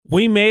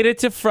We made it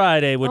to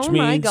Friday, which Oh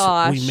my means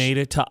gosh. we made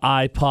it to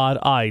iPod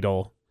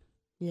Idol.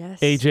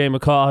 Yes. AJ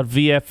McCall at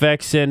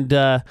VFX, and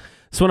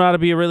this one ought to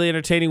be a really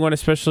entertaining one,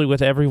 especially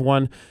with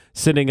everyone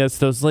sending us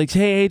those links.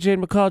 Hey, AJ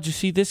and McCall, did you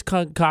see this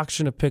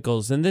concoction of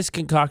pickles and this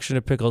concoction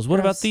of pickles? What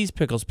about these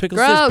pickles? Pickles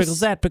this, pickles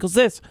that, pickles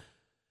this.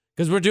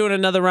 Because we're doing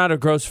another round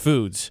of gross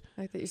foods.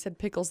 I thought you said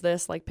pickles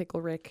this, like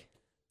Pickle Rick.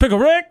 Pickle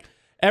Rick!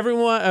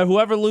 Everyone,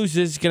 whoever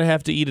loses is going to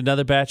have to eat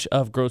another batch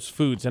of gross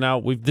foods. And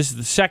now this is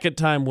the second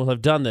time we'll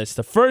have done this.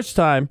 The first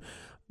time,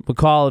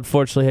 McCall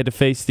unfortunately had to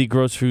face the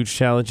gross foods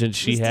challenge, and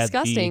she had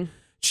disgusting. the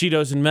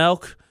Cheetos and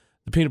milk,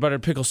 the peanut butter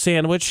and pickle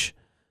sandwich,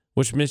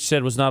 which Mitch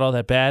said was not all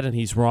that bad, and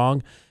he's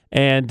wrong,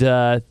 and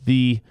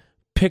the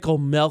pickle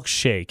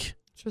milkshake.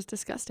 Which was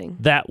disgusting.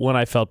 That one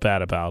I felt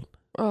bad about.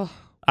 Oh.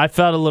 I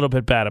felt a little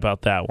bit bad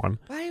about that one.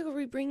 Why are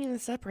we bringing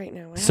this up right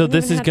now? So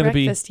this is going to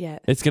be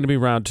yet. It's going to be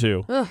round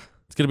 2. Ugh.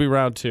 It's going to be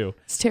round 2.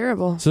 It's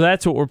terrible. So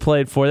that's what we're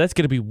playing for. That's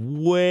going to be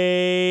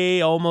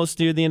way almost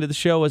near the end of the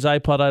show, as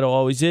iPod Idol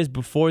always is.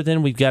 Before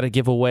then, we've got to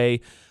give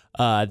away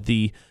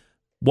the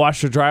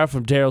washer dryer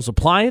from Daryl's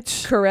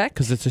Appliance. Correct.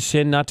 Because it's a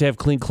sin not to have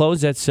clean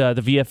clothes. That's the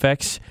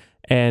VFX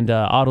and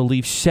Auto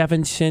Leaf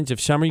 7 Sins of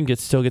Summer. You can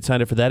still get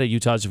signed up for that at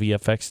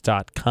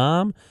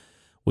utahsvfx.com.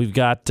 We've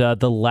got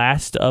the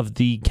last of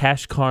the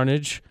Cache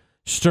Carnage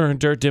Stir and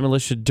Dirt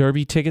Demolition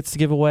Derby tickets to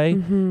give away,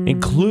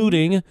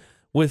 including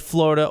with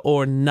Florida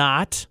or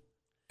not.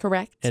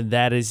 Correct. And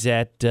that is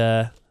at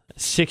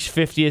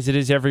 6:50 as it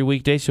is every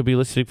weekday, so be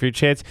listening for your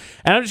chance.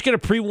 And I'm just going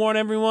to pre-warn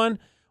everyone,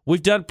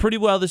 we've done pretty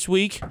well this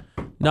week,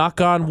 knock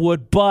on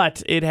wood,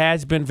 but it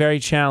has been very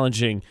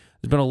challenging.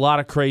 There's been a lot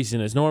of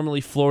craziness.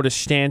 Normally Florida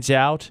stands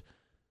out,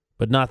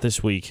 but not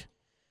this week.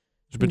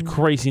 There's been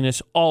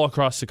craziness all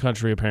across the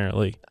country,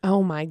 apparently.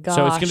 Oh, my gosh.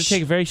 So it's going to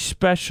take a very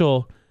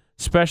special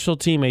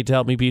teammate to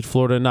help me beat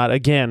Florida or not.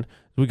 Again,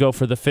 we go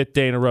for the 5th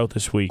day in a row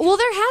this week. Well,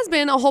 there has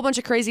been a whole bunch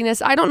of craziness.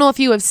 I don't know if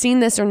you have seen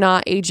this or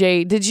not,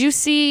 AJ. Did you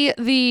see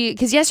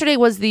because yesterday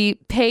was the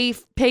pay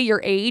your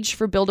age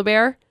for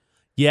Build-A-Bear?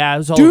 Yeah, it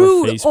was all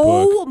over Facebook.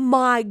 Oh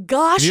my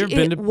gosh,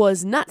 it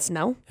was nuts.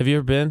 No. Have you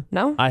ever been?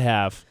 No. I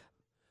have.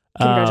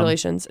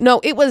 Congratulations.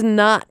 No, it was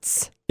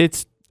nuts.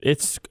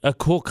 It's a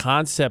cool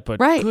concept, but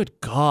good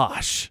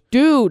gosh.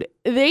 Dude,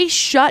 they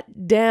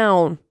shut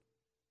down.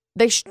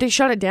 They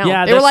shut it down.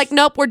 Yeah, they were like,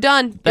 nope, we're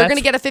done. They're going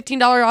to get a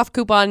 $15 off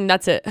coupon, and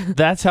that's it.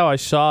 That's how I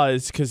saw it,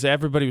 is because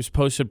everybody was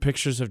posting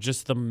pictures of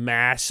just the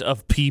mass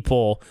of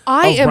people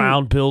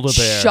around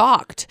Build-A-Bear.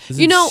 Shocked. It's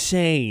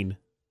insane.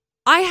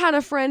 I had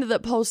a friend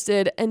that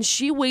posted, and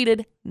she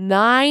waited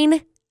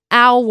 9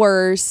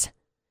 hours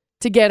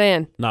to get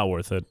in. Not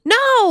worth it.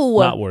 No.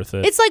 Not worth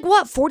it. It's like,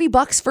 what,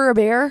 $40 for a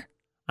bear?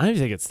 I don't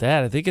even think it's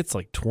that. I think it's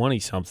like 20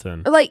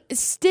 something. Like,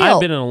 still. I've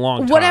been in a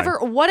long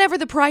time. Whatever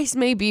the price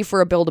may be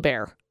for a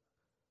Build-A-Bear.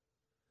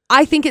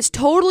 I think it's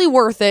totally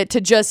worth it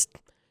to just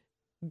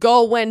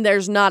go when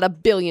there's not a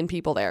billion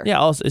people there. Yeah,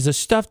 also, it's a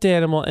stuffed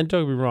animal, and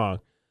don't get me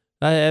wrong,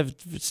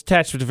 it's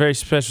attached with very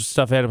special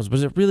stuffed animals, but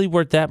is it really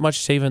worth that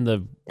much saving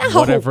the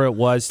whatever it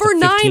was for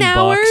 9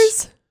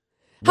 hours?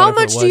 How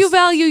much do you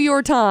value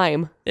your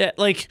time? Yeah,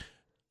 like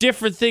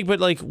different thing, but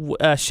like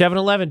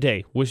 7-Eleven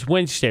day was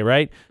Wednesday,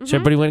 right? So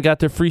everybody went and got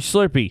their free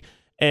Slurpee,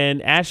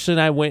 and Ashley and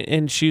I went,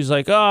 and she was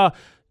like,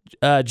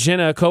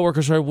 Jenna, a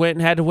coworker, went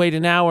and had to wait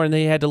an hour, and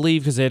they had to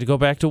leave because they had to go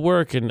back to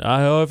work. And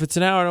if it's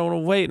an hour, I don't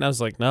want to wait. And I was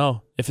like,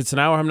 no, if it's an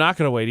hour, I'm not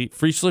going to wait. Eat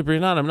free Slurpee or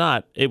not, I'm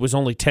not. It was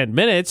only 10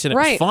 minutes, and it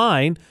was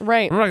fine.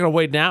 Right. I'm not going to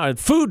wait an hour. And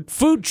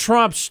food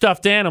trumps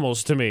stuffed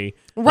animals to me.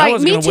 Right. I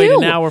wasn't going to wait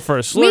an hour for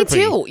a Slurpee. Me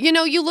too. You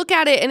know, you look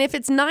at it, and if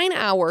it's 9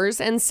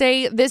 hours, and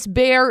say this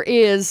bear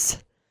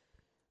is,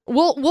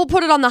 we'll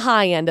put it on the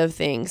high end of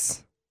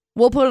things.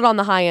 We'll say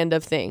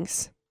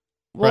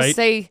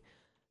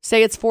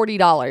it's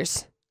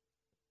 $40.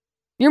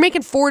 You're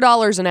making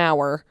 $4 an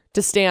hour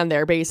to stand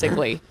there,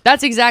 basically.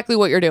 That's exactly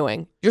what you're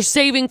doing. You're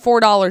saving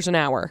 $4 an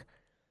hour.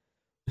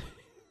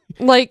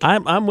 Like,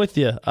 I'm with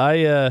you.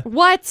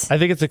 What? I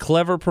think it's a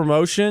clever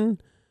promotion.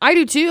 I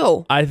do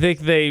too. I think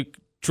they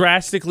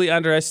drastically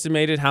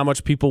underestimated how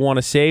much people want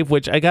to save,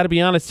 which I got to be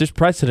honest, there's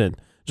precedent.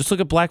 Just look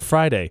at Black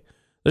Friday.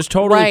 There's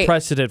totally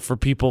precedent for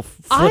people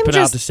flipping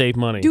out to save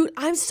money. Dude,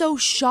 I'm so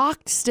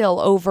shocked still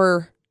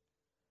over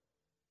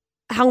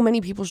how many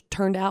people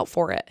turned out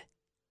for it.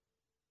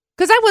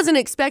 Because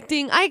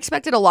I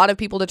expected a lot of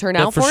people to turn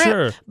out for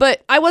it,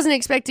 but I was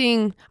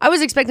expecting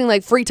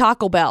like free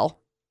Taco Bell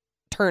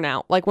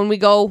turnout. Like when we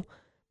go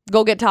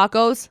get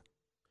tacos.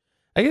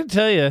 I got to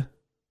tell you,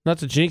 not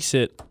to jinx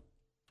it,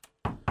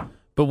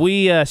 but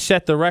we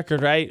set the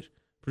record, right?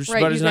 Bruce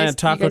Buddies and I on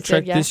Taco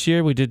Trek this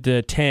year, we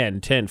did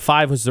 10.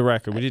 5 was the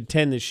record. We did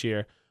 10 this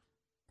year.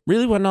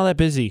 Really wasn't all that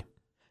busy.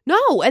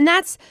 No, and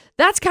that's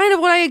kind of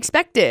what I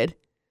expected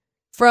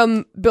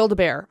from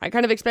Build-A-Bear. I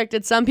kind of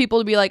expected some people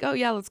to be like, oh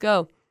yeah, let's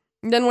go.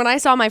 And then when I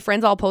saw my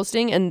friends all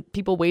posting and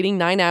people waiting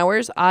 9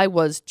 hours, I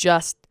was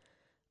just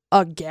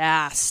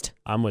aghast.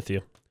 I'm with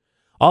you.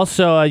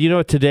 Also, you know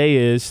what today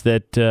is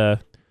that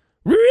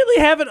we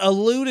really haven't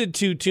alluded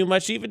to too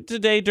much. Even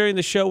today during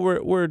the show,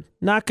 we're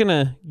not going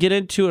to get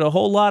into it a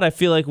whole lot. I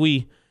feel like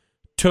we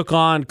took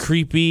on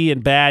creepy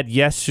and bad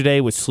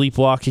yesterday with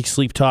sleepwalking,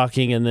 sleep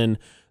talking, and then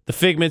the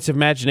figments of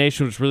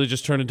imagination, which really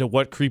just turned into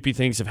what creepy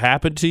things have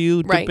happened to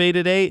you, debate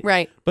at 8.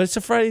 Right. But it's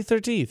a Friday the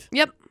 13th.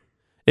 Yep.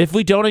 If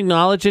we don't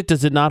acknowledge it,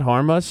 does it not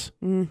harm us?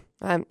 We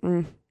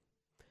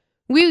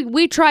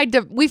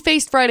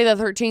faced Friday the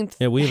 13th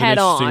Yeah, we have head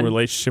an interesting on.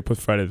 relationship with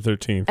Friday the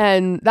 13th.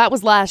 And that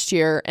was last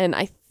year, and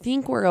I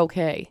think we're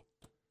okay.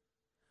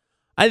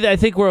 I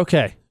think we're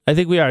okay. I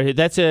think we are.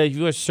 That's if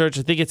you search,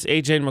 I think it's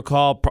AJ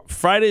McCall.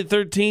 Friday the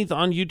 13th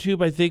on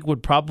YouTube, I think,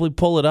 would probably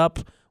pull it up.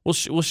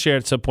 We'll share it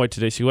at some point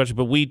today so you watch it.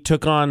 But we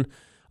took on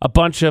a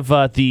bunch of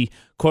the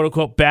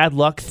quote-unquote bad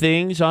luck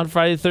things on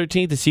Friday the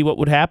 13th to see what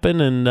would happen.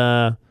 And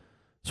as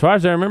far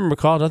as I remember,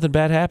 McCall, nothing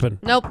bad happened.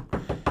 Nope.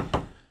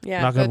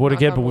 Yeah, knock on wood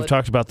again, but we've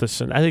talked about this.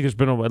 And I think there's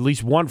been at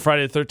least one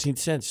Friday the 13th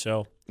since.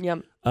 So, yep.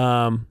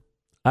 I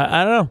don't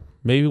know.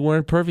 Maybe we're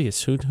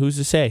impervious. Who's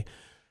to say?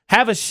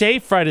 Have a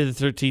safe Friday the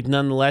 13th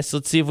nonetheless.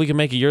 Let's see if we can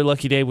make it your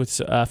lucky day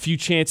with a few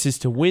chances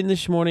to win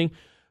this morning.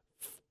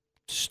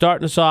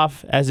 Starting us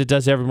off, as it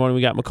does every morning,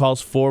 we got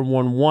McCall's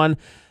 411.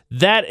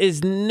 That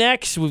is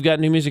next. We've got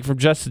new music from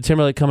Justin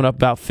Timberlake coming up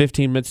about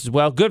 15 minutes as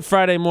well. Good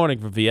Friday morning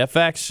for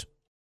VFX.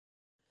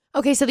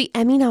 Okay, so the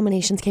Emmy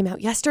nominations came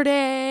out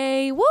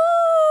yesterday. Woo!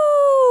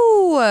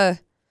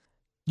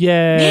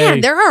 Yay.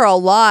 Man, there are a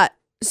lot.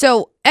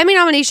 So, Emmy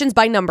nominations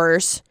by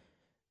numbers.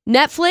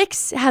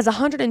 Netflix has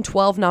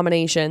 112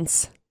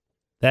 nominations.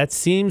 That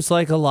seems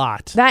like a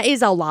lot. That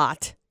is a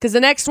lot. Because the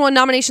next one,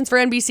 nominations for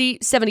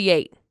NBC,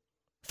 78.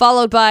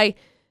 Followed by,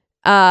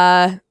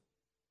 let's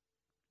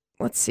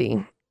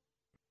see.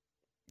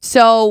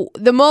 So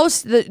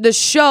the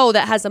show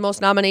that has the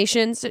most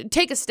nominations,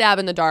 take a stab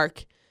in the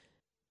dark.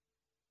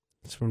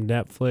 It's from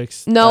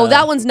Netflix. No,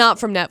 that one's not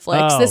from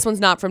Netflix. Oh. This one's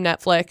not from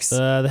Netflix.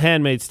 The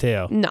Handmaid's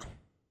Tale. No.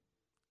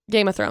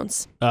 Game of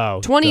Thrones.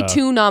 Oh.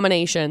 22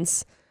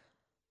 nominations.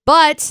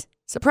 But,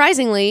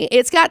 surprisingly,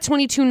 it's got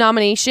 22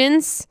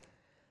 nominations,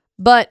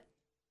 but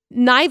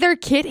neither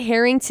Kit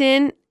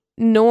Harington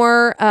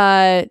nor,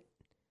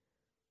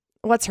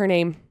 what's her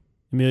name?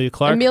 Emilia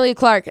Clarke? Emilia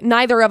Clarke.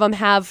 Neither of them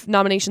have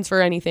nominations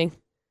for anything.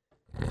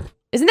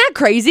 Isn't that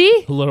crazy?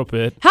 A little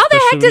bit. How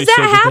the heck does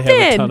that happen? They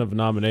have a ton of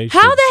nominations.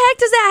 How the heck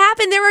does that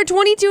happen? There are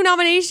 22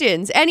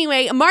 nominations.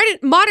 Anyway,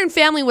 Modern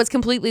Family was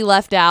completely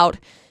left out,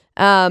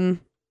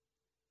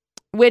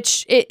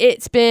 which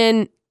it's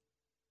been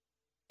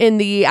in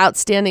the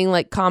outstanding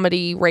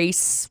comedy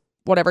race,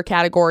 whatever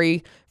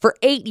category, for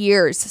 8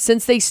 years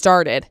since they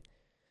started.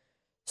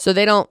 So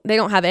they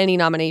don't have any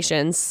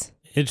nominations.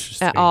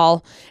 Interesting. At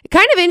all.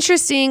 Kind of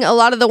interesting. A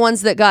lot of the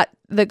ones that got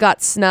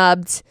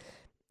snubbed.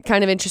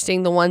 Kind of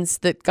interesting. The ones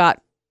that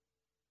got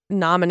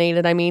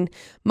nominated. I mean,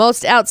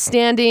 most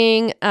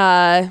outstanding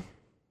drama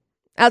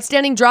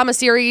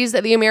series: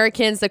 The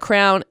Americans, The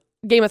Crown,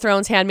 Game of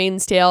Thrones,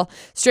 Handmaid's Tale,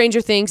 Stranger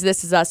Things,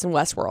 This Is Us, and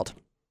Westworld.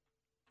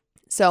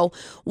 So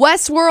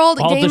Westworld,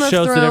 all Game of Thrones. All the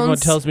shows that everyone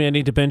tells me I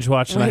need to binge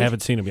watch, and I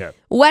haven't seen them yet.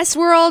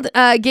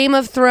 Westworld, Game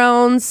of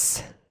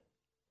Thrones,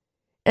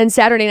 and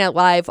Saturday Night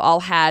Live all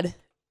had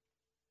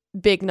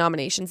big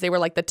nominations. They were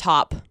the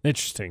top.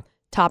 Interesting.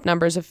 Top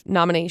numbers of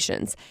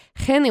nominations.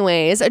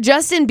 Anyways,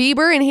 Justin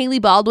Bieber and Hailey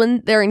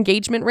Baldwin, her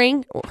engagement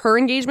ring,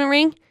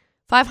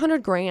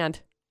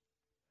 $500,000.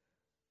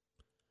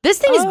 This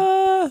thing is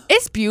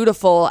it's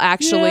beautiful,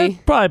 actually. Yeah,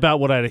 probably about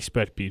what I'd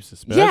expect Biebs to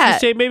spend. Yeah. I was gonna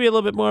say maybe a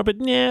little bit more, but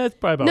yeah, it's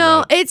probably about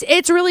No, right.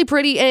 it's really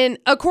pretty. And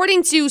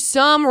according to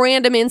some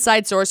random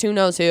inside source, who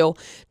knows who,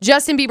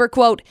 Justin Bieber,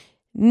 quote,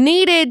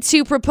 needed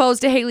to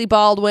propose to Hailey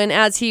Baldwin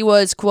as he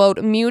was,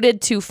 quote,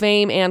 muted to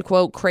fame and,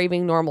 quote,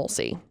 craving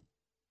normalcy.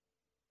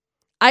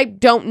 I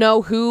don't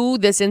know who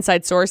this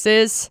inside source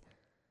is,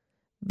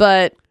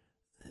 but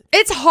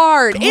it's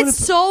hard. It's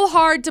so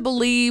hard to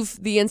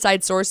believe the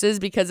inside sources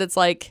because it's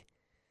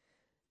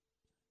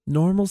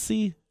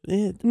normalcy?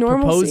 Normalcy?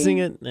 Proposing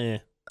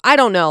it? I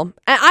don't know.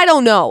 I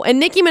don't know. And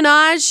Nicki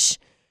Minaj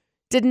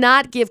did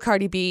not give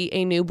Cardi B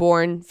a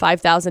newborn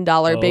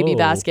 $5,000 baby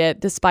basket,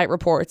 despite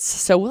reports.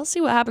 So we'll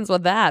see what happens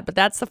with that. But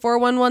that's the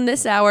 411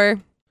 this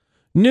hour.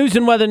 News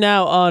and weather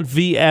now on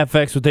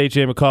VFX with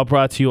AJ McCall,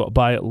 brought to you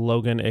by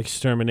Logan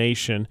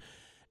Extermination.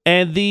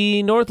 And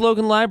the North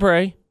Logan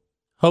Library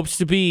hopes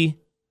to be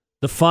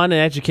the fun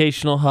and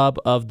educational hub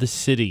of the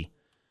city.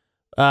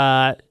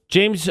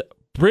 James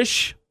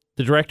Brish,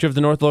 the director of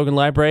the North Logan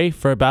Library,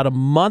 for about a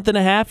month and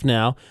a half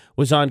now,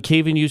 was on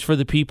Cave News for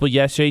the People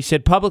yesterday. He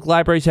said public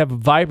libraries have a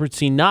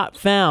vibrancy not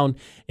found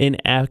in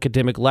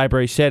academic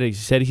library settings.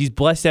 He said he's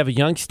blessed to have a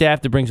young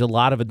staff that brings a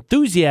lot of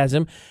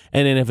enthusiasm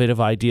and innovative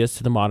ideas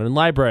to the modern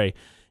library.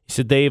 He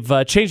said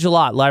they've changed a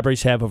lot,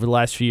 libraries have, over the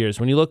last few years.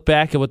 When you look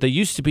back at what they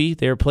used to be,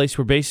 they were a place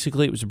where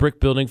basically it was a brick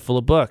building full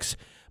of books.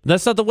 But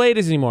that's not the way it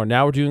is anymore.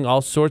 Now we're doing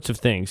all sorts of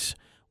things.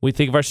 We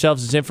think of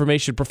ourselves as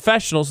information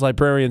professionals,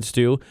 librarians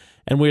do,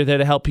 and we're there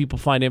to help people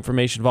find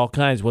information of all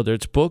kinds, whether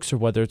it's books or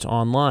whether it's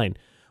online.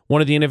 One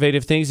of the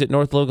innovative things at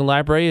North Logan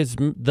Library is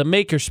the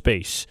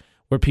Makerspace,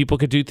 where people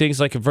could do things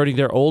like converting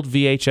their old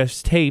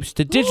VHS tapes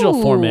to digital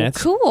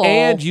formats cool.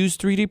 and use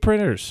 3D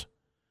printers.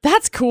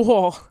 That's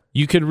cool.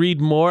 You can read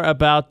more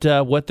about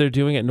what they're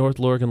doing at North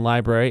Logan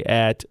Library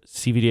at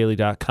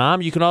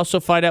cvdaily.com. You can also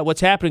find out what's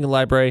happening in the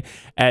library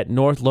at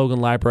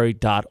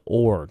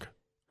northloganlibrary.org.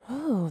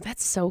 Oh,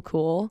 that's so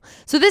cool.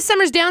 So this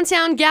summer's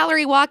downtown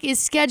gallery walk is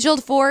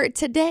scheduled for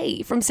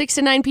today from 6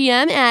 to 9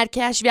 p.m. at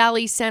Cache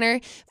Valley Center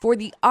for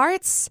the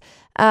arts.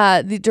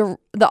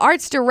 The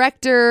arts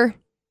director,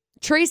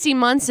 Tracy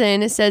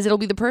Munson, says it'll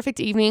be the perfect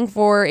evening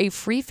for a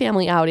free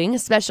family outing, a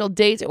special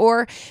date,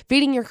 or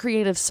feeding your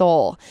creative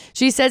soul.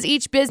 She says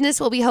each business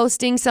will be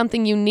hosting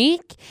something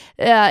unique.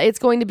 It's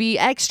going to be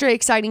extra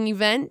exciting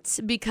event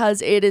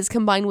because it is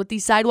combined with the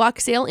sidewalk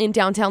sale in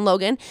downtown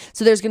Logan.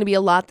 So there's going to be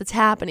a lot that's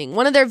happening.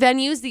 One of their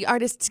venues, the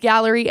Artists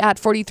Gallery at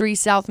 43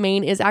 South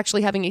Main, is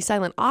actually having a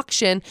silent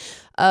auction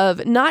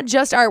of not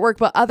just artwork,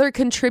 but other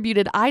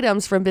contributed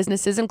items from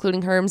businesses,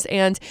 including Herms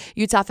and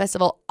Utah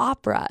Festival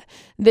Opera.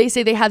 They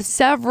say they have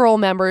several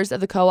members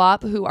of the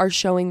co-op who are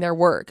showing their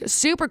work.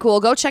 Super cool.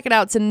 Go check it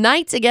out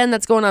tonight. Again,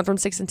 that's going on from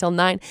 6 until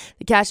 9.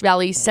 The Cache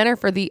Valley Center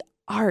for the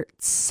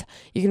Arts.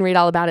 You can read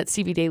all about it at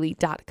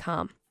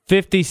cvdaily.com.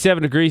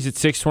 57 degrees at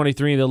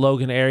 6:23 in the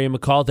Logan area.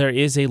 McCall, there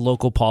is a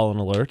local pollen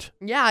alert.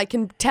 Yeah, I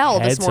can tell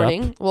Heads this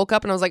morning. up. Woke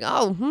up and I was like,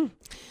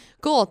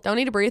 cool. Don't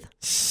need to breathe.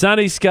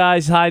 Sunny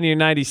skies, high near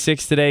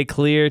 96 today.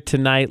 Clear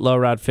tonight, low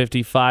around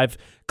 55.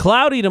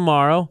 Cloudy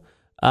tomorrow,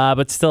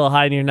 but still a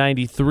high near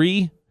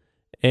 93.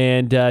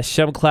 And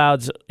some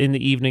clouds in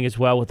the evening as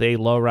well with a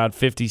low around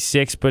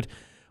 56. But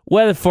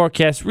weather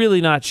forecast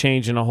really not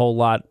changing a whole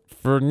lot.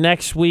 For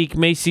next week,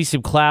 may see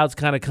some clouds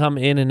kind of come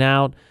in and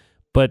out.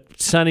 But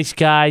sunny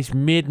skies,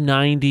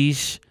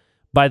 mid-90s.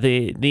 By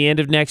the end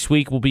of next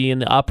week, we'll be in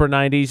the upper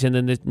 90s, and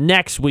then the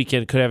next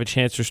weekend could have a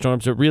chance for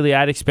storms. But really,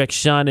 I'd expect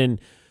sun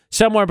and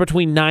somewhere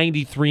between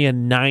 93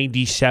 and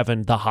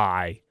 97, the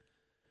high.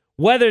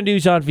 Weather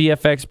news on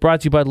VFX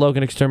brought to you by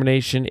Logan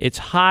Extermination. It's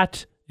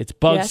hot. It's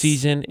bug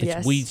season.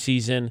 It's weed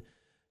season.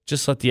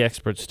 Just let the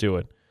experts do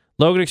it.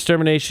 Logan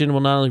Extermination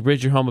will not only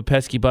rid your home of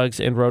pesky bugs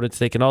and rodents,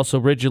 they can also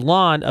rid your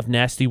lawn of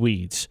nasty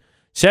weeds.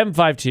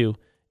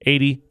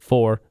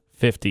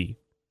 752-8450.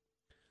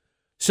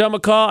 So,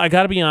 McCall, I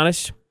got to be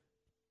honest.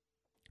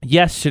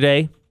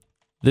 Yesterday,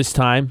 this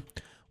time,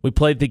 we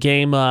played the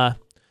game,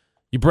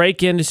 you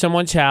break into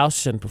someone's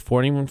house, and before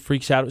anyone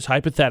freaks out, it was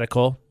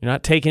hypothetical. You're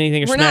not taking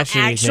anything or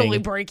smashing anything. We're not actually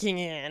breaking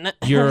in.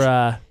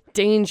 You're,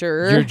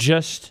 danger. You're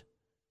just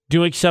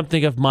doing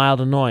something of mild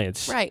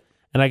annoyance. Right.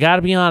 And I got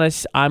to be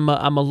honest, I'm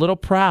a little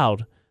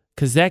proud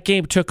because that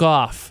game took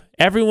off.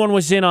 Everyone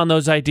was in on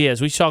those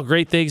ideas. We saw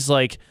great things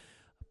like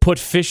put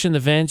fish in the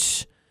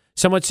vents.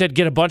 Someone said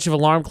get a bunch of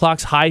alarm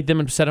clocks, hide them,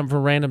 and set them for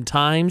random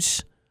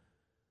times.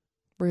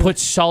 Rude. Put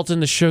salt in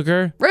the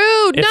sugar.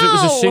 Rude. If it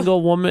was a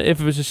single woman, if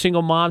it was a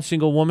single mom,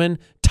 single woman,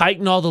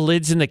 tighten all the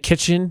lids in the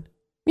kitchen.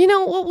 You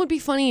know what would be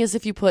funny is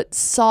if you put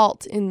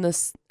salt in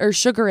or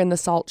sugar in the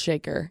salt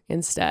shaker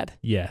instead.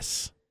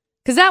 Yes.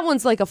 Because that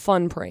one's like a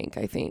fun prank,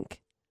 I think.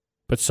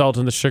 But salt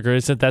in the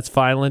sugar that's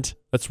violent.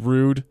 That's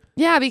rude.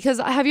 Yeah, because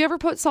have you ever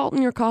put salt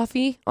in your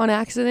coffee on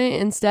accident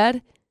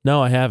instead?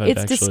 No, I haven't.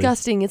 It's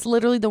disgusting. It's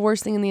literally the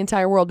worst thing in the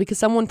entire world because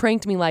someone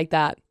pranked me like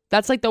that.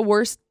 That's like the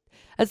worst.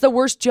 That's the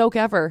worst joke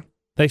ever.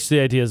 Thanks to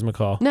the ideas,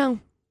 McCall.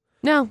 No.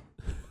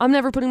 I'm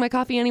never putting my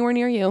coffee anywhere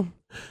near you.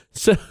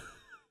 So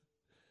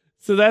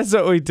that's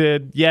what we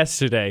did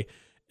yesterday.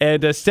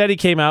 And Steady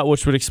came out,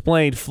 which would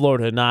explain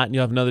Florida or not. And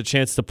you'll have another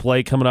chance to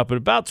play coming up in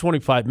about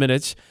 25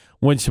 minutes.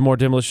 Win some more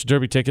Demolition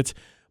Derby tickets.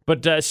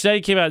 But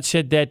Steady came out and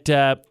said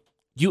that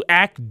you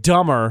act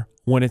dumber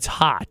when it's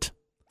hot.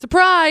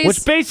 Surprise!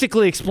 Which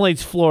basically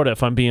explains Florida,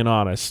 if I'm being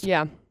honest.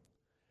 Yeah.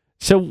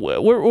 So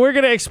we're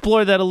going to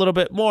explore that a little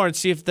bit more and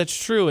see if that's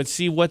true and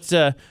see what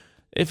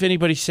if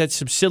anybody said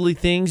some silly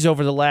things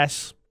over the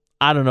last,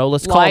 I don't know,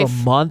 let's call it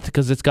a month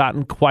because it's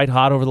gotten quite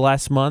hot over the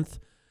last month.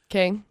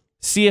 Okay.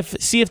 See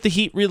if the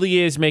heat really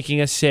is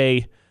making us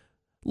say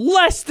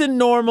less than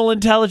normal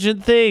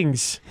intelligent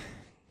things.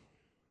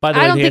 By the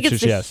way, the answer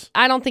is yes.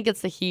 I don't think it's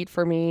the heat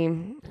for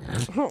me.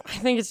 I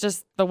think it's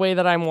just the way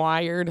that I'm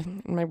wired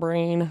in my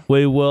brain.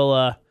 We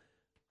will.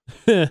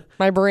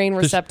 My brain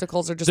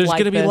receptacles are just like this.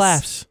 There's going to be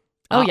laughs.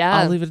 Oh, yeah.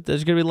 I'll leave it.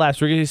 There's going to be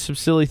laughs. We're going to do some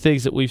silly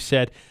things that we've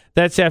said.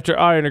 That's after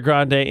Ariana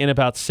Grande in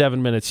about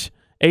 7 minutes.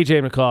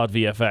 AJ McCall at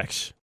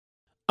VFX.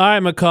 All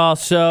right, McCall.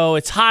 So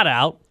it's hot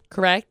out.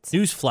 Correct.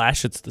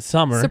 Newsflash, it's the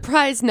summer.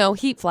 Surprise, no,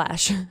 heat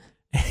flash.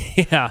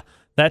 Yeah,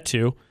 that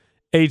too.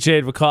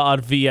 AJ McCall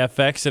on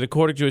VFX, and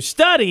according to a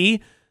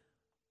study,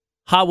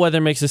 hot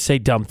weather makes us say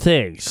dumb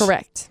things.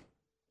 Correct.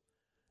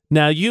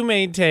 Now, you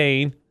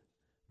maintain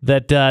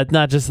that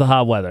not just the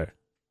hot weather.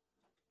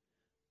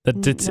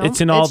 That it's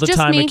an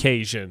all-the-time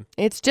occasion.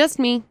 It's just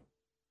me.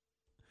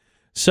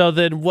 So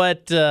then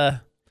what,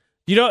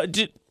 you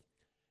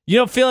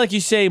don't feel like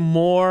you say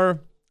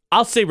more,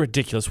 I'll say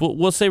ridiculous.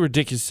 We'll say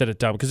ridiculous instead of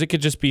dumb, because it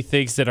could just be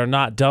things that are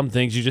not dumb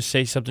things. You just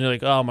say something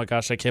like, oh my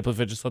gosh, I can't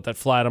believe I just let that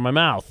fly out of my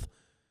mouth.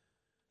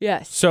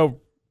 Yes.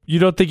 So you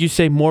don't think you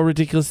say more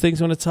ridiculous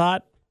things when it's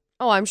hot?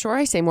 Oh, I'm sure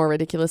I say more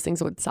ridiculous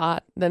things when it's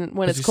hot than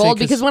when it's cold.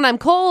 Because when I'm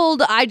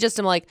cold, I just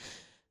am like,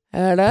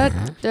 da da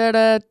da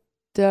da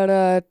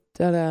da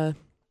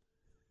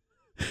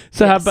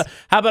So yes.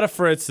 how about a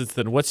for instance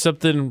then? What's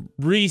something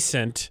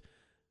recent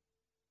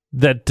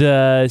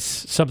that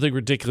something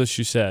ridiculous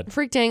you said?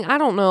 Freak dang, I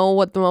don't know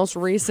what the most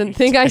recent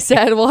thing I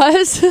said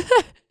was.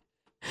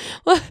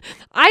 Well,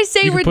 I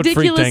say you can ridiculous.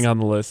 Put freak dang on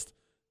the list.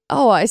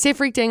 Oh, I say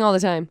freak dang all the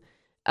time.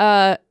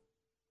 I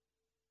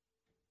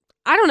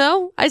don't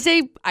know. I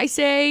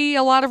say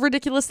a lot of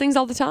ridiculous things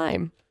all the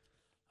time.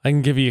 I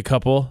can give you a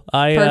couple.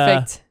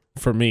 Perfect.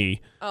 For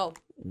me. Oh.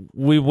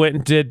 We went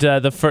and did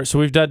the first. So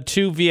we've done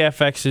 2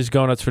 VFXs,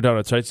 Go Nuts for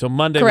Donuts, right? So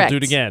Monday Correct. We'll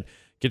do it again.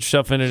 Get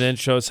yourself in it and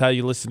show us how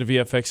you listen to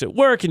VFX at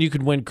work, and you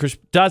can win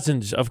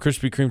dozens of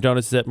Krispy Kreme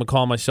donuts that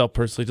McCall and myself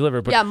personally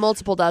deliver. But yeah,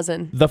 multiple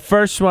dozen. The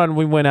first one,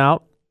 we went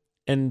out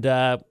and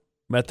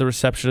met the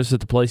receptionist at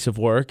the place of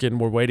work, and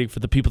we're waiting for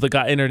the people that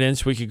got entered in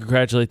so we could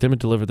congratulate them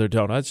and deliver their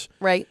donuts.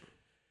 Right.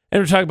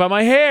 And we're talking about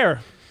my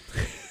hair.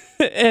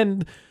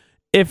 And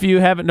if you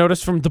haven't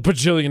noticed from the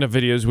bajillion of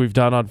videos we've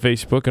done on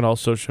Facebook and all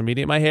social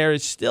media, my hair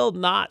is still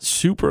not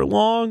super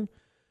long.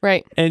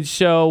 Right. And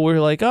so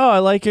we're like, oh, I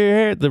like your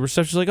hair. The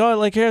receptionist's like, oh, I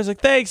like your hair. I was like,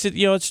 thanks.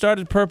 It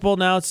started purple.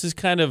 Now it's this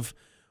kind of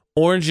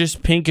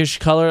orangish, pinkish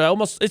color.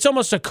 It's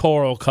almost a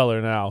coral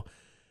color now.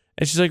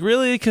 And she's like,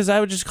 really? Because I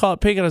would just call it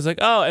pink. And I was like,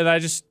 oh. And I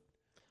just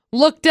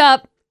looked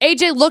up.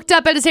 AJ looked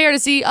up at his hair to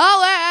see,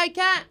 I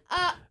can't.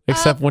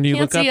 Except when you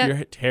look up,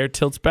 your hair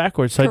tilts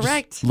backwards. So Correct.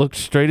 I just looked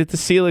straight at the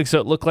ceiling. So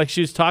it looked like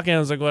she was talking. I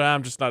was like, well,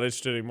 I'm just not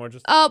interested anymore.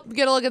 Get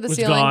a look at the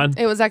ceiling. Gone.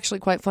 It was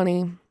actually quite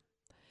funny.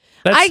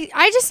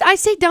 I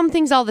say dumb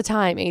things all the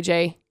time,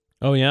 AJ.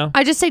 Oh, yeah?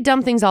 I just say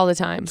dumb things all the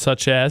time.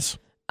 Such as?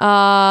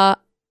 Let's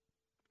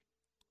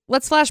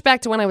flash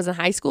back to when I was in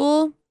high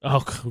school.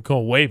 Oh, we're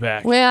going way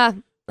back. Well, yeah.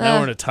 Now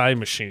we're in a time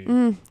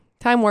machine.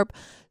 Time warp.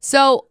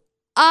 So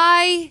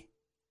I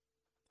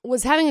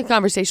was having a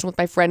conversation with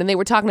my friend, and they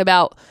were talking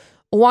about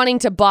wanting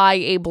to buy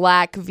a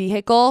black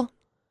vehicle.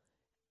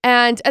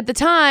 And at the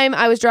time,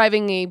 I was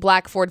driving a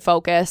black Ford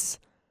Focus.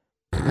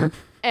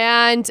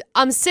 And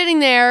I'm sitting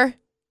there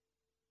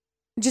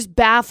just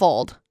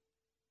baffled.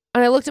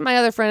 And I looked at my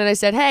other friend and I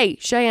said, hey,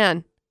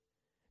 Cheyenne,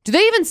 do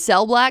they even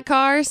sell black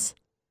cars?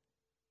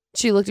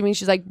 She looked at me.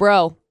 She's like,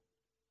 bro,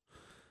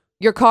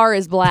 your car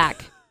is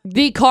black.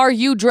 The car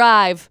you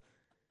drive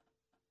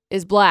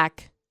is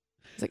black.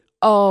 I was like,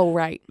 oh,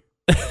 right.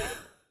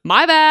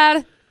 My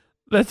bad.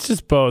 That's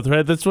just both,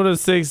 right? That's one of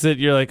those things that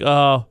you're like,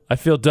 oh, I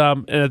feel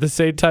dumb. And at the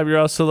same time, you're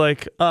also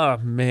like, oh,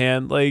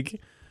 man.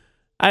 Like,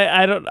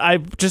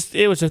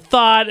 it was a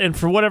thought. And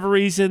for whatever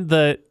reason,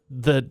 the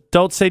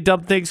don't say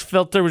dumb things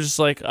filter was just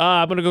like,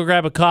 I'm going to go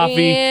grab a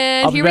coffee.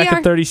 And I'll be back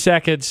in 30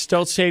 seconds.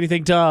 Don't say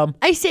anything dumb.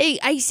 I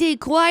say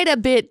quite a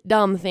bit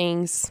dumb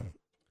things.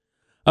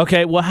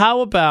 Okay, well,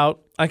 how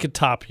about I could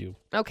top you?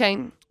 Okay.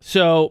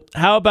 So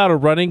how about a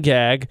running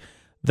gag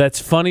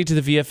that's funny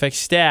to the VFX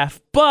staff,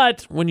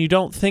 but when you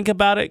don't think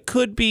about it,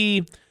 could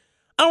be,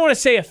 I don't want to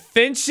say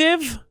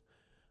offensive,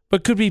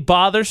 but could be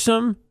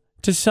bothersome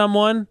to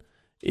someone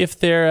if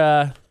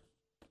their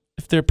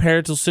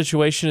parental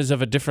situation is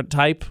of a different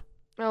type.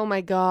 Oh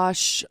my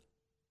gosh.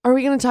 Are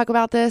we going to talk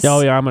about this? Oh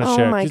yeah, I'm going to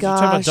share it. Oh my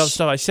gosh. Talking about dumb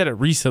stuff. I said it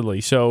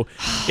recently, so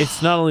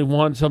it's not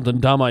only something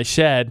dumb I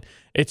said,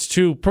 it's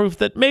two proof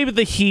that maybe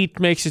the heat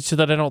makes it so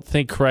that I don't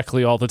think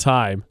correctly all the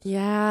time.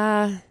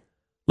 Yeah.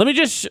 Let me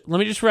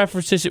just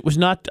reference this. It was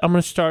not. I'm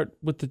going to start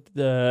with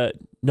the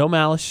no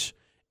malice.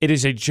 It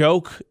is a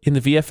joke in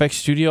the VFX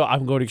studio.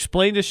 I'm going to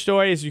explain this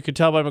story, as you can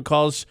tell by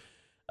McCall's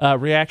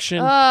reaction.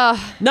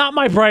 Not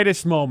my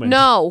brightest moment.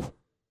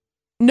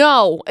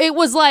 No, it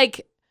was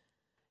like,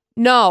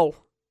 no.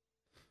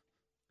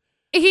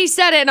 He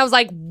said it, and I was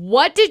like,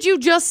 "What did you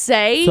just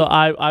say?" So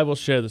I will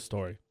share the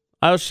story.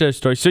 I'll share a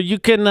story. So you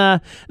can,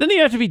 then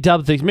you have to be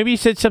dumb things. Maybe you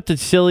said something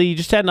silly. You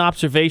just had an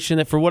observation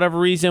that for whatever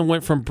reason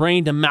went from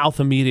brain to mouth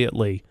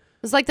immediately.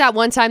 It was like that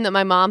one time that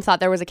my mom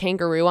thought there was a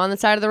kangaroo on the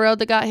side of the road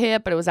that got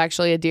hit, but it was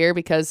actually a deer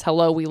because,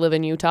 hello, we live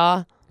in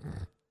Utah.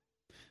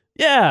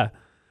 Yeah.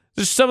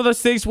 There's some of those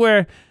things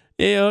where,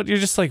 you're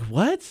just like,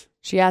 what?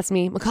 She asked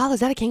me, McCall, is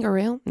that a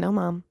kangaroo? No,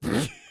 Mom.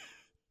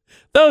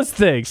 Those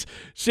things.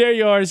 Share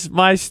yours,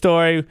 my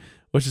story,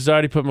 which has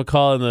already put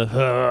McCall in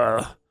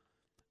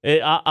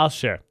the, I'll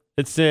share.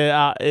 It's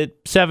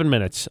 7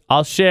 minutes.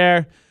 I'll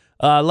share.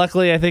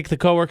 Luckily, I think the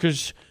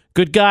coworker's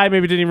good guy.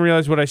 Maybe didn't even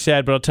realize what I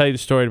said, but I'll tell you the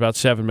story in about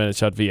 7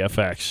 minutes on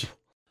VFX.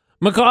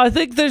 McCall, I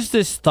think there's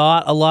this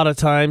thought a lot of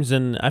times,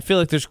 and I feel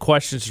like there's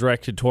questions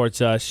directed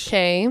towards us.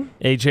 Okay.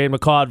 AJ and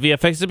McCall at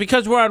VFX.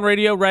 Because we're on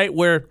radio, right?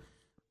 We're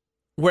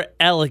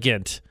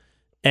elegant.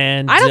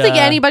 And I don't think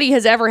anybody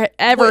has ever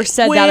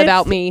said that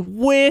about me.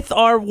 With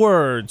our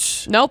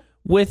words. Nope.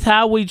 With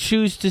how we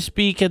choose to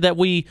speak, and that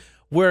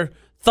we're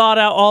thought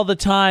out all the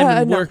time,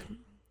 and we're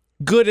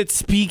good at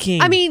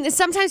speaking. I mean,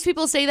 sometimes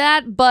people say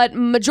that, but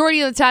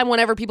majority of the time,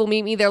 whenever people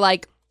meet me, they're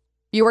like,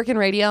 you work in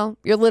radio?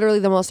 You're literally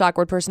the most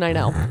awkward person I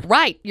know.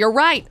 Right. You're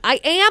right. I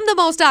am the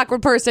most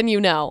awkward person you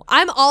know.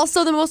 I'm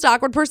also the most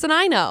awkward person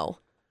I know.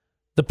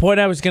 The point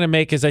I was going to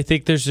make is I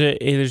think there's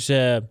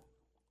an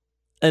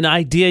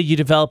idea you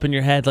develop in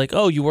your head, like,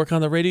 oh, you work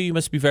on the radio, you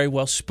must be very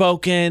well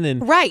spoken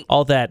and right.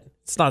 all that.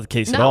 It's not the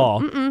case at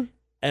all.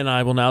 And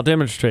I will now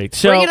demonstrate.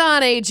 So, bring it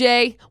on,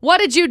 AJ. What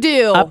did you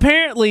do?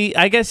 Apparently,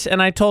 I guess,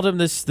 and I told him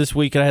this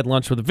week, and I had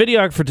lunch with the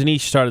videographer.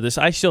 Denise started this.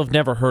 I still have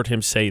never heard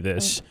him say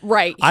this.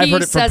 Right. I've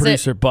heard it from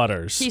producer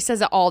Butters. He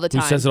says it all the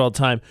time. He says it all the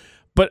time.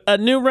 But a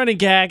new running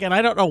gag, and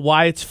I don't know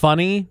why it's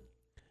funny,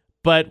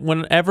 but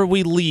whenever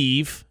we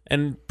leave,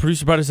 and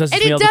producer Butters does this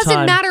to me all the time. And it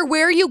doesn't matter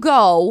where you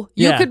go.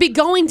 You could be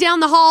going down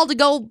the hall to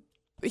go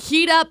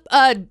heat up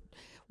a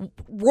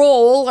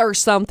roll or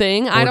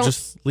something. Or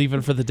just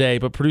leaving for the day.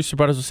 But producer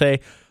Butters will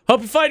say,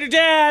 "Hope you find your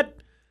dad."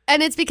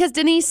 And it's because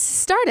Denise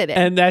started it.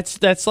 And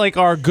that's like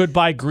our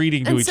goodbye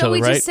greeting to each other, right?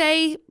 And so we just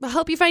say, "I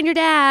hope you find your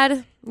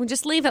dad." We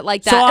just leave it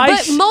like that.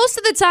 But most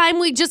of the time,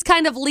 we just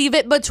kind of leave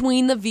it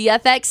between the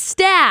VFX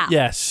staff.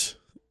 Yes.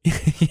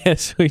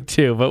 Yes, we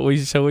do. But we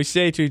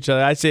say it to each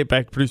other. I say it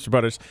back to producer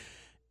Butters.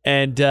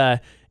 And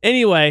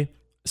anyway,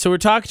 so we're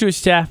talking to a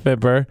staff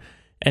member,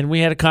 and we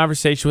had a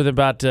conversation with him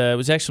about, it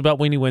was actually about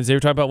Weenie Wednesday. We were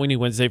talking about Weenie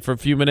Wednesday for a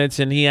few minutes,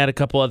 and he had a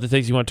couple other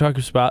things he wanted to talk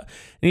to us about.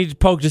 And he just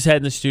poked his head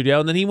in the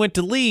studio, and then he went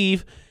to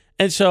leave.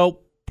 And so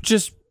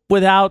just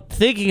without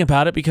thinking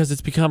about it, because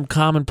it's become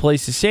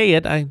commonplace to say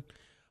it, I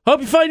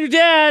hope you find your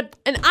dad.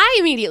 And I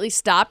immediately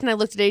stopped, and I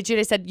looked at AJ, and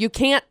I said, "You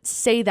can't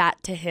say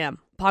that to him."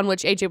 Upon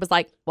which AJ was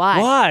like,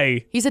 "Why?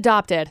 Why? He's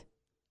adopted.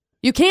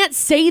 You can't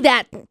say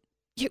that."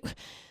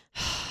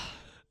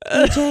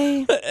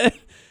 AJ.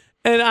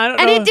 And I don't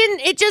know. And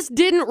it just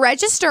didn't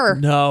register.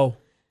 No,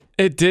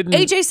 it didn't.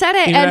 AJ said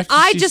it, and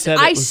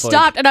I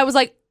stopped, and I was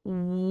like,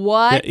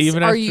 "What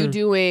are you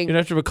doing?" Even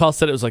after McCall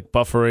said it was like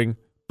buffering.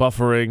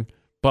 Ding!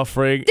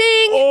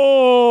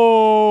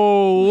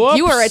 Oh, whoops.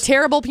 You are a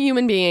terrible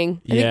human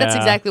being. I think that's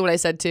exactly what I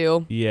said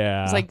too. Yeah.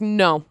 I was like,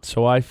 no.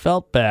 So I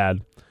felt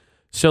bad.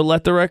 So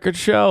let the record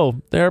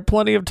show. There are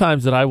plenty of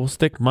times that I will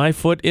stick my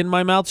foot in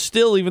my mouth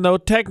still, even though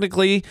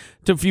technically,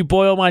 if you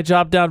boil my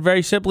job down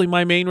very simply,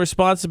 my main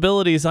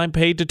responsibility is I'm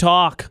paid to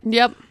talk.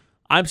 Yep.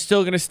 I'm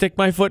still going to stick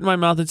my foot in my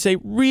mouth and say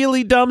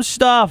really dumb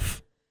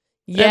stuff.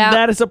 Yeah. And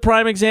that is a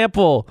prime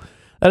example.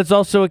 That is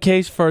also a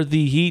case for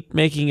the heat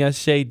making us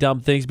say dumb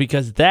things,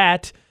 because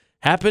that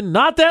happened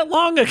not that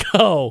long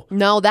ago.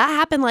 No, that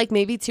happened like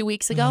maybe 2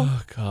 weeks ago.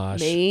 Oh, gosh.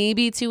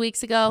 Maybe 2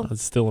 weeks ago. I'm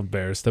still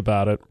embarrassed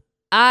about it.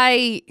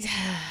 AJ.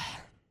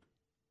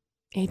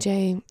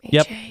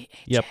 Yep.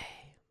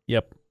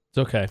 It's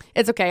okay.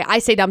 It's okay. I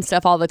say dumb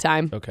stuff all the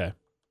time. Okay.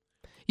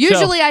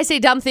 Usually I say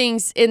dumb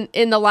things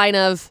in the line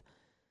of,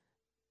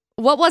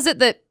 what was it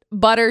that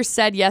Butters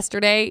said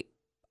yesterday?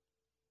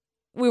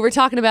 We were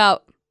talking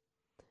about,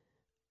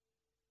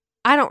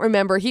 I don't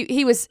remember.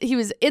 He was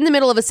in the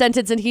middle of a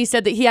sentence, and he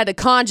said that he had to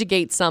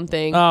conjugate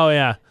something. Oh,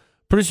 yeah.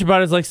 Producer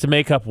Butters likes to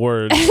make up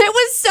words.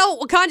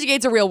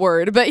 Conjugate's a real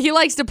word, but he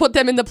likes to put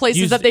them in the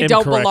places that they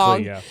don't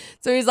belong. Yeah.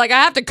 So he's like,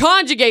 I have to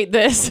conjugate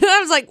this. And I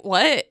was like,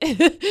 what?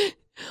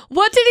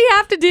 What did he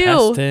have to do?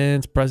 Past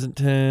tense, present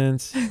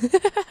tense.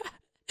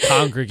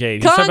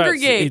 Congregate.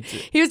 Congregate.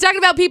 He was talking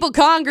about people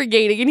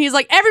congregating, and he's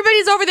like,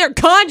 everybody's over there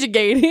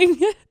conjugating.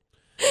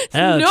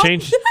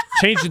 Nope.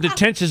 Changing the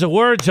tenses of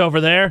words over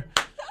there.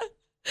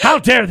 How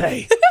dare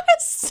they?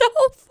 So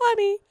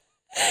funny.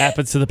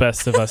 Happens to the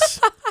best of us.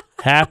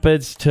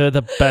 Happens to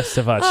the best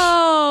of us.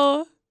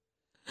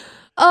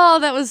 Oh,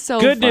 that was so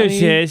Good funny.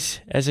 news is,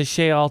 as I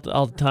say all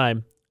the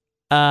time,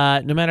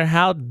 no matter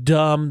how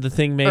dumb the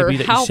thing may be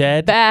that you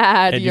said,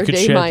 bad and your you can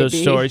day share might those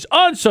be. stories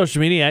on social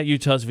media at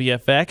Utah's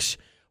VFX,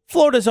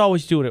 Florida's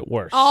always doing it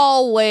worse.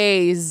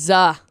 Always.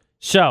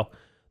 So,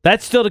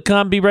 that's still to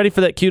come. Be ready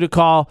for that cue to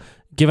call.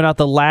 Giving out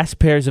the last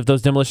pairs of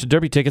those Demolition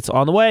Derby tickets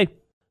on the way.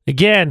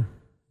 Again,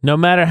 no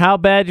matter how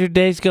bad your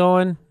day's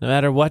going, no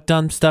matter what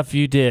dumb stuff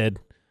you did,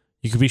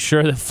 you can be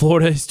sure that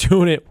Florida is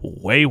doing it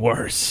way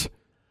worse.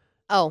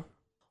 Oh.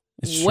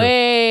 It's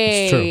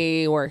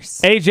way worse.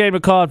 AJ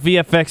McCall at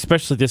VFX,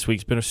 especially this week,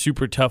 has been a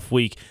super tough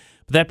week.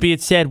 But that being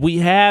said, we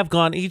have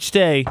gone each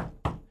day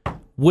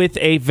with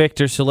a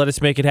victor, so let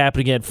us make it happen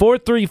again.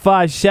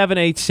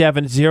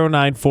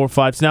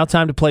 435-787-0945. It's now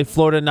time to play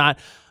Florida Not.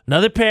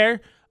 Another pair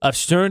of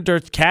Stern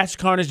Dirt's Cache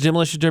Carnage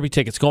Demolition Derby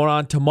tickets going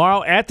on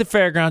tomorrow at the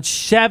fairgrounds,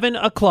 7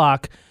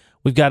 o'clock.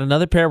 We've got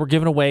another pair we're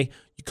giving away.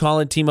 You call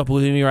and team up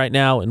with me right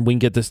now, and we can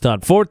get this done.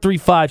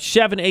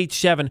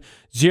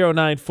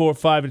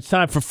 435-787-0945. It's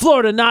time for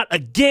Florida Not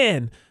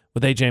again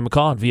with AJ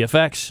McCall on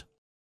VFX.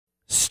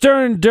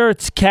 Stern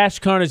Dirt's Cache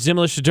Carnage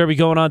Demolition Derby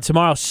going on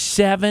tomorrow,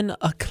 7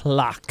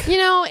 o'clock. You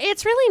know,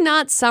 it's really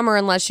not summer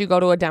unless you go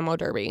to a demo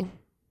derby.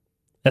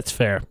 That's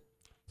fair.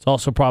 It's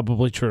also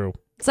probably true.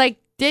 It's like,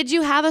 did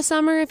you have a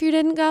summer if you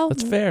didn't go?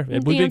 That's fair.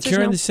 We've been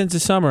curing this since the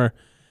summer.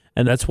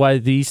 And that's why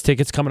these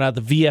tickets coming out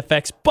of the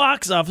VFX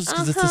box office,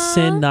 because it's a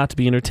sin not to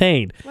be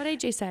entertained. What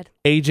AJ said.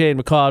 AJ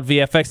and McCall at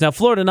VFX. Now,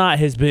 Florida Not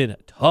has been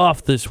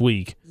tough this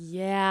week.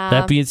 Yeah.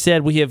 That being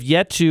said, we have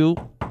yet to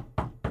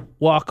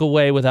walk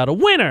away without a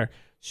winner.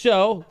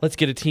 So let's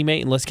get a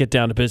teammate and let's get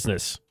down to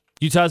business.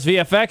 Utah's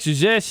VFX, who's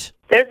this?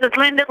 This is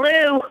Linda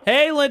Lou.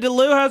 Hey, Linda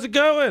Lou, how's it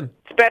going?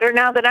 It's better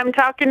now that I'm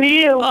talking to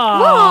you. Oh,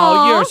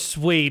 Aww. You're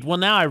sweet. Well,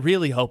 now I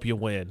really hope you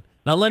win.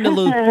 Now, Linda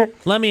Lou,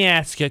 let me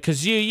ask you,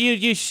 because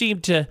you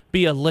seem to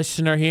be a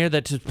listener here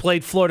that has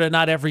played Florida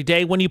Not every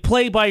day. When you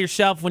play by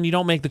yourself, when you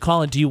don't make the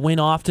call, and do you win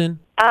often?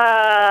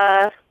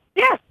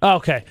 Yeah.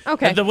 Okay.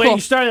 Okay. The way cool.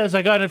 you started, I was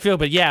like, I didn't feel,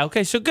 but yeah,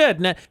 okay, so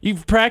good. Now,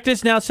 you've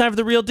practiced, now it's time for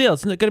the real deal.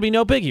 It's going to be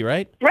no biggie,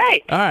 right?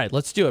 Right. All right,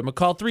 let's do it.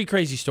 McCall, 3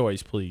 crazy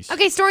stories, please.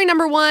 Okay, story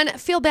number 1.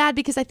 Feel bad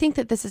because I think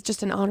that this is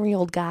just an ornery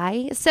old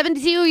guy. A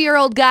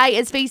 72-year-old guy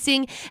is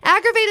facing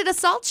aggravated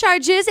assault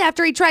charges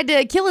after he tried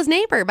to kill his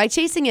neighbor by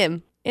chasing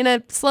him in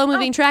a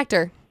slow-moving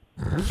tractor.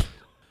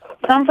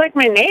 Sounds like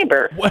my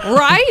neighbor.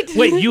 Right?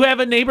 Wait, you have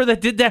a neighbor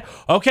that did that?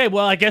 Okay,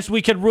 well, I guess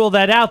we could rule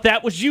that out.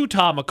 That was you,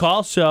 Tom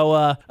McCall,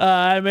 so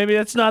maybe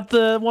that's not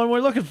the one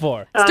we're looking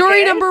for.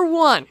 Story number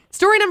 1.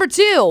 Story number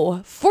 2.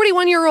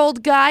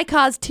 41-year-old guy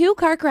caused 2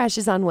 car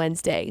crashes on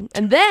Wednesday.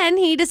 And then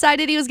he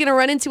decided he was going to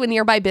run into a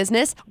nearby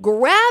business,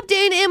 grabbed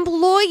an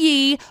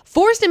employee,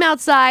 forced him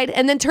outside,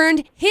 and then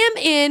turned him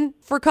in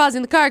for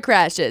causing the car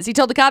crashes. He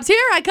told the cops,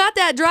 "Here, I caught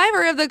that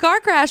driver of the car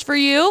crash for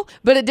you."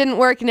 But it didn't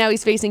work. Now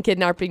he's facing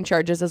kidnapping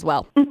charges as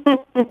well.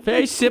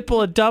 Very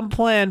simple, a dumb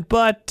plan,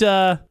 but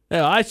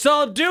I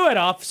saw him do it,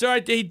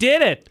 officer. He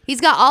did it.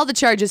 He's got all the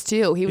charges,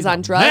 too. He was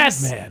on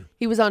drugs. Madman.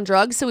 He was on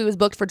drugs, so he was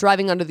booked for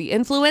driving under the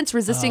influence,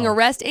 resisting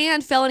arrest,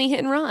 and felony hit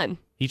and run.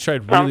 He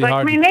tried Sounds really like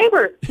hard. my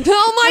neighbor.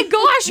 Oh, my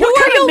gosh. Who What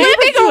are kind you of neighbor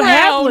living do you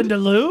have, around? Linda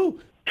Lou?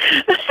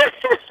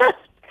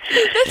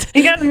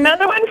 You got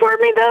another one for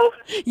me, though?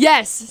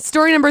 Yes.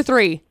 Story number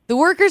 3. The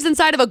workers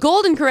inside of a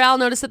golden corral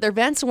noticed that their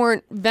vents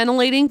weren't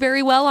ventilating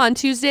very well on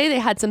Tuesday. They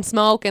had some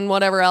smoke and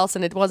whatever else,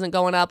 and it wasn't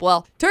going up.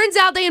 Well, turns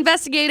out they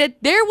investigated.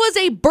 There was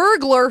a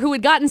burglar who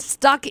had gotten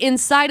stuck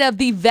inside of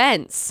the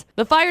vents.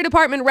 The fire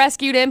department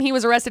rescued him. He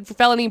was arrested for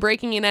felony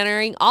breaking and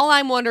entering. All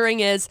I'm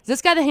wondering is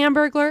this guy the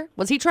Hamburglar?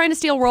 Was he trying to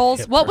steal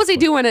rolls? What was he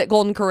doing at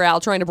Golden Corral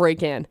trying to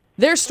break in?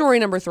 There's story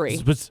number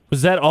 3. Was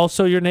that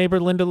also your neighbor,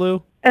 Linda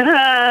Lou?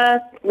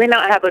 We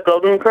don't have a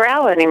Golden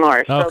Corral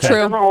anymore. So Okay.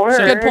 that doesn't work.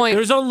 Good point.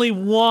 There's only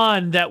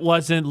one that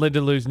wasn't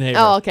Linda Lou's neighbor.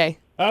 Oh, okay.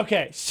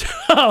 Okay, so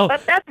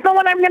But that's the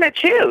one I'm going to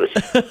choose.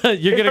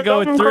 you're going to go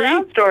with Golden 3?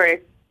 Corral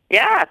story.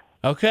 Yeah.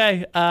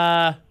 Okay.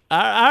 All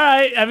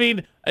right. I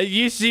mean,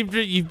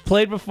 you've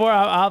played before.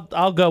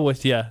 I'll go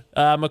with you.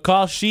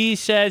 McCall, she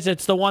says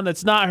it's the one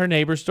that's not her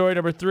neighbor. Story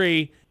number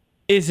 3.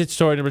 Is it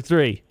story number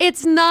 3?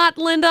 It's not,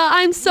 Linda.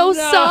 I'm so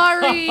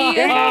sorry.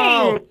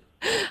 Oh.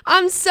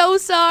 I'm so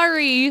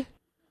sorry.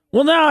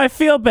 Well, now I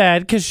feel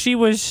bad because she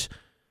was.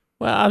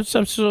 Well, I'm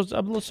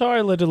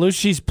sorry, Linda Lou.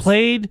 She's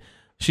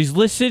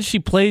listened. She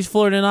plays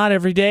Florida Not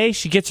every day.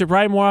 She gets it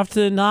right more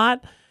often than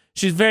not.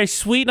 She's very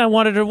sweet, and I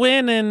wanted her to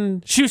win,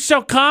 and she was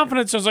so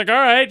confident. So I was like, all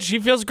right, she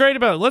feels great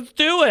about it. Let's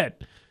do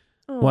it.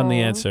 Won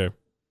the answer.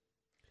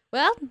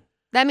 Well,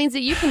 that means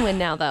that you can win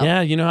now, though. Yeah,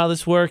 you know how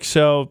this works.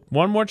 So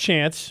one more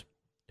chance,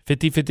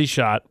 50-50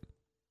 shot.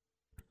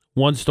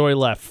 One story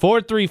left.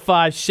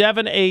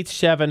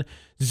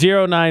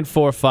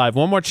 435-787-0945.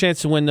 One more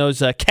chance to win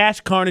those Cache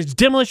Carnage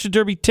Demolition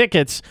Derby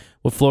tickets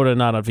with Florida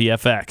Not on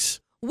VFX.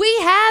 We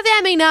have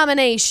Emmy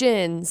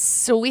nominations.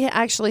 So we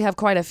actually have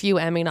quite a few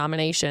Emmy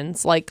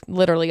nominations, like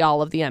literally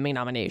all of the Emmy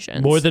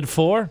nominations. More than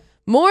 4?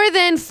 More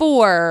than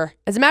 4.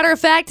 As a matter of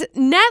fact,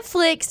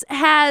 Netflix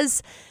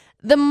has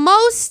the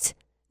most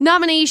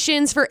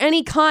nominations for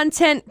any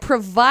content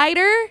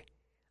provider.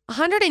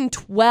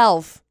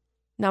 112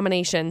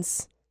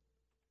 nominations.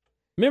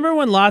 Remember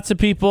when lots of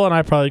people, and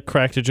I probably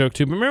cracked a joke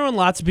too, but remember when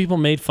lots of people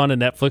made fun of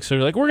Netflix? They're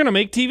like, we're going to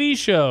make TV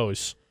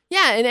shows.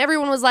 Yeah, and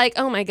everyone was like,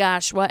 oh my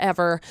gosh,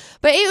 whatever.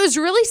 But it was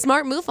really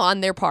smart move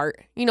on their part.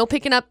 You know,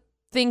 picking up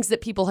things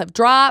that people have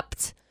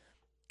dropped.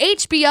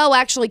 HBO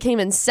actually came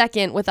in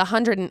second with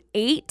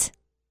 108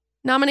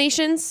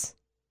 nominations.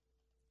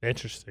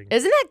 Interesting.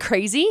 Isn't that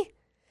crazy?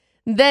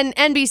 Then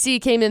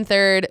NBC came in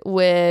third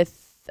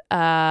with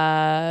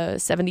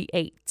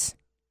 78.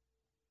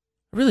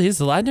 It really is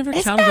a lot. I never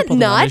Isn't counted that up all the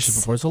nuts? nominations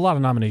before. It's a lot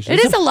of nominations.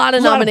 It is a lot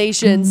of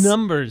nominations.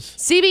 Numbers.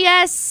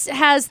 CBS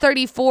has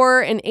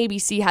 34 and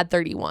ABC had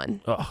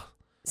 31. Oh,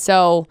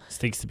 So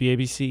stinks to be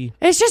ABC.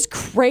 it's just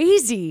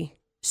crazy.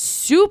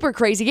 Super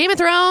crazy. Game of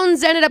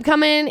Thrones ended up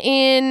coming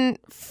in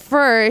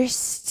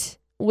first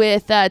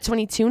with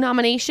 22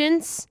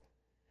 nominations.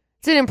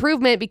 It's an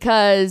improvement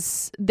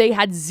because they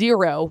had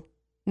 0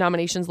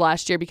 nominations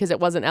last year because it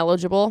wasn't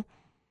eligible.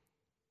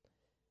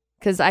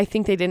 Because I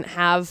think they didn't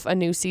have a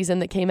new season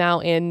that came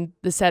out in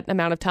the set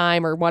amount of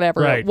time or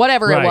whatever it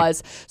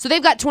was. So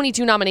they've got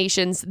 22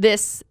 nominations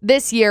this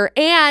year.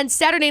 And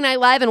Saturday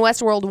Night Live and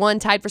Westworld 1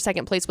 tied for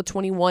second place with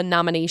 21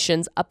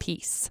 nominations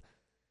apiece.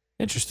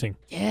 Interesting.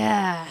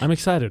 Yeah. I'm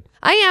excited.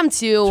 I am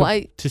too.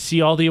 To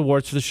see all the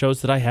awards for the shows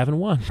that I haven't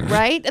won.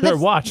 Right? Or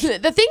watched.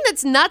 The thing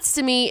that's nuts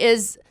to me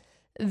is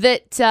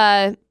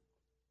that,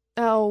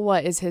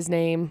 what is his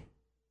name?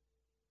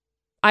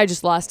 I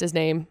just lost his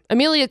name.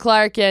 Amelia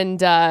Clark and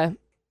Jon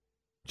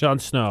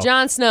Snow.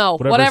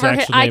 Whatever.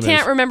 I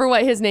can't remember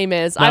what his name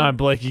is. I'm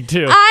blanking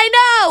too.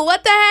 I know.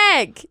 What the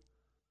heck?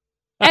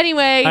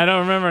 Anyway. I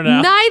don't remember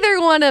now.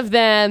 Neither one of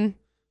them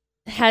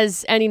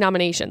has any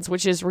nominations,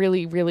 which is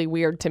really, really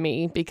weird to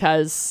me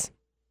because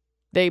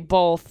they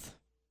both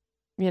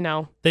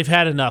They've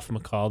had enough,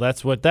 McCall.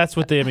 That's what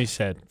the Emmy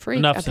said.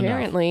 Enough's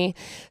apparently. Enough.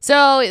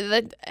 So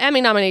the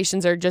Emmy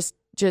nominations are just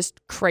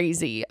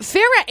crazy.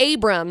 Farrah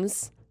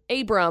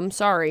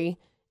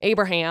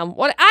Abraham.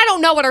 What? I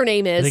don't know what her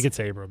name is. I think it's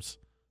Abrams.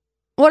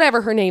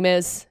 Whatever her name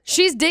is.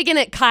 She's digging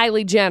at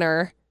Kylie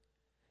Jenner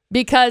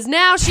because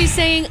now she's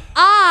saying,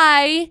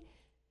 I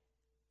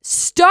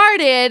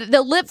started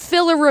the lip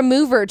filler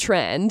remover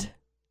trend.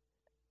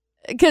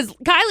 Because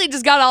Kylie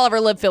just got all of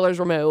her lip fillers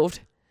removed.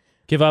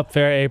 Give up,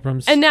 Farrah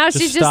Abrams. And now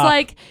she's just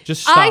like,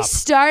 I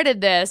started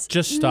this.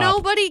 Just stop.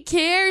 Nobody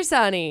cares,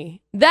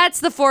 honey.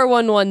 That's the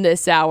 411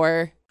 this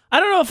hour. I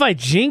don't know if I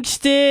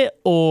jinxed it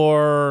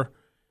or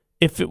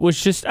if it was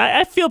just,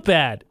 I feel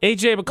bad.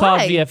 AJ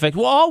McCall VFX.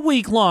 Well, all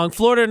week long,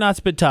 Florida or not's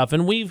been tough.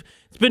 And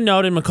it's been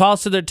noted, McCall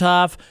said they're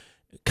tough.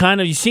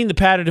 Kind of, you've seen the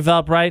pattern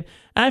develop, right?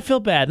 And I feel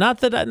bad. Not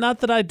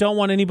that I don't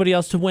want anybody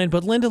else to win,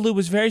 but Linda Lou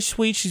was very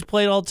sweet. She's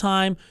played all the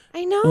time.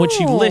 I know. When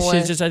she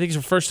listens, I think it's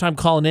her first time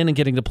calling in and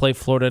getting to play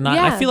Florida.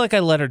 I feel like I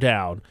let her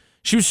down.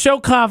 She was so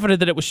confident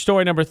that it was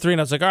story number 3,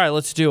 and I was like, all right,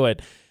 let's do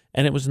it.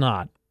 And it was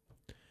not.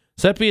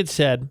 So that being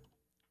said,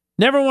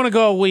 never want to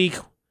go a week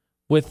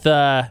with,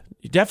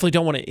 you definitely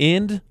don't want to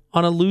end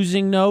on a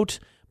losing note,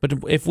 but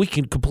if we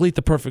can complete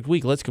the perfect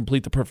week, let's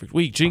complete the perfect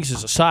week.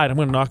 Jinxes aside, I'm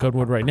going to knock on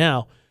wood right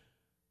now.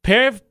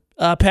 Pair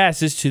of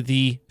passes to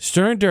the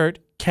Stern Dirt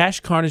Cache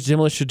Carnage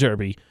Demolition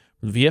Derby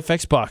from the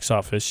VFX box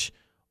office.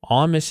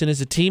 All I'm missing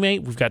is a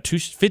teammate. We've got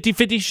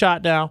 50-50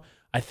 shot now.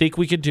 I think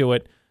we can do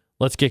it.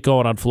 Let's get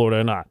going on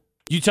Florida or not.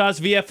 Utah's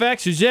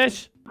VFX, who's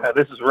this?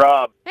 This is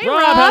Rob. Hey,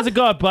 Rob, how's it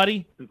going,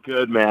 buddy?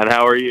 Good, man.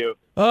 How are you?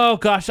 Oh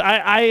gosh,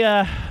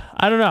 I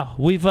don't know.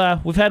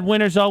 We've had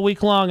winners all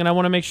week long, and I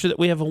want to make sure that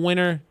we have a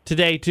winner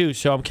today too.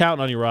 So I'm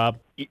counting on you, Rob.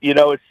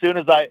 As soon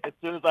as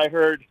I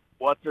heard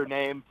what's her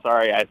name,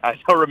 sorry, I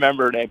don't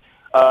remember her name.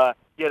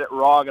 Get it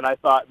wrong, and I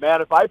thought,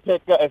 man,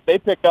 if they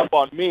pick up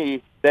on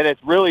me, then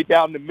it's really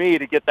down to me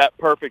to get that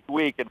perfect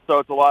week, and so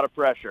it's a lot of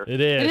pressure. It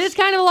is. It is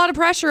kind of a lot of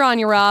pressure on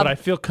you, Rob. But I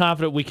feel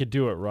confident we could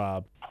do it,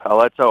 Rob.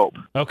 Let's hope.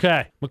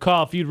 Okay.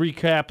 McCall, if you'd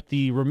recap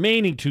the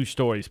remaining 2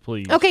 stories,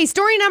 please. Okay,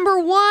 story number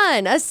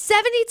 1. A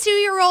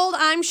 72-year-old,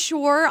 I'm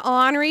sure,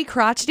 ornery,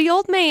 crotchety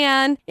old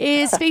man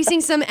is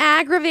facing some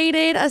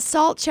aggravated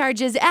assault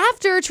charges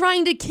after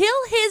trying to kill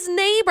his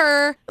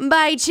neighbor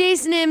by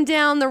chasing him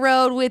down the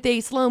road with a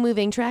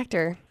slow-moving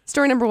tractor.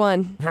 Story number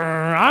 1.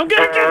 I'm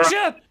going to get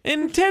you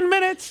in 10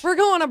 minutes. We're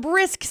going a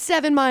brisk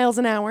 7 miles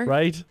an hour.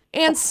 Right.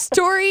 And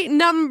story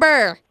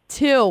number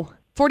 2.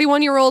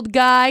 41-year-old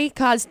guy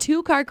caused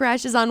 2 car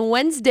crashes on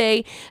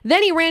Wednesday.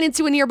 Then he ran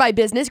into a nearby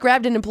business,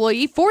 grabbed an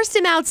employee, forced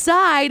him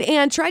outside,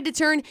 and tried to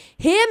turn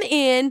him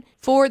in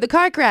for the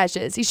car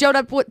crashes. He showed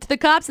up to the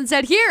cops and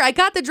said, here, I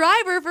got the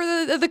driver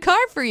for the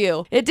car for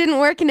you. It didn't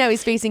work, and now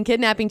he's facing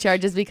kidnapping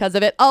charges because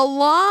of it,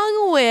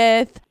 along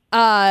with,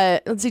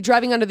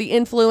 driving under the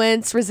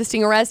influence,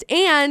 resisting arrest,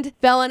 and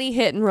felony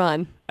hit and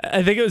run.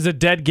 I think it was a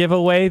dead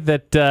giveaway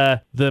that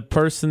the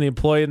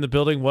employee in the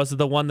building wasn't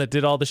the one that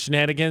did all the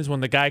shenanigans when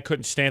the guy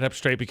couldn't stand up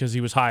straight because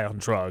he was high on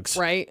drugs.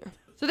 Right.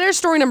 So there's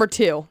story number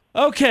 2.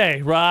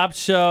 Okay, Rob.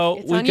 So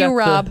it's we on got you,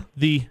 Rob.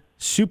 The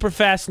super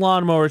fast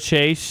lawnmower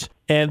chase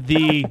and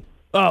the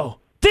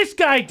this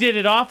guy did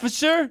it,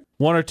 officer.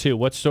 1 or 2.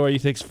 What story you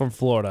think's from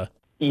Florida?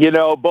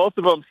 Both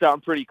of them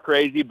sound pretty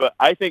crazy, but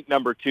I think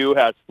number 2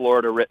 has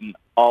Florida written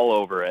all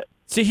over it.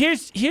 See,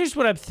 here's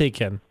what I'm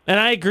thinking, and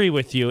I agree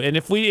with you. And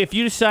if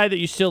you decide that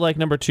you still like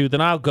number 2, then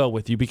I'll go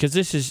with you because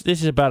this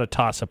is about a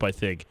toss-up, I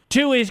think.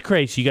 2 is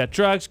crazy. You got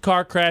drugs,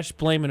 car crash,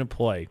 blame an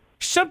employee.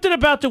 Something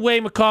about the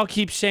way McCall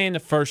keeps saying the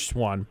first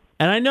one.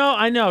 And I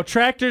know,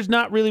 tractor's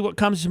not really what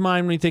comes to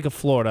mind when you think of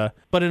Florida,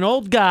 but an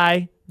old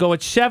guy going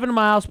 7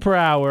 miles per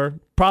hour,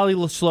 probably a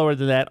little slower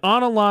than that,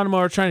 on a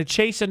lawnmower trying to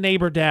chase a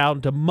neighbor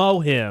down to mow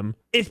him.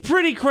 It's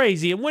pretty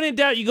crazy. And when in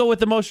doubt, you go with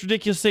the most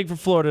ridiculous thing for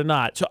Florida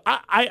not. So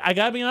I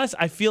got to be honest,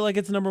 I feel like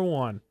it's number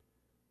 1.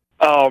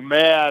 Oh,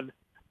 man.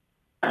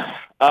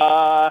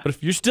 But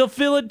if you're still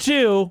feeling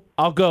 2,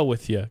 I'll go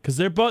with you. Because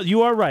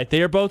you are right.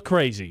 They are both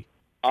crazy.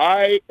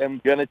 I am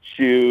going to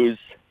choose.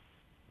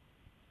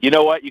 You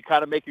know what? You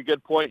kind of make a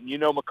good point, and you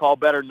know McCall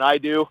better than I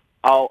do.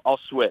 I'll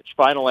switch.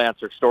 Final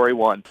answer, story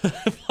 1.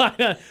 All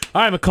right,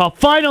 McCall.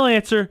 Final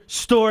answer,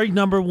 story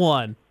number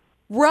 1.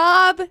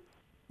 Rob,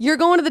 you're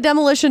going to the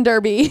Demolition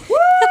Derby. Woo!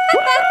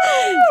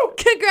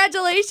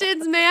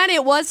 Congratulations, man.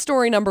 It was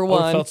story number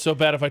 1. I felt so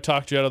bad if I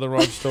talked you out of the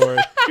wrong story.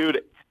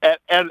 Dude,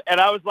 and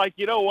I was like,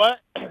 you know what?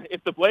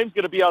 If the blame's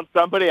going to be on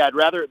somebody, I'd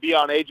rather it be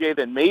on AJ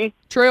than me.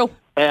 True.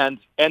 And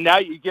now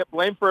you get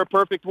blamed for a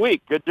perfect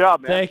week. Good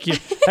job, man. Thank you.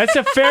 That's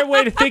a fair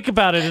way to think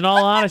about it, in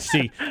all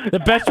honesty. The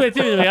best way to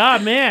think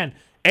is, man,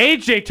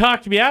 AJ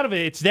talked me out of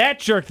it. It's that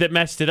jerk that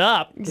messed it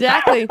up.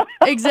 Exactly.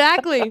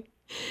 Exactly.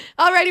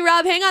 Alrighty,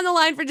 Rob, hang on the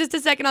line for just a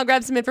second. I'll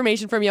grab some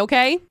information from you,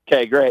 okay?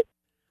 Okay, great.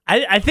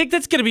 I think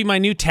that's going to be my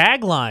new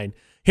tagline.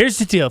 Here's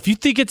the deal. If you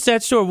think it's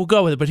that story, we'll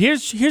go with it. But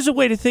here's a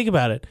way to think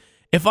about it.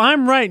 If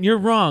I'm right and you're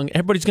wrong,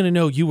 everybody's going to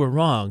know you were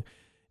wrong.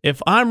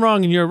 if I'm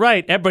wrong and you're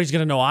right, everybody's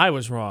going to know I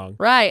was wrong.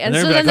 Right. And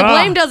so then the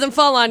blame doesn't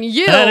fall on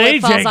you.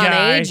 It falls on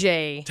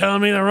AJ.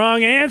 Telling me the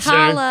wrong answer.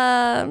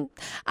 Holla.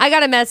 I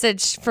got a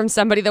message from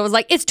somebody that was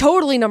like, it's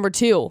totally number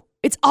 2.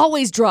 It's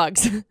always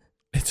drugs.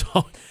 It's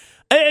all,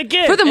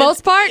 again. For the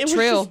most part,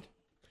 true.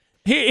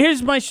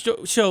 Here's my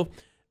story. So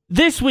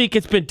this week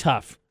it's been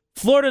tough.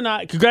 Florida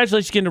Knot,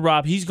 congratulations again to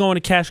Rob. He's going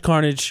to Cache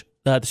Carnage,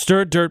 the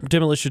Stir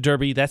Demolition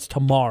Derby. That's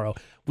tomorrow.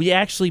 We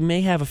actually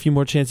may have a few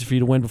more chances for you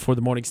to win before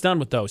the morning's done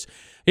with those.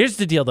 Here's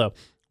the deal, though.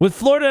 With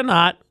Florida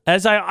Knot,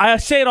 as I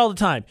say it all the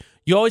time,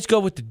 you always go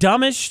with the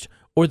dumbest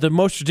or the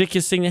most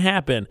ridiculous thing to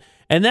happen.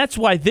 And that's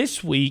why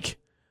this week,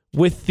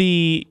 with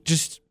the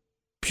just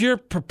pure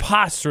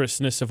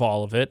preposterousness of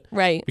all of it,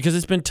 right? Because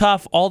it's been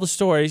tough, all the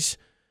stories,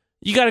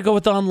 you got to go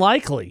with the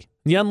unlikely.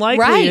 The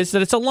unlikely is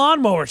that it's a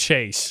lawnmower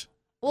chase.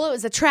 Well, it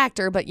was a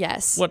tractor, but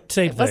yes. What,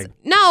 same thing?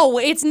 No,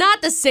 it's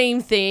not the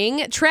same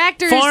thing.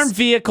 Tractors. Farm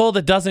vehicle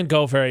that doesn't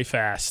go very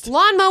fast.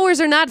 Lawnmowers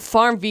are not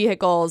farm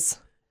vehicles.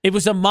 It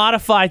was a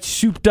modified,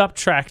 souped-up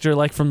tractor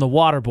like from the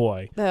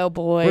Waterboy. Oh,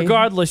 boy.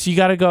 Regardless, you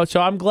got to go.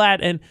 So I'm glad.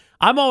 And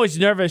I'm always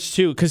nervous,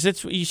 too, because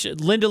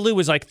Linda Lou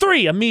was like,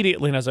 3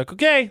 immediately. And I was like,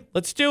 okay,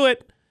 let's do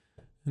it.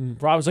 And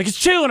Rob was like,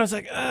 it's 2. And I was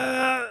like,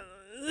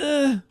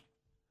 I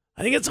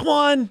think it's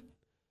 1.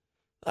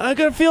 I'm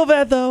going to feel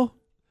bad, though.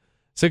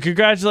 So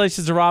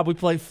congratulations to Rob. We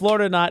play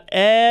Florida Knot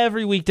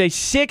every weekday,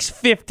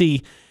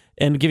 6:50,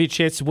 and give you a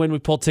chance to win. We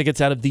pull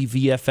tickets out of the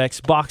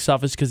VFX box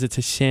office because it's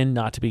a sin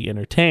not to be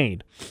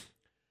entertained.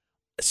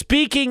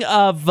 Speaking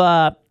of,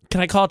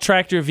 can I call a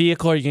tractor a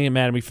vehicle, or are you going to get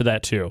mad at me for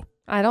that too?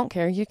 I don't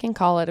care. You can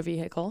call it a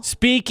vehicle.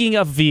 Speaking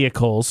of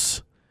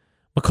vehicles,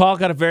 McCall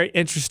got a very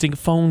interesting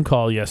phone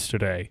call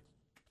yesterday.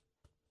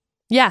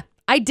 Yeah,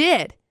 I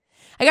did.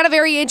 I got a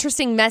very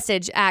interesting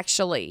message,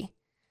 actually.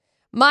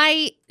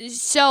 My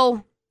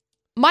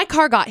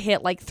car got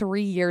hit like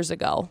 3 years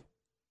ago.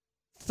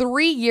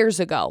 3 years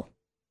ago.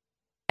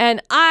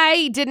 And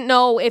I didn't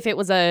know if it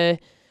was a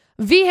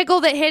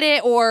vehicle that hit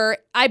it or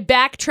I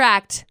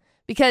backtracked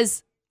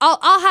because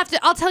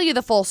I'll tell you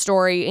the full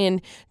story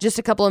in just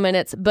a couple of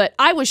minutes, but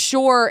I was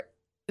sure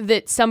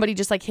that somebody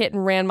just like hit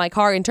and ran my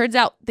car, and turns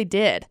out they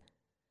did.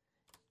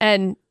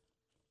 And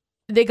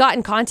they got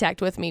in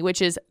contact with me,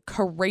 which is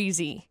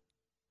crazy.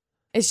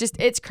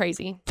 It's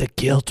crazy. The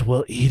guilt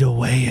will eat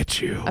away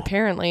at you.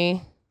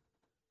 Apparently.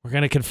 We're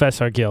going to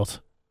confess our guilt.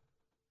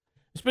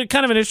 It's been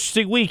kind of an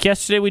interesting week.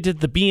 Yesterday we did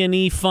the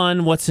B&E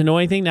fun, what's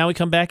annoying thing. Now we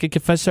come back and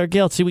confess our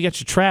guilt. See, we got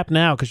you trapped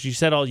now because you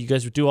said you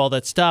guys would do all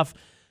that stuff.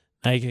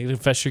 Now you can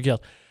confess your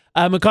guilt.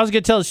 McCall's going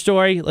to tell the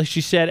story, like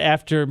she said,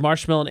 after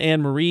Marshmallow and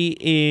Anne-Marie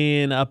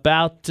in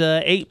about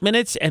 8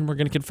 minutes, and we're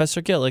going to confess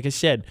our guilt. Like I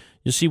said,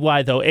 you'll see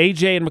why, though.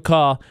 AJ and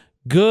McCall,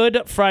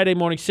 good Friday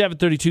morning,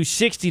 7:32,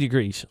 60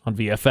 degrees on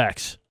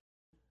VFX.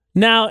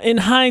 Now, in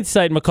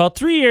hindsight, McCall,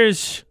 3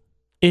 years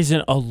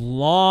isn't a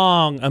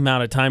long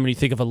amount of time when you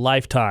think of a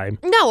lifetime.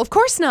 No, of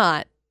course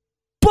not.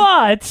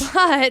 But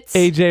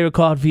AJ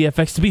McCall at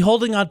VFX, to be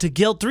holding on to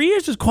guilt, 3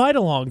 years is quite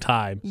a long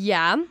time.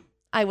 Yeah,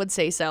 I would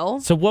say so.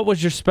 So what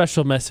was your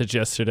special message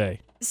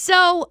yesterday?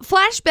 So,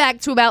 flashback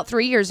to about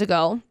 3 years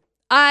ago.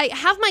 I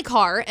have my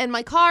car, and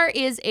my car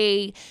is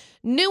a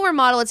newer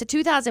model. It's a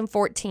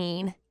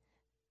 2014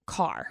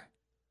 car.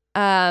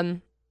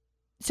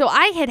 So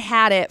I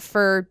had it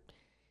for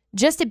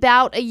just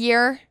about a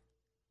year,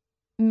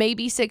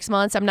 maybe 6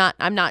 months. I'm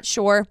not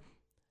sure.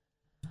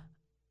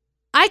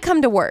 I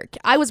come to work.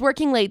 I was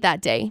working late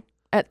that day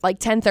at like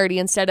 10:30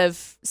 instead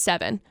of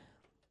 7.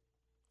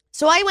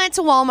 So I went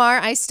to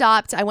Walmart. I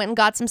stopped. I went and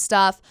got some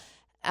stuff.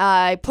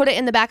 I put it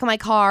in the back of my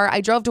car.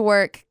 I drove to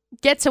work.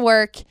 Get to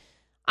work.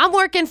 I'm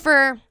working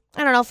for,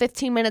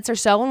 15 minutes or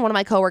so, and one of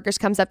my coworkers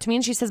comes up to me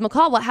and she says,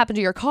 McCall, what happened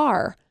to your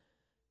car?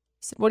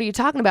 I said, what are you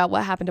talking about?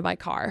 What happened to my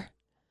car?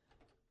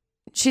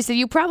 She said,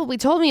 you probably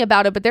told me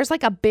about it, but there's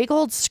like a big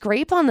old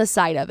scrape on the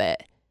side of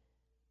it.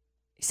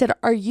 He said,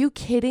 are you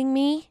kidding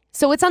me?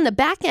 So it's on the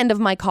back end of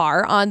my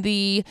car, on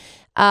the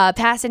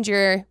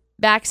passenger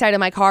backside of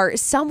my car.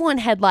 Someone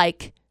had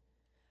like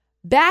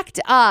backed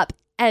up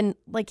and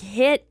like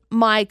hit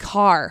my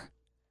car,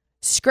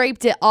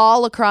 scraped it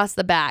all across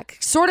the back,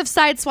 sort of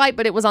sideswipe,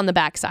 but it was on the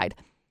backside.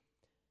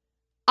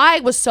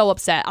 I was so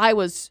upset.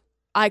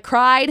 I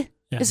cried.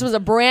 Yeah. This was a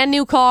brand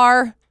new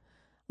car.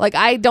 Like,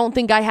 I don't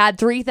think I had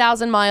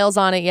 3,000 miles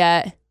on it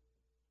yet.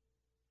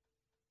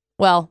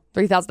 Well,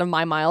 3,000 of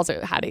my miles.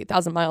 It had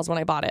 8,000 miles when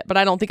I bought it, but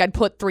I don't think I'd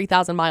put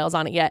 3,000 miles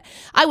on it yet.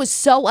 I was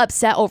so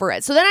upset over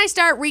it. So then I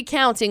start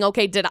recounting,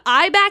 okay, did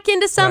I back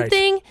into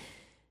something? Right.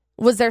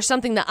 Was there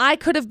something that I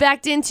could have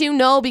backed into?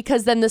 No,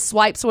 because then the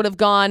swipes would have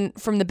gone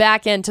from the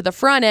back end to the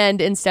front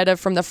end instead of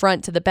from the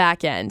front to the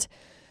back end.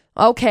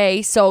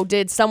 Okay, so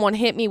did someone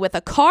hit me with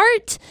a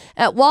cart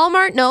at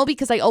Walmart? No,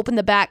 because I opened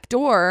the back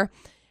door.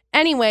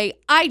 Anyway,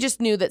 I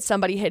just knew that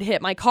somebody had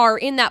hit my car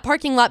in that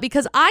parking lot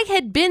because I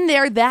had been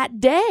there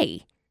that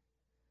day.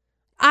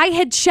 I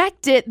had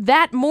checked it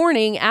that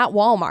morning at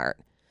Walmart.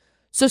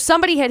 So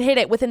somebody had hit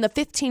it within the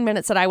 15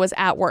 minutes that I was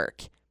at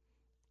work.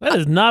 That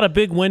is not a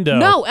big window.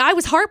 No, I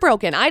was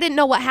heartbroken. I didn't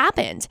know what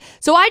happened.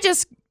 So I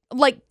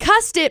like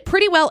cussed it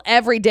pretty well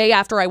every day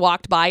after I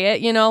walked by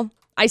it, you know?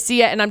 I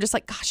see it and I'm just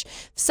like, gosh,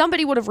 if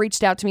somebody would have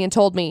reached out to me and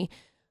told me.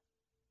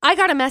 I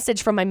got a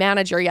message from my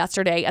manager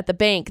yesterday at the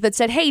bank that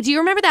said, hey, do you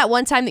remember that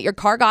one time that your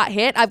car got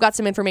hit? I've got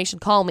some information.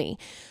 Call me.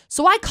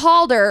 So I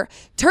called her.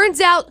 Turns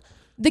out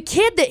the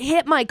kid that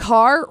hit my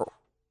car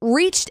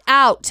reached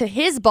out to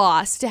his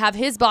boss to have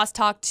his boss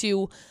talk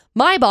to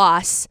my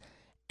boss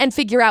and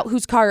figure out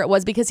whose car it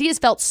was because he has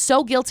felt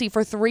so guilty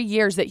for 3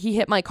 years that he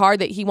hit my car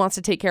that he wants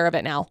to take care of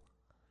it now.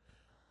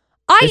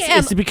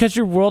 Is it because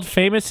you're world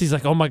famous? He's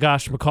like, oh my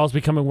gosh, McCall's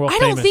becoming world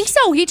famous. I don't think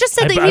so. He just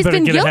said that he's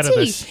been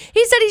guilty. He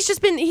said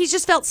he's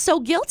just felt so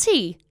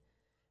guilty.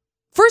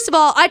 First of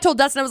all, I told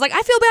Dustin, I was like,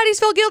 I feel bad he's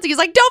felt guilty. He's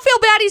like, don't feel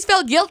bad he's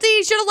felt guilty.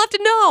 He should have left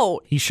a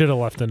note. He should have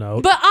left a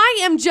note. But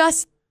I am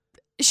just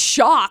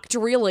shocked,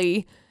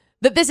 really,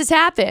 that this has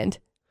happened.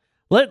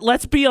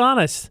 Let's be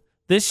honest.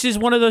 This is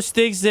one of those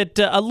things that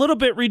a little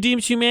bit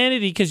redeems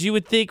humanity because you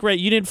would think, right,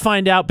 you didn't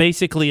find out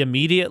basically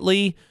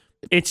immediately.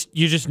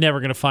 You're just never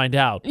going to find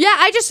out. Yeah,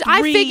 I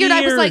figured years.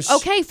 I was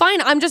like, okay,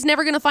 fine. I'm just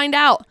never going to find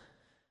out.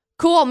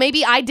 Cool.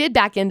 Maybe I did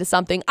back into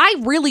something. I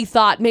really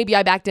thought maybe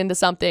I backed into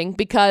something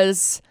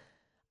because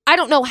I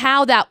don't know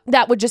how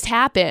that would just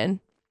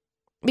happen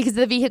because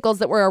the vehicles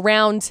that were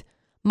around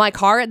my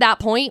car at that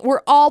point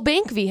were all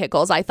bank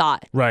vehicles, I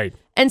thought. Right.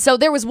 And so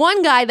there was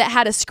one guy that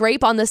had a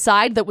scrape on the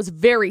side that was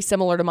very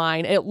similar to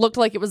mine. It looked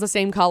like it was the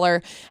same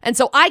color. And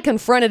so I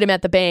confronted him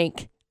at the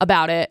bank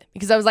about it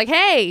because I was like,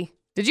 hey,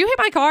 did you hit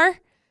my car?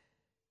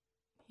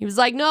 He was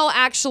like, no,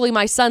 actually,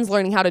 my son's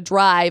learning how to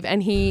drive,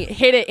 and he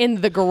hit it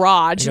in the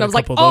garage. And I was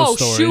like, oh,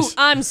 shoot,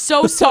 I'm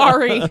so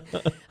sorry.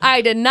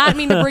 I did not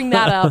mean to bring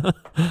that up.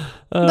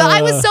 But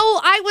I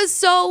was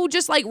so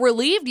just like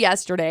relieved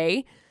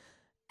yesterday.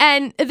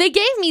 And they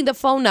gave me the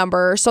phone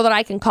number so that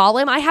I can call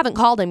him. I haven't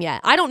called him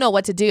yet. I don't know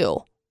what to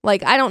do.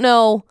 Like, I don't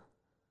know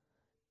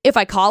if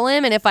I call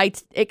him and if I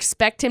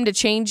expect him to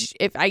change,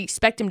 if I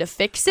expect him to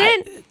fix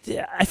it.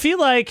 I feel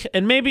like,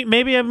 and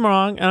maybe I'm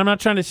wrong, and I'm not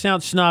trying to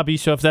sound snobby,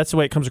 so if that's the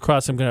way it comes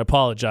across, I'm going to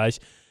apologize.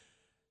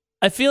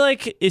 I feel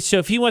like, so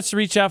if he wants to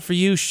reach out for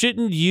you,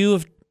 shouldn't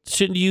you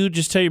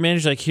just tell your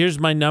manager, like, here's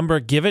my number,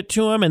 give it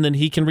to him, and then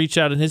he can reach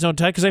out in his own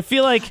time? Because I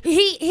feel like...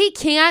 He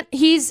can't.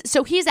 He's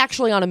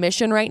actually on a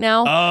mission right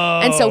now.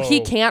 Oh. And so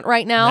he can't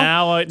right now.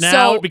 Now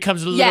it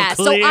becomes a little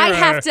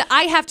clearer. So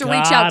I have to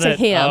reach out to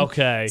him.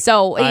 Okay.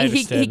 So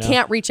he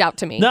can't reach out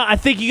to me. No, I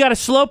think you got to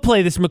slow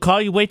play this,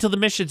 McCall. You wait till the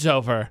mission's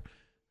over.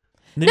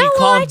 And then you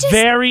call him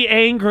very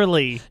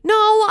angrily. No,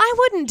 I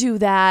wouldn't do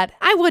that.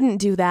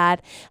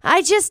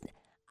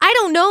 I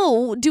don't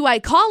know. Do I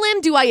call him?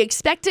 Do I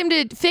expect him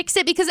to fix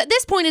it? Because at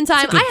this point in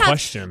time,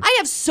 I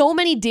have so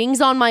many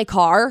dings on my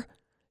car.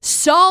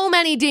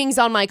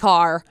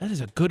 That is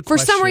a good question. For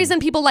some reason,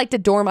 people like to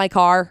door my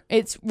car.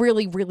 It's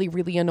really, really,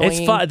 really annoying.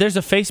 It's fun. There's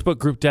a Facebook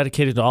group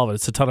dedicated to all of it.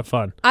 It's a ton of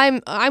fun.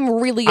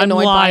 I'm really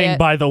annoyed by it. I'm lying,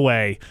 by the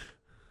way.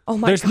 Oh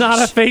my There's not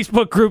a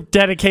Facebook group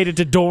dedicated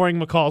to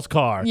dooring McCall's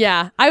car.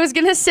 Yeah. I was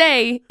going to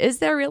say, is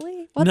there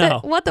really?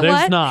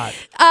 There's not.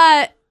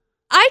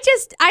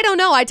 I don't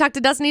know. I talked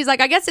to Dustin. He's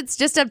like, I guess it's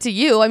just up to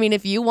you. I mean,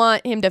 if you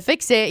want him to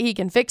fix it, he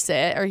can fix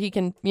it, or he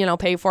can,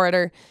 pay for it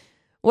or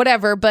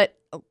whatever. But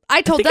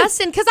I told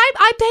Dustin, because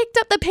I picked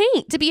up the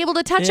paint to be able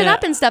to touch it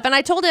up and stuff. And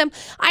I told him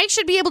I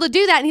should be able to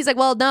do that. And he's like,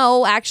 well,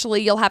 no,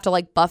 actually, you'll have to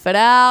like buff it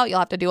out. You'll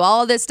have to do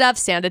all of this stuff,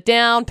 sand it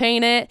down,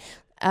 paint it.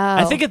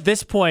 I think at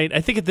this point,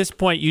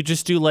 you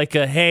just do like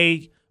a,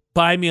 hey,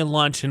 buy me a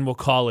lunch and we'll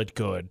call it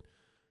good.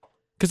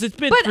 Because it's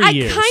been 3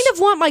 years. But I kind of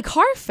want my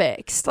car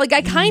fixed. Like,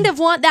 I kind of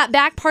want that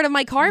back part of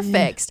my car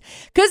fixed.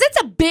 Because it's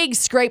a big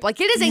scrape.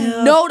 Like, it is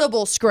a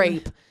notable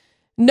scrape.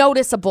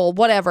 Noticeable,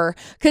 whatever.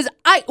 Because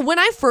when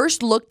I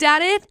first looked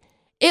at it,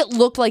 it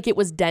looked like it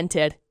was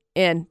dented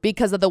in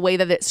because of the way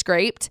that it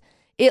scraped.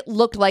 It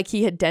looked like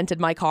he had dented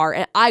my car.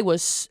 And I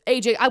was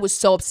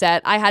so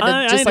upset. I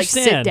had to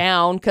sit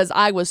down because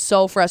I was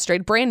so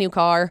frustrated. Brand new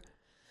car.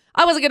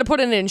 I wasn't going to put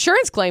in an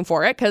insurance claim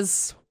for it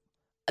because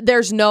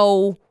there's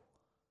no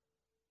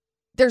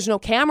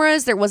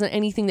cameras. There wasn't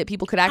anything that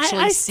people could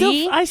actually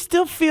see. I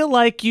still feel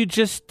like you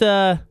just.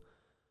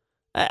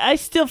 I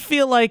still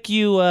feel like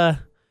you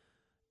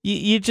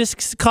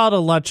just called a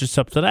lunch or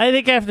something. I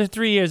think after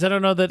 3 years, I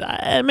don't know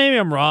that. Maybe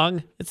I'm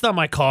wrong. It's not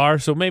my car,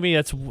 so maybe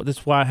that's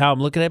how I'm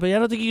looking at it. But I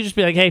don't think you can just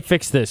be like, "Hey,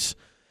 fix this."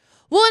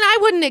 Well, and I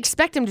wouldn't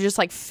expect him to just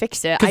like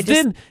fix it.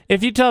 Then,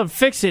 if you tell him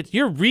fix it,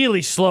 you're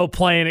really slow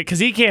playing it because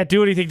he can't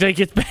do anything until he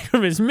gets back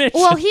from his mission.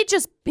 Well, he'd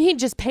just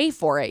pay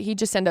for it. He'd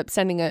just end up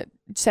sending a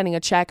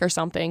check or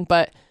something.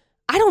 But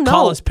I don't know.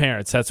 Call his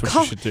parents. That's what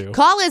you should do.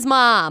 Call his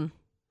mom.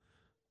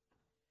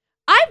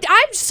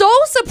 I'm so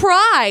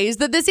surprised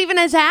that this even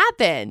has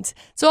happened.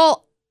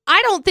 So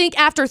I don't think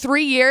after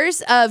 3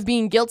 years of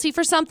being guilty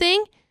for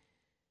something,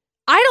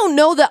 I don't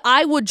know that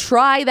I would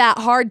try that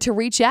hard to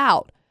reach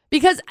out.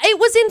 Because it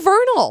was in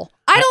Vernal.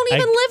 I don't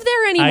even live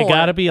there anymore. I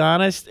got to be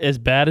honest, as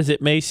bad as it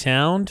may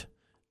sound,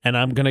 and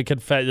I'm going to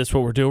confess, that's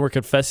what we're doing, we're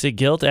confessing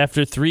guilt.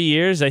 After 3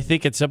 years, I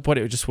think at some point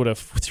it just would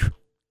have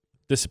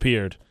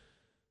disappeared.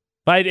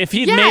 But if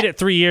he'd made it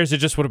 3 years, it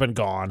just would have been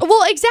gone.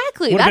 Well,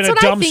 exactly. That's what I think. Would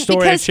have been a dumb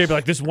story. I'd be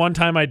like, this one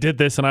time I did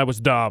this and I was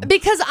dumb.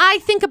 Because I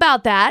think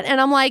about that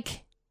and I'm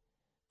like,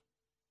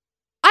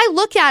 I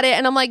look at it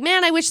and I'm like,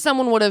 man, I wish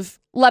someone would have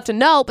left a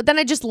note, but then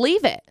I just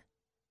leave it.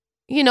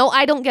 You know,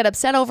 I don't get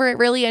upset over it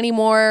really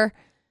anymore.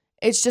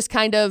 It's just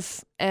kind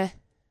of, I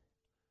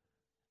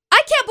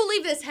can't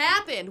believe this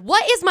happened.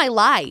 What is my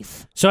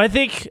life? So I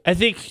think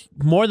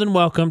more than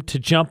welcome to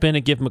jump in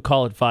and give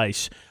McCall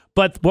advice.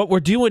 But what we're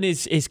doing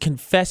is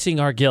confessing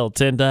our guilt.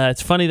 And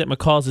it's funny that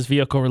McCall's is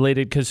vehicle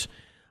related because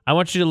I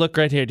want you to look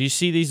right here. Do you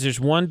see these? There's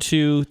 1,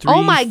 2, 3,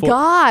 Oh my 4.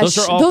 gosh.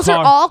 Those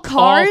are all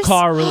cars? All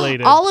car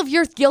related. All of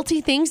your guilty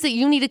things that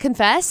you need to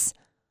confess?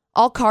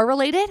 All car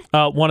related?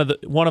 One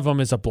of them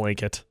is a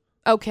blanket.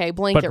 Okay,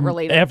 blanket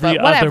related. Every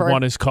but whatever. other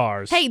one is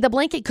cars. Hey, the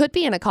blanket could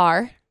be in a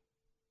car.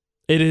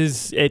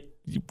 It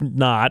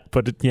not,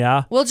 but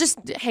yeah. Well,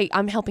 hey,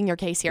 I'm helping your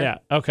case here. Yeah.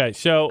 Okay.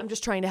 So I'm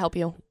just trying to help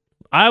you.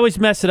 I always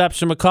mess it up.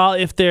 So McCall,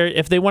 if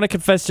they want to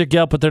confess their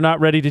guilt, but they're not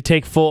ready to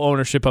take full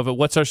ownership of it,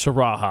 what's our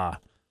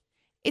Sarahah?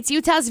 It's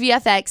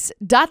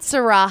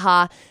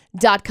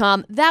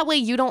utahsvfx.sarahah.com. That way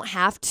you don't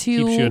have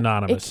to. Keeps you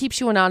anonymous. It keeps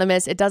you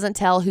anonymous. It doesn't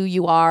tell who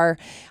you are.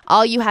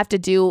 All you have to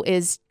do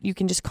is you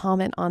can just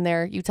comment on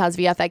there,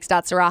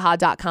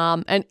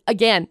 utahsvfx.sarahah.com. And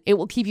again, it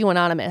will keep you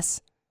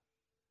anonymous.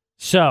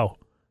 So,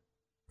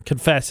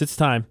 confess. It's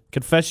time.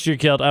 Confess your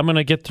guilt. I'm going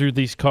to get through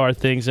these car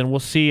things, and we'll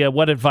see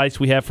what advice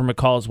we have for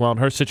McCall as well in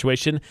her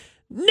situation.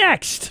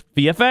 Next,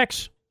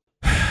 VFX.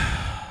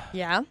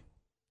 Yeah.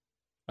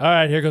 All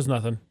right, here goes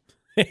nothing.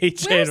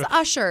 Where's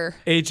Usher?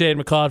 AJ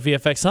and McCall at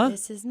VFX, huh?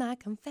 This is my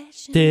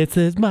confession. This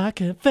is my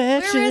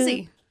confession. Where is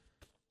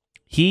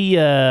he?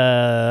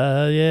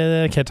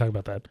 I can't talk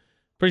about that.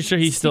 Pretty sure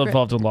he's still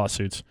involved in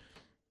lawsuits.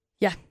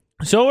 Yeah.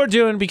 So what we're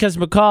doing, because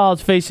McCall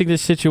is facing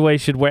this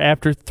situation where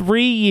after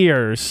 3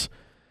 years,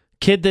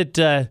 kid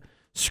that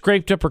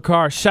scraped up her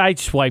car,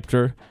 sideswiped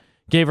her,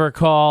 gave her a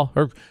call,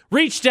 or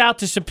reached out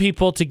to some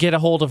people to get a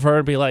hold of her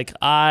and be like,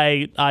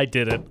 I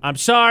did it. I'm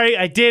sorry.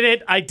 I did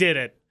it.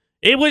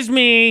 It was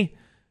me.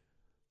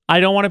 I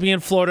don't want to be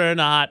in Florida or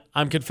not.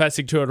 I'm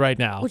confessing to it right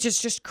now. Which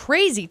is just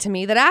crazy to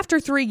me that after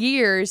 3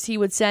 years, he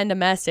would send a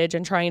message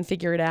and try and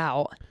figure it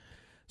out.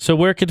 So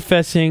we're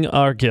confessing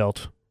our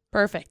guilt.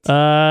 Perfect.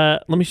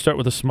 Let me start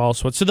with the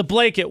smallest one. So the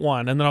blanket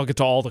one, and then I'll get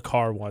to all the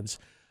car ones.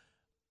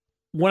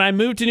 When I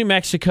moved to New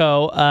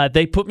Mexico,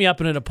 they put me up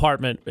in an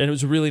apartment, and it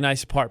was a really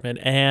nice apartment.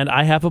 And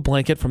I have a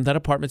blanket from that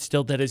apartment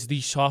still that is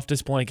the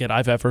softest blanket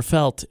I've ever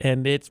felt.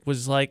 And it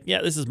was like,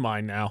 yeah, this is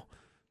mine now.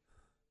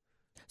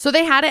 So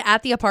they had it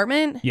at the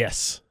apartment?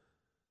 Yes.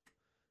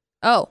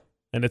 Oh.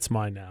 And it's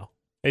mine now.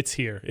 It's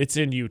here. It's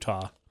in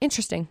Utah.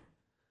 Interesting.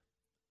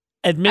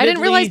 Admittedly, I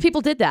didn't realize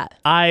people did that.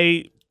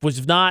 I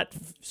was not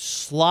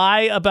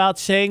sly about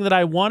saying that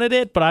I wanted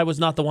it, but I was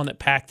not the one that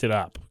packed it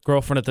up.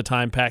 Girlfriend at the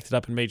time packed it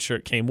up and made sure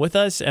it came with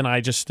us, and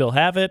I just still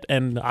have it,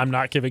 and I'm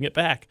not giving it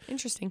back.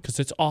 Interesting. Because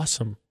it's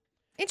awesome.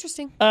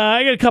 Interesting.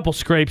 I got a couple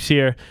scrapes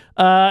here.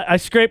 I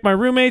scraped my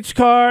roommate's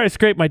car. I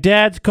scraped my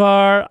dad's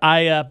car.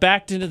 I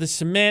backed into the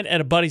cement at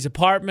a buddy's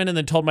apartment and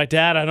then told my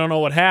dad I don't know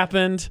what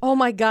happened. Oh,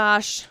 my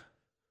gosh.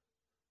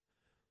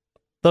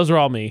 Those are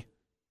all me.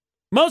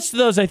 Most of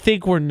those, I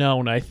think, were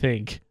known, I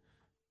think.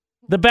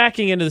 The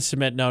backing into the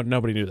cement, no,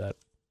 nobody knew that.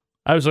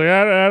 I was like,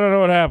 I don't know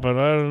what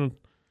happened.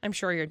 I'm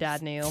sure your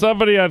dad knew.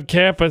 Somebody on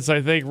campus,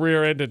 I think,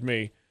 rear-ended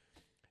me.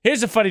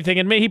 Here's a funny thing,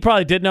 and he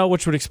probably did know,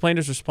 which would explain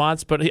his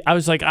response, but I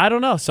was like, I don't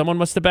know. Someone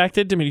must have backed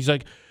into me. He's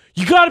like,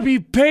 you got to be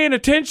paying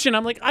attention.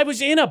 I'm like, I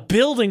was in a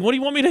building. What do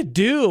you want me to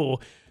do?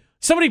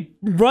 Somebody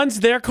runs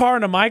their car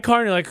into my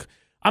car, and you're like,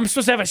 I'm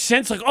supposed to have a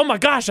sense like, oh my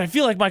gosh, I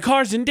feel like my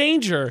car's in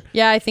danger.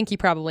 Yeah, I think he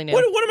probably knew.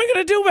 What am I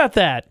going to do about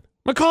that?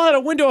 McCall had a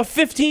window of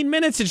 15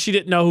 minutes, and she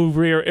didn't know who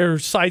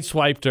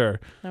sideswiped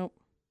her. Nope.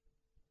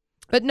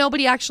 But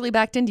nobody actually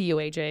backed into you,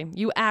 AJ.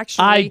 You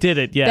actually I did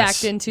it, yes.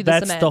 backed into the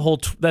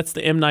cement. That's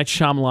the M. Night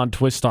Shyamalan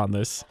twist on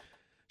this.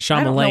 Shyamalan.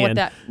 I don't know what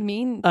that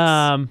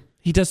means.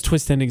 He does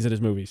twist endings in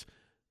his movies.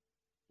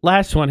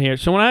 Last one here.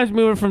 So when I was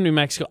moving from New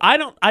Mexico,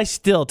 I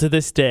still, to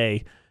this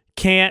day,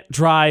 can't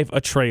drive a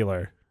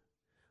trailer.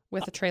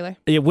 With a trailer?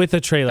 Yeah, with a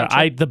trailer.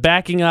 Gotcha. The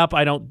backing up,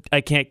 I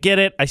can't get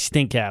it. I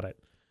stink at it.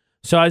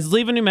 So I was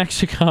leaving New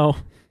Mexico,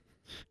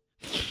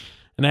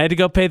 and I had to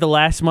go pay the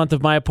last month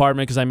of my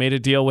apartment because I made a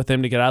deal with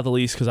him to get out of the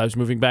lease because I was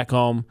moving back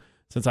home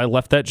since I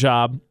left that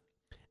job.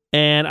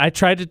 And I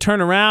tried to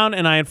turn around,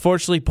 and I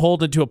unfortunately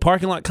pulled into a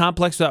parking lot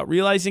complex without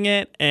realizing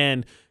it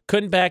and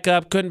couldn't back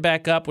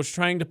up, was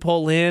trying to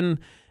pull in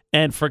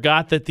and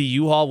forgot that the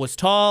U-Haul was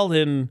tall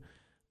and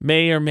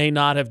may or may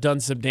not have done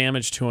some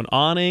damage to an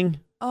awning.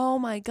 Oh,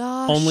 my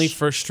gosh. Only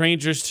for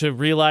strangers to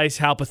realize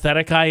how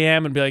pathetic I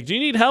am and be like, do you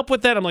need help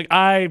with that? I'm like,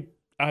 I'm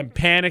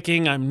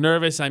panicking. I'm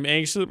nervous. I'm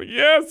anxious. But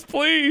yes,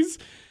 please.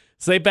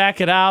 So they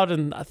back it out,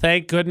 and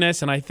thank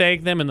goodness, and I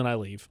thank them, and then I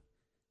leave.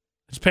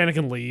 Just panic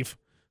and leave.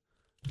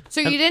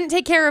 So you didn't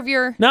take care of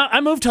your... No, I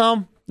moved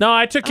home. No,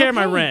 I took care of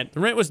my rent. The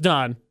rent was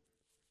done.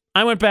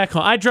 I went back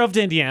home. I drove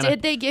to Indiana.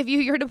 Did they give you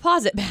your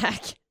deposit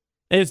back?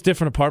 It's a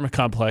different apartment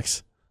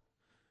complex.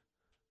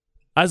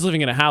 I was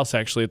living in a house,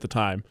 actually, at the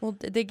time. Well,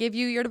 did they give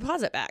you your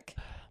deposit back?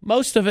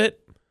 Most of it.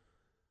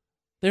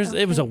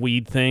 It was a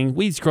weed thing.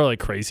 Weeds grow like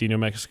crazy in New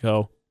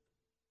Mexico.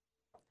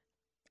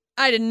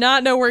 I did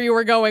not know where you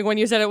were going when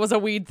you said it was a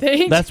weed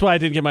thing. That's why I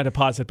didn't get my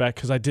deposit back,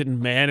 because I didn't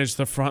manage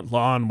the front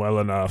lawn well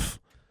enough.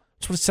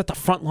 Just want to set the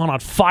front lawn on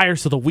fire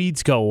so the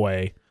weeds go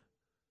away.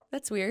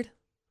 That's weird.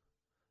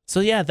 So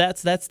yeah,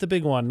 that's the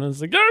big one. And I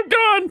was like, I'm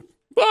gone.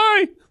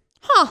 Bye.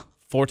 Huh.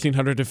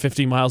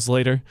 1,450 miles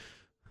later.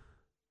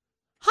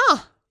 Huh.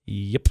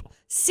 Yep.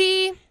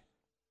 See?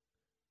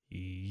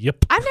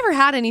 Yep. I've never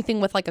had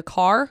anything with like a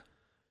car.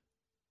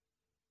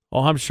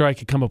 Oh, I'm sure I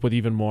could come up with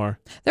even more.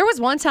 There was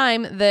one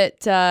time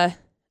that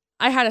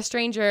I had a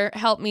stranger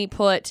help me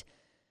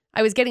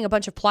I was getting a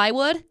bunch of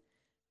plywood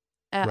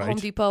at Home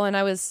Depot, and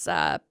I was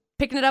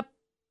picking it up,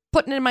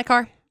 putting it in my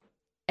car.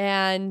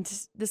 And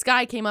this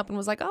guy came up and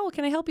was like, oh,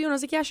 can I help you? And I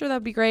was like, yeah, sure,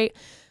 that'd be great.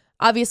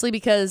 Obviously,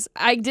 because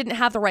I didn't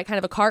have the right kind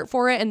of a cart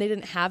for it, and they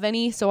didn't have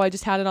any, so I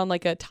just had it on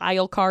like a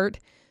tile cart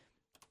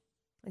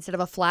instead of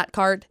a flat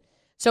cart.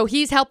 So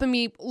he's helping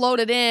me load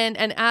it in,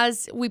 and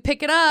as we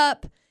pick it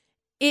up,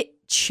 it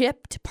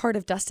chipped part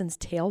of Dustin's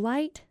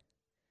taillight.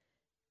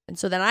 And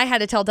so then I had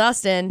to tell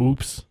Dustin,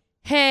 oops.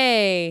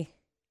 Hey.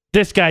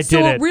 This guy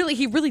did it.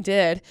 He really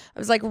did. I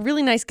was like, a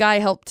really nice guy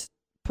helped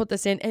put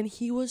this in, and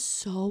he was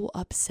so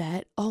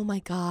upset. Oh my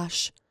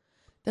gosh.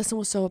 Dustin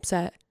was so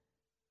upset.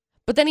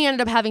 But then he ended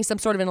up having some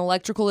sort of an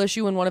electrical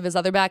issue in one of his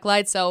other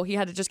backlights, so he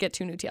had to just get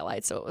 2 new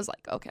taillights. So it was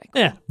like, okay,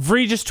 cool. Yeah.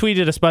 Vree just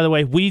tweeted us, by the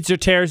way, weeds are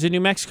terrors in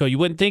New Mexico. You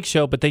wouldn't think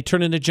so, but they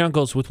turn into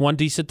jungles with one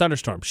decent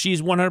thunderstorm.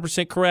 She's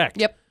 100% correct.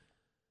 Yep.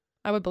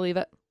 I would believe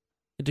it.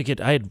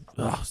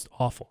 It's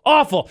awful.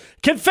 Awful.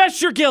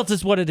 Confess your guilt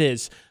is what it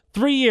is.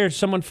 3 years,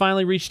 someone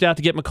finally reached out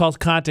to get McCall's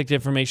contact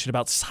information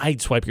about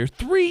Sideswipe here.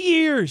 3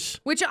 years.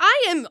 Which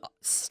I am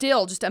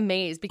still just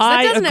amazed, because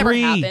that doesn't ever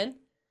happen.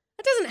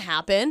 That doesn't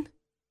happen.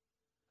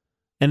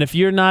 And if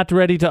you're not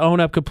ready to own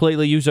up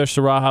completely, use our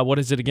Sarahah. What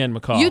is it again,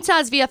 McCall?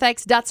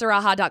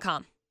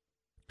 UtahsVFX.Sarahah.com.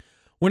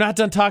 We're not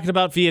done talking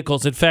about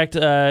vehicles. In fact,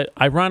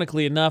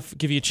 ironically enough,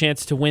 give you a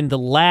chance to win the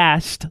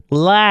last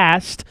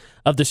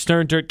of the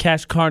Stern Dirt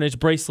Cache Carnage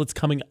bracelets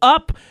coming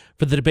up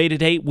for the debate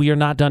at 8. We are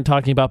not done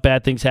talking about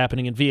bad things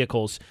happening in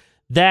vehicles.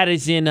 That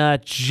is in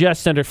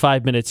just under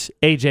 5 minutes.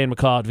 AJ and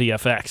McCall at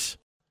VFX.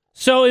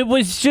 So it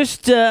was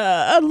just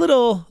a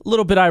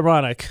little bit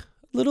ironic.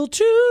 A little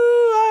too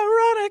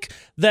ironic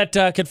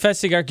that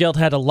confessing our guilt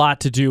had a lot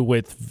to do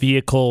with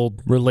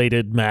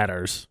vehicle-related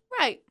matters.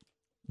 Right.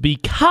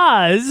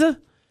 Because...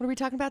 What are we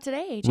talking about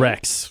today, AJ?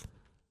 Rex.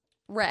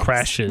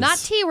 Crashes. Not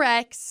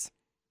T-Rex.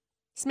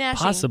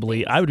 Smashing. Possibly.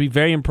 things. I would be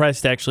very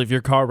impressed, actually, if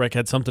your car wreck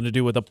had something to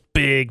do with a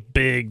big,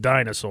 big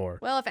dinosaur.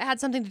 Well, if it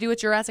had something to do with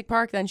Jurassic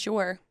Park, then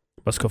sure.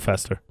 Must go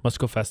faster.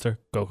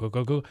 Go, go,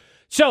 go, go.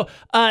 So,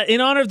 in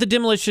honor of the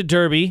Demolition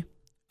Derby,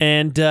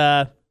 and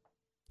I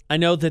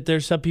know that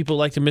there's some people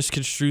like to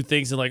misconstrue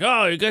things and like,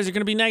 oh, you guys are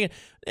going to be negative.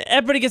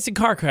 Everybody gets in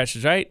car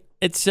crashes, right?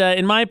 It's,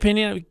 in my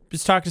opinion, I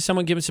was talking to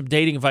someone giving some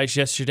dating advice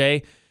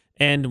yesterday,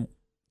 and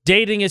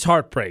dating is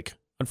heartbreak.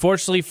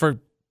 Unfortunately, for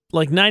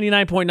like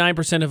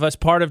 99.9% of us,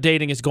 part of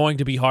dating is going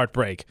to be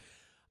heartbreak.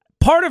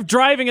 Part of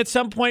driving at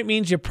some point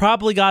means you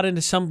probably got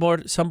into some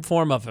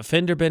form of a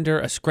fender bender,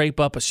 a scrape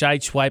up, a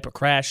side swipe, a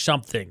crash,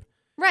 something.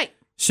 Right.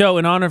 So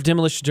in honor of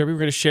Demolition Derby, we're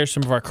going to share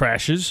some of our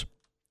crashes,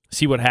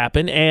 see what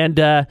happened,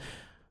 and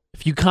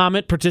if you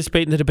comment,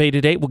 participate in the debate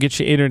at 8, we'll get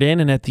you entered in.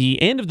 And at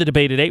the end of the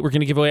debate at 8, we're going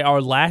to give away our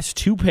last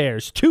two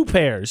pairs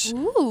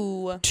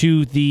Ooh.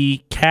 to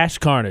the Cache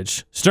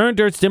Carnage. Stern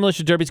Dirt's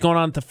Demolition Derby is going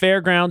on at the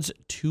fairgrounds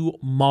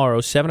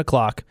tomorrow, 7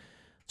 o'clock.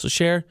 So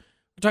share.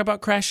 We're talking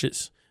about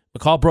crashes.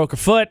 McCall broke her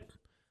foot.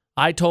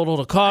 I totaled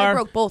a car. I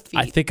broke both feet.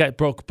 I think I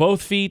broke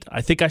both feet.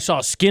 I think I saw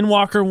a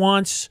skinwalker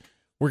once.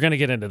 We're going to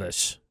get into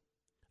this.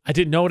 I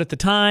didn't know it at the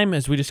time.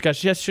 As we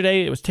discussed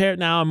yesterday, it was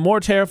now I'm more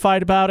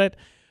terrified about it.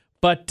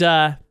 But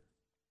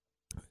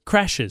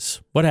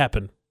crashes. What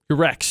happened? Your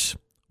wrecks.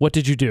 What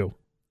did you do?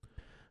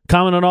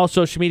 Comment on all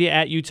social media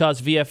at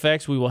Utah's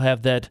VFX. We will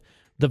have the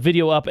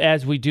video up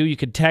as we do. You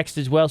can text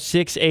as well,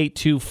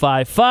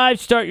 68255.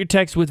 Start your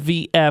text with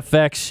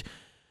VFX.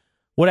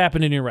 What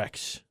happened in your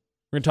wrecks?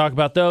 We're going to talk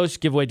about those,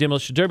 give away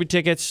Demolition Derby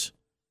tickets.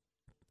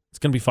 It's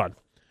going to be fun.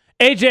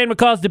 AJ and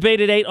McCall's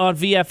debate at 8 on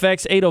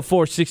VFX,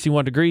 804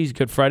 61 degrees.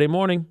 Good Friday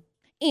morning.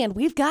 And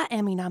we've got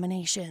Emmy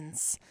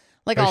nominations.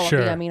 Like all of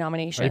the Emmy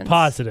nominations. Are you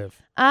positive?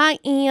 I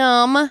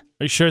am. Are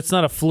you sure it's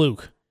not a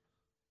fluke?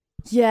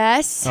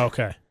 Yes.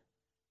 Okay.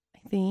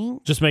 I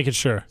think. Just making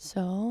sure.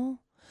 So,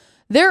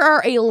 there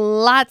are a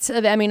lot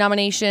of Emmy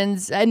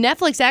nominations.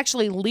 Netflix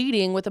actually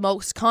leading with the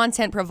most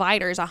content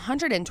providers,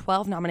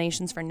 112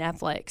 nominations for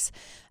Netflix.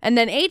 And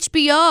then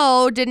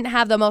HBO didn't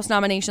have the most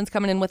nominations,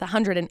 coming in with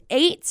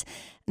 108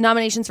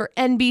 nominations for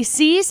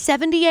NBC,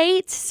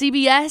 78,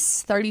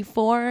 CBS,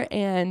 34,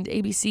 and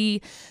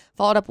ABC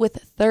followed up with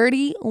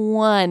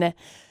 31.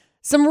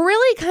 Some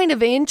really kind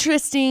of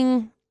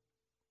interesting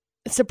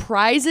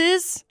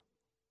surprises.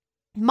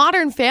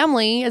 Modern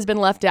Family has been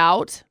left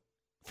out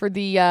for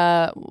the,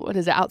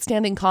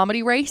 Outstanding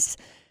Comedy race.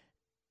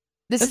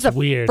 This is the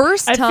weird.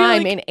 first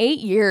time in 8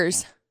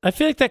 years. I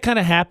feel like that kind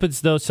of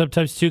happens, though,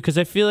 sometimes, too, because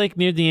I feel like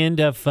near the end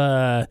of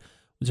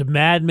was it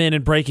Mad Men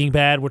and Breaking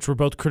Bad, which were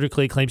both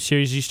critically acclaimed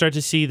series, you start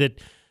to see that,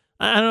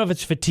 I don't know if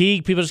it's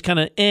fatigue, people just kind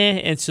of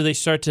and so they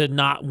start to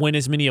not win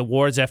as many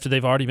awards after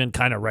they've already been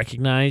kind of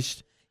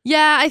recognized.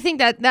 Yeah, I think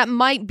that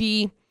might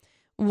be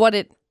what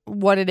it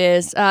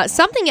is.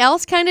 Something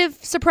else kind of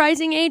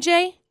surprising,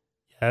 AJ?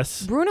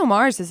 Yes. Bruno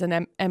Mars is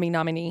an Emmy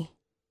nominee.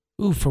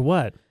 Ooh, for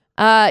what?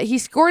 He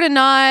scored a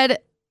nod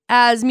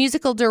as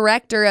musical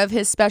director of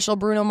his special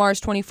Bruno Mars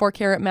 24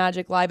 Karat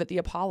Magic Live at the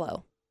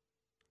Apollo.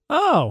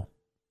 Oh.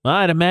 Well,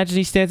 I'd imagine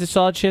he stands a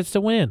solid chance to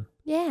win.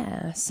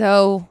 Yeah,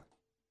 so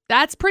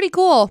that's pretty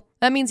cool.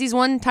 That means he's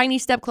one tiny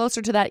step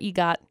closer to that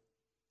EGOT.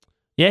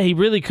 Yeah, he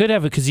really could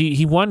have it because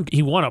he won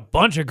a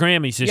bunch of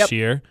Grammys this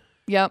year.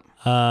 Yep.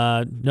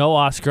 No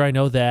Oscar, I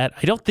know that.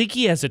 I don't think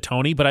he has a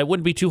Tony, but I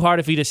wouldn't be too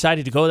hard if he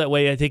decided to go that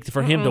way. I think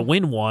for him to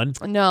win one.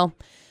 No.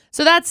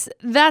 So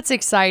that's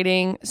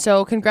exciting.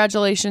 So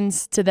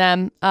congratulations to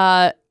them.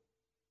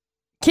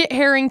 Kit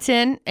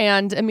Harington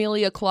and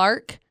Emilia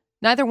Clarke,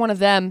 neither one of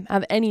them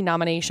have any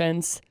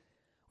nominations,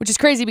 which is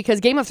crazy because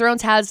Game of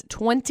Thrones has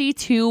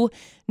 22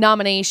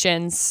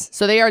 nominations.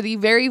 So they are the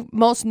very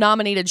most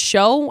nominated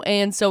show.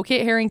 And so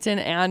Kit Harington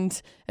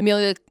and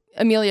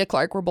Emilia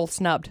Clarke were both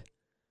snubbed.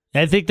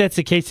 I think that's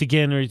the case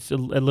again, or it's a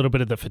little bit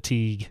of the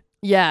fatigue.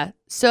 Yeah.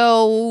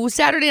 So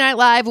Saturday Night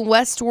Live and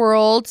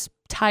Westworld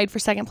tied for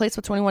second place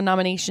with 21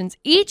 nominations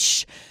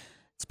each.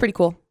 It's pretty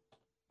cool.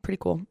 Pretty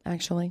cool,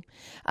 actually.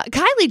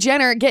 Kylie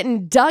Jenner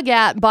getting dug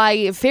at by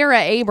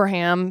Farrah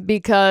Abraham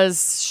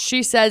because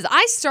she says,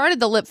 I started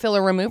the lip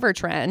filler remover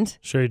trend.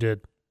 Sure you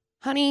did.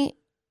 Honey,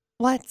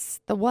 what's?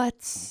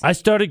 I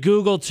started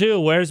Google too.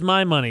 Where's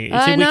my money? We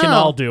can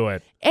all do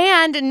it.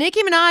 And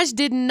Nicki Minaj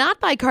did not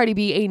buy Cardi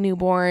B a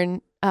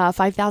newborn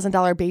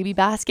 $5,000 baby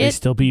basket. They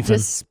still beefing.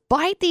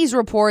 Despite these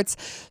reports.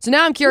 So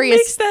now I'm curious. Who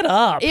makes that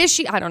up?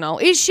 I don't know.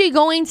 Is she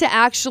going to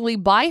actually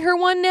buy her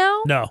one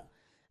now? No.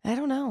 I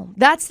don't know.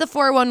 That's the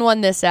 411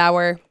 this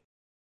hour.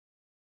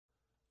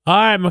 All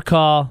right,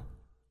 McCall.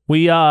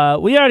 We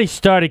already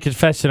started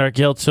confessing our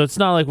guilt, so it's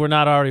not like we're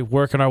not already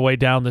working our way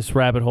down this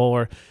rabbit hole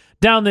or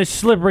down this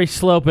slippery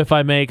slope, if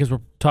I may, because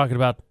we're talking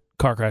about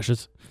car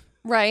crashes.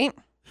 Right.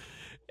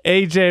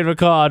 AJ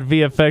McCall on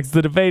VFX,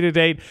 the debate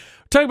date. We're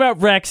talking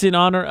about wrecks in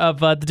honor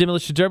of the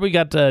Demolition Derby. We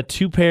got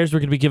 2 pairs we're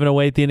going to be giving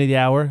away at the end of the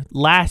hour.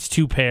 Last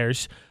 2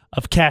 pairs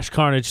of Cache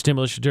Carnage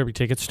Demolition Derby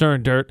tickets, Stir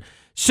and Dirt.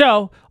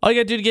 So, all you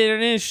got to do to get it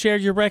in is share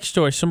your wreck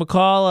story. So,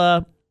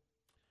 McCall,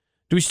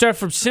 do we start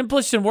from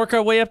simplest and work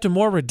our way up to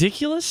more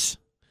ridiculous?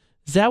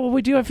 Is that what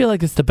we do? I feel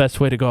like it's the best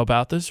way to go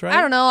about this, right?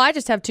 I don't know. I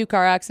just have 2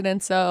 car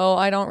accidents, so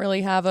I don't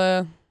really have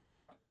I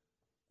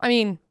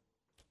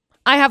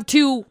have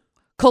 2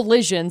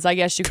 collisions, I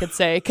guess you could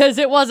say, because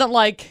it wasn't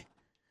like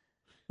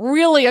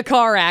really a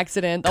car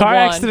accident. Car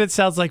accident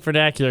sounds like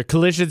vernacular.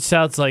 Collision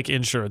sounds like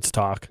insurance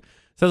talk.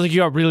 Sounds like you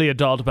got really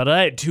adult about it.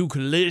 I had 2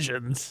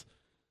 collisions.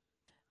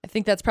 I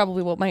think that's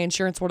probably what my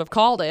insurance would have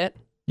called it.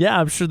 Yeah,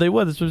 I'm sure they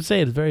would. That's what I'm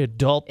saying. It's a very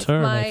adult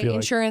term, I feel like.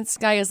 Insurance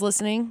guy is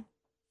listening.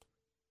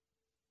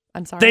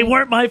 I'm sorry. They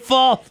weren't my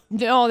fault.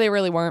 No, they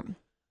really weren't.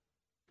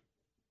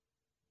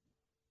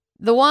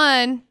 The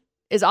one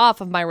is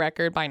off of my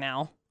record by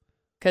now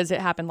because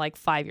it happened like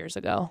 5 years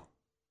ago.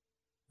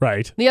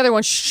 Right. The other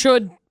one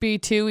should be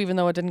 2, even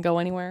though it didn't go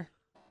anywhere.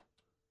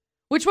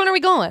 Which one are we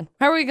going?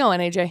 How are we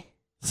going, AJ?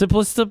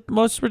 Simplest to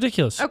most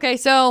ridiculous. Okay,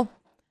 so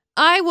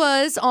I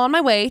was on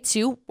my way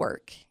to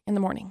work in the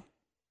morning.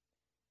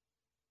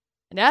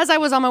 And as I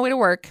was on my way to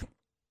work,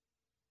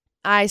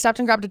 I stopped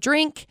and grabbed a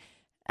drink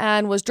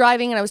and was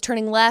driving, and I was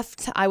turning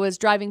left. I was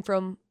driving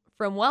from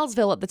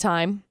Wellsville at the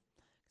time.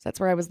 That's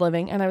where I was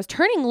living. And I was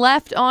turning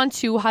left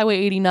onto Highway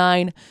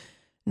 89,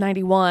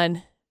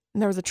 91,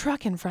 and there was a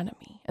truck in front of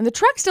me. And the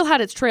truck still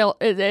had its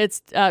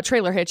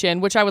trailer hitch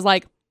in, which I was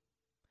like,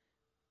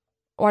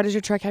 why does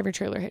your truck have your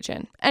trailer hitch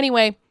in?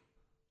 Anyway,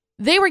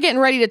 they were getting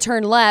ready to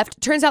turn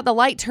left. Turns out the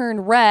light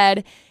turned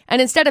red,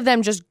 and instead of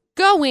them just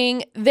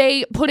going,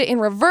 they put it in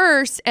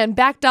reverse and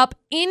backed up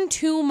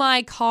into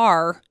my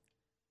car.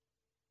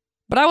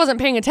 But I wasn't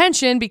paying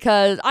attention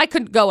because I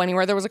couldn't go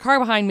anywhere. There was a car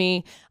behind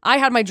me. I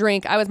had my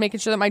drink. I was making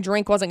sure that my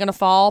drink wasn't going to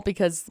fall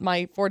because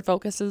my Ford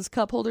Focus's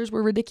cup holders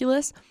were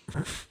ridiculous.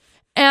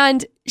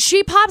 And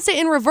she pops it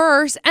in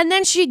reverse, and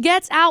then she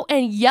gets out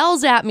and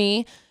yells at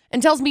me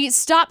and tells me,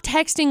 stop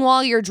texting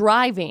while you're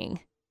driving.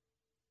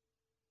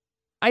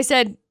 I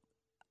said,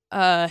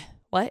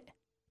 what?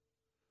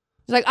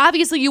 She's like,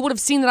 obviously you would have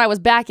seen that I was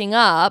backing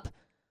up.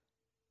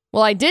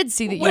 Well, I did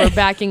see that you were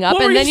backing up,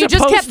 and then you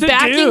just kept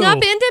backing up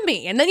into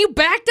me, and then you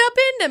backed up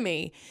into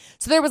me.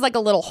 So there was like a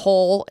little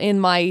hole in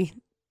my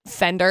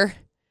fender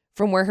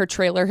from where her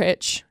trailer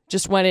hitch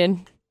just went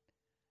in.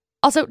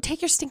 Also,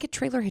 take your stinking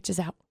trailer hitches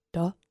out.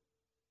 Duh.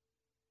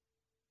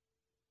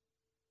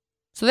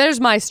 So there's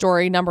my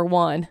story, number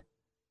 1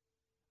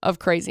 of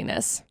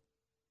craziness.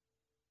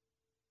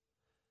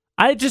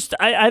 I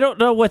don't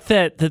know what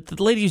the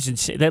lady is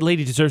insane. That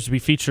lady deserves to be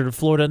featured in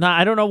Florida.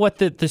 I don't know what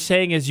the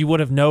saying is you would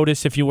have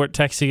noticed if you weren't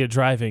texting and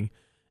driving.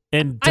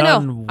 And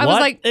done know. what I was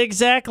like,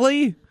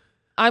 exactly?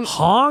 I'm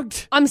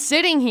honked. I'm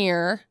sitting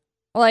here,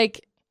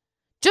 like,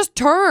 just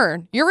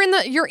turn. You're in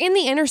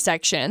the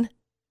intersection.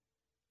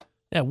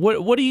 Yeah.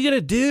 What are you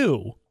gonna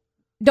do?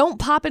 Don't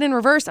pop it in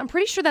reverse. I'm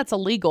pretty sure that's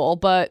illegal,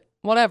 but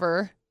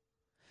whatever.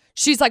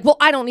 She's like, well,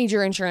 I don't need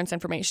your insurance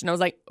information. I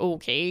was like,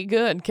 okay,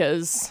 good,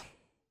 because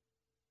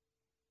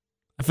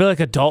I feel like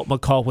adult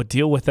McCall would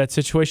deal with that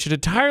situation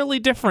entirely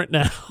different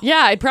now.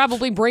 yeah, I'd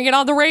probably bring it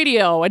on the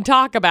radio and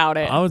talk about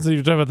it. I was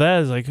even talking about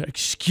that. It's like,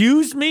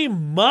 excuse me,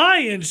 my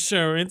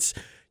insurance.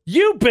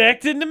 You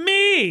backed into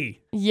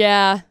me.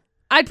 Yeah.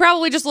 I'd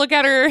probably just look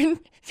at her and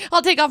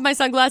I'll take off my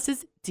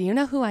sunglasses. Do you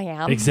know who I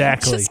am?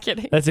 Exactly. Just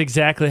kidding. That's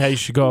exactly how you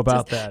should go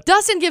about that.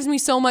 Dustin gives me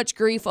so much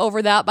grief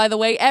over that, by the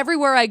way.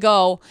 Everywhere I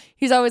go,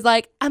 he's always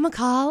like, I'm a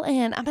call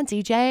and I'm a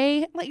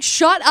DJ. I'm like,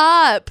 shut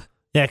up.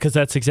 Yeah, because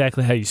that's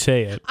exactly how you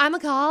say it. I'm a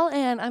call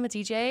and I'm a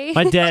DJ.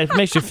 My dad, if it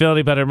makes you feel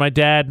any better, my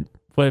dad,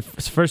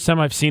 it's the first time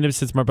I've seen him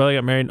since my brother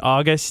got married in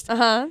August.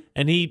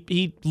 And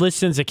he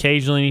listens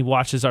occasionally and he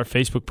watches our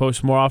Facebook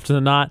posts more often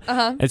than not.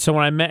 And so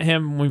when I met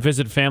him, when we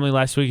visited family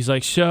last week, he's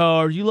like, so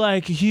are you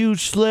like a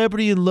huge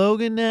celebrity in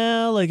Logan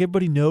now? Like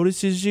everybody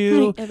notices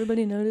you?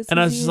 Everybody notices And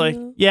I was just like,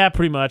 yeah,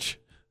 pretty much.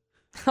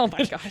 Oh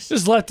my gosh.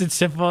 Just left it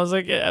simple. I was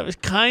like, yeah, it was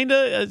kind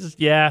of,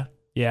 yeah.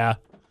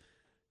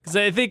 Because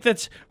I think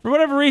that's, for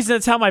whatever reason,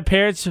 that's how my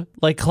parents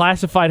like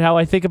classified how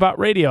I think about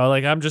radio.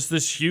 Like, I'm just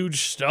this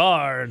huge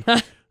star.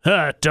 And,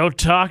 don't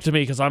talk to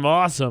me because I'm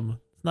awesome.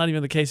 It's not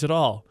even the case at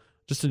all.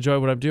 Just enjoy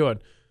what I'm doing.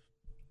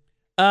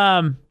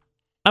 I'm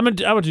gonna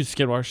do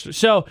Skinwalker.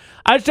 So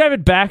I was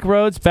driving back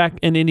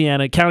in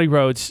Indiana, county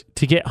roads,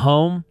 to get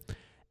home.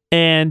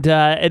 And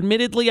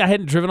admittedly, I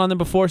hadn't driven on them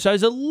before, so I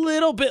was a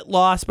little bit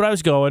lost, but I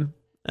was going.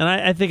 And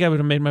I think I would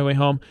have made my way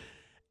home.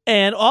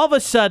 And all of a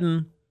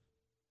sudden,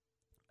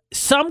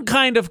 some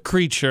kind of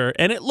creature,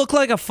 and it looked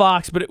like a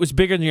fox, but it was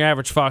bigger than your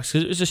average fox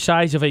because it was the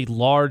size of a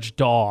large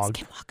dog.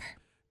 Skinwalker.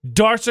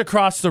 Darts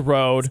across the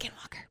road.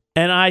 Skinwalker.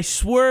 And I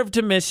swerve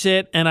to miss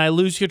it, and I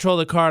lose control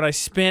of the car, and I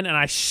spin, and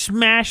I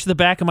smash the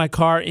back of my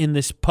car in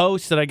this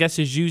post that I guess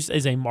is used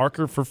as a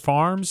marker for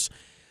farms.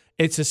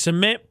 It's a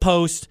cement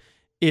post.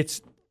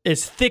 It's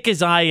as thick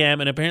as I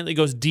am, and apparently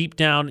goes deep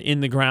down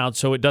in the ground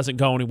so it doesn't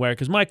go anywhere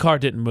because my car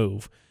didn't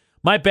move.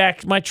 My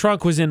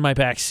trunk was in my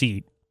back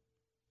seat.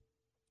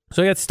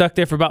 So I got stuck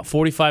there for about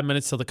 45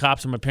 minutes till the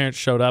cops and my parents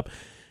showed up.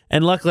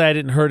 And luckily I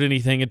didn't hurt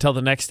anything until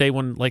the next day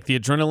when like the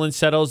adrenaline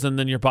settles and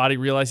then your body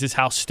realizes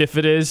how stiff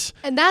it is.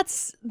 And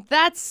that's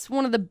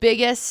one of the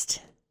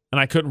biggest. And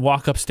I couldn't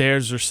walk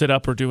upstairs or sit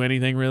up or do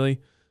anything really.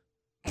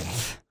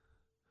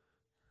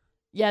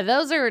 Yeah,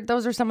 those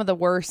are some of the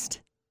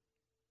worst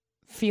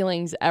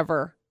feelings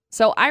ever.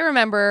 So I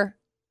remember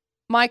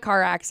my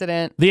car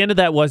accident. The end of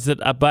that was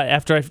that, but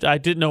after I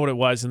didn't know what it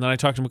was, and then I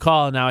talked to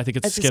McCall, and now I think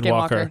it's a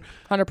Skinwalker.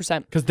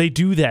 100%. Because they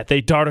do that. They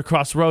dart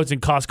across roads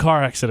and cause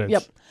car accidents.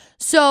 Yep.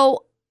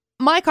 So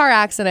my car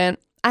accident,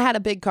 I had a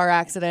big car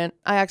accident.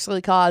 I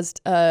actually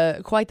caused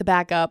quite the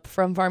backup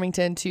from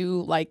Farmington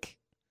to like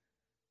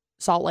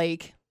Salt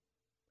Lake.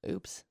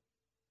 Oops.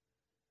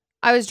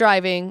 I was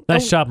driving.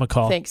 Nice job,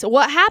 McCall. Thanks. So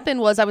what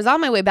happened was I was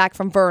on my way back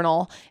from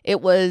Vernal.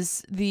 It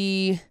was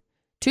the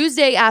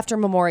Tuesday after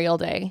Memorial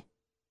Day.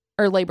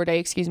 Or Labor Day,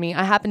 excuse me.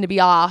 I happened to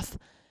be off.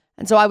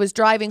 And so I was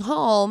driving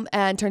home,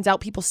 and turns out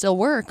people still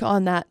work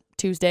on that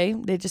Tuesday.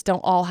 They just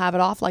don't all have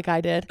it off like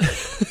I did.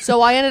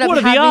 So I ended up what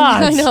are the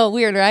odds? I know,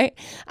 weird, right?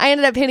 I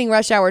ended up hitting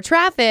rush hour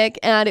traffic,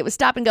 and it was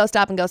stop and go,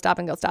 stop and go, stop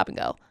and go, stop and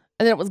go.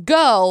 And then it was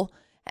go.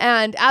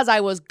 And as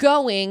I was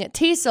going,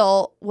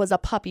 Teasel was a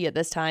puppy at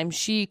this time.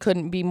 She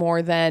couldn't be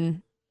more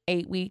than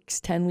 8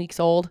 weeks, 10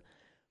 weeks old.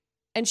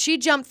 And she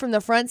jumped from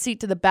the front seat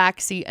to the back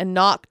seat and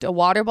knocked a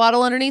water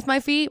bottle underneath my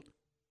feet.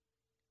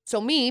 So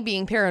me,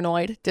 being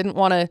paranoid, didn't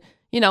want to,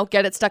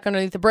 get it stuck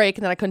underneath the brake,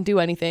 and then I couldn't do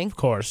anything. Of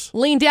course.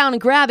 Lean down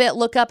and grab it,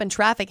 look up, and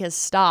traffic has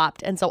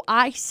stopped. And so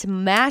I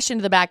smash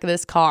into the back of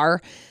this car.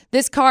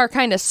 This car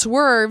kind of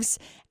swerves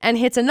and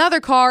hits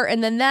another car,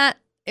 and then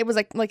it was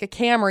like a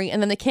Camry,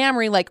 and then the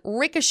Camry like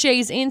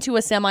ricochets into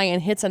a semi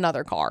and hits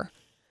another car.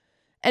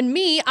 And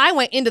I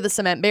went into the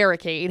cement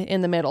barricade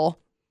in the middle.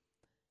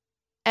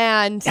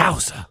 And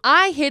Yowza.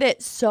 I hit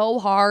it so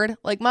hard.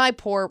 Like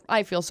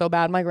I feel so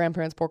bad. My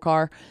grandparents' poor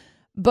car.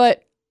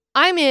 But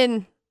I'm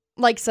in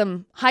like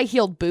some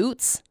high-heeled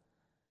boots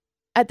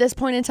at this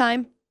point in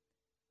time.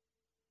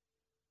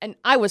 And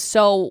I was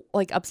so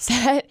like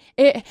upset.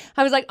 I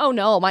was like, oh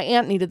no, my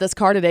aunt needed this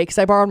car today because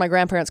I borrowed my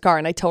grandparents' car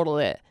and I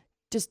totaled it.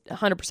 Just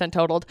 100%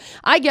 totaled.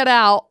 I get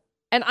out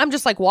and I'm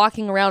just like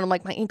walking around. I'm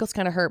like, my ankle's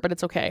kind of hurt, but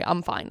it's okay.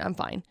 I'm fine.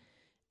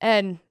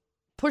 And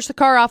push the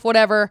car off,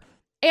 whatever.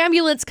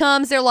 Ambulance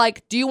comes. They're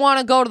like, do you want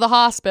to go to the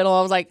hospital?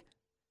 I was like,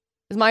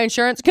 is my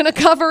insurance going to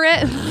cover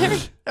it?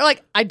 They're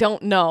like, I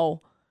don't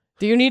know.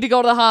 Do you need to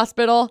go to the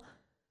hospital?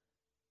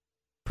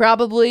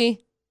 Probably.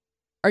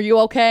 Are you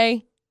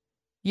okay?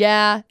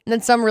 Yeah. And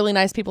then some really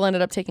nice people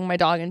ended up taking my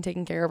dog and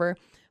taking care of her.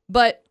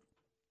 But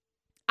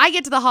I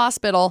get to the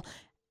hospital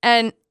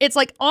And it's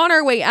like on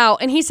our way out.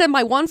 And he said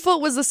my one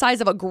foot was the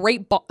size of a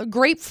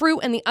grapefruit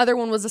and the other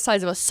one was the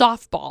size of a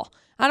softball.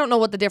 I don't know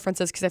what the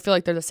difference is because I feel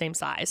like they're the same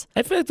size.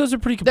 I feel like those are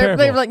pretty comparable.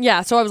 They're like,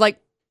 yeah. So I was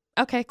like,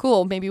 okay,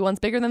 cool. Maybe one's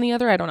bigger than the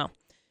other. I don't know.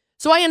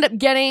 So I end up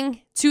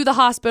getting to the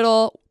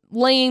hospital,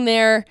 laying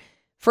there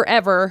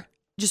forever,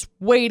 just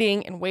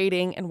waiting and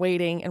waiting and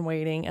waiting and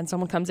waiting. And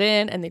someone comes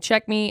in and they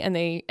check me and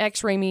they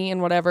x-ray me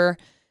and whatever.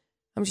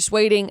 I'm just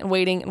waiting and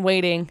waiting and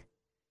waiting.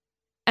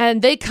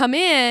 And they come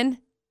in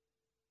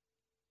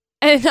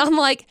and I'm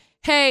like,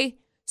 hey,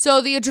 so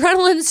the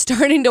adrenaline's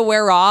starting to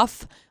wear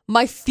off.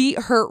 My feet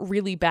hurt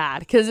really bad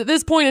because at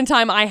this point in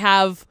time, I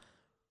have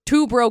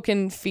 2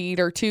 broken feet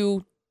or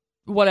 2,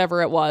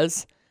 whatever it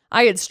was.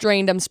 I had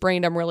sprained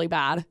them really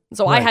bad.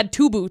 So I had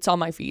 2 boots on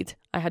my feet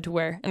I had to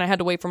wear, and I had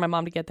to wait for my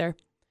mom to get there.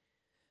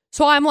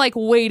 So I'm like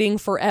waiting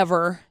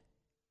forever.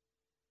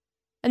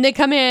 And they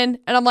come in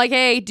and I'm like,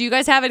 hey, do you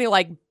guys have any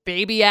like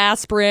baby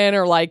aspirin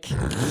or like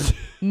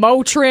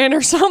Motrin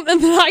or something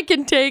that I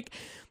can take?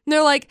 And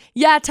they're like,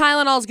 yeah,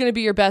 Tylenol's going to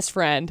be your best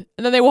friend.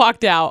 And then they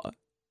walked out.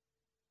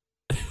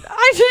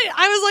 I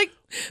was like,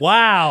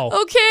 wow.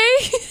 Okay.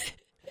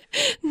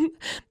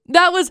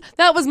 That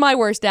was my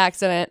worst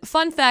accident.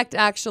 Fun fact,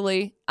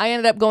 actually, I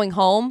ended up going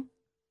home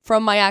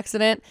from my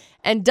accident,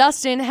 and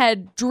Dustin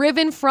had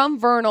driven from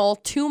Vernal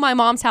to my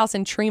mom's house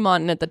in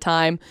Tremont at the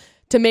time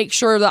to make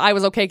sure that I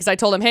was okay, because I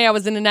told him, hey, I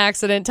was in an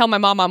accident. Tell my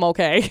mom I'm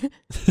okay.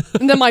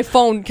 And then my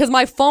phone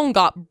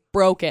got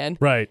broken.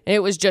 Right. It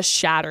was just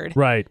shattered.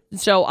 Right.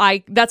 So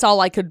that's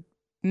all I could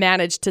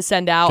manage to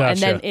send out.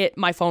 Gotcha. And then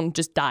my phone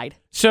just died.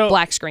 So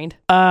black screened.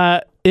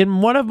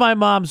 In one of my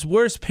mom's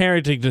worst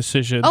parenting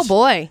decisions. Oh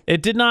boy.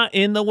 It did not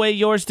end the way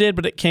yours did,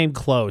 but it came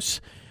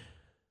close.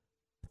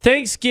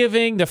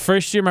 Thanksgiving, the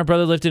first year my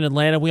brother lived in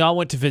Atlanta, we all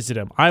went to visit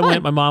him. I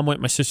went, my mom went,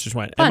 my sisters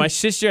went. Fun. And my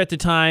sister at the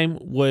time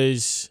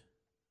was,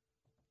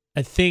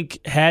 I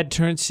think, had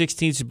turned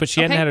 16, but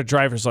she hadn't had her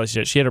driver's license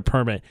yet. She had her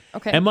permit.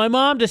 Okay. And my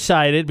mom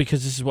decided,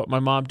 because this is what my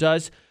mom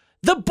does,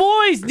 the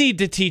boys need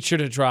to teach her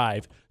to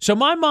drive. So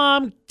my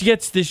mom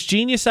gets this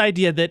genius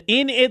idea that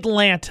in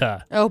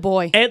Atlanta, oh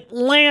boy,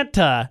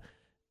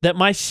 that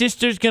my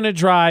sister's going to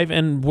drive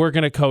and we're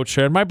going to coach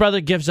her. And my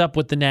brother gives up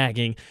with the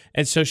nagging,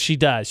 and so she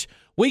does.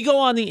 We go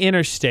on the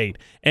interstate,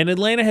 and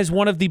Atlanta has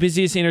one of the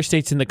busiest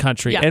interstates in the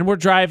country. Yeah. And we're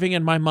driving,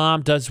 and my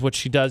mom does what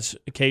she does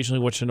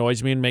occasionally, which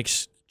annoys me and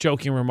makes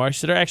joking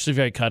remarks that are actually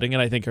very cutting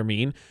and I think are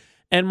mean.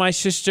 And my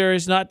sister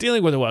is not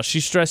dealing with it well.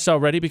 She's stressed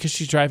already because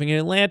she's driving in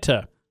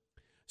Atlanta.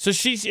 So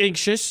she's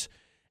anxious,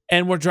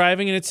 and we're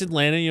driving, and it's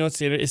Atlanta. You know,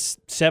 it's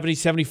 70,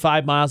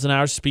 75 miles an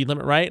hour speed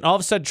limit, right? And all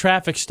of a sudden,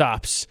 traffic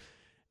stops,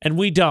 and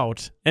we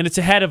don't. And it's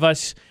ahead of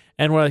us,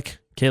 and we're like,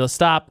 Kayla,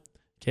 stop.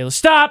 Kayla,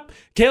 stop.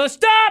 Kayla,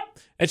 stop.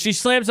 And she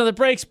slams on the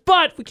brakes,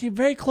 but we came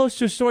very close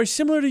to a story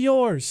similar to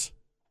yours.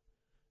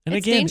 And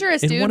it's again,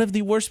 dangerous, in dude. one of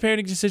the worst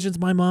parenting decisions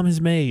my mom has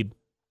made.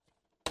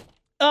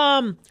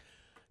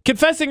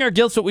 Confessing our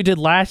guilt's what we did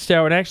last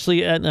hour, and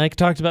actually, and I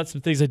talked about some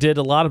things I did.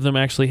 A lot of them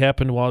actually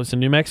happened while I was in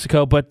New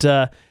Mexico, but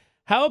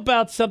how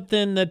about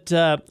something that,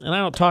 and I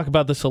don't talk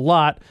about this a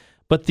lot,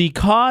 but the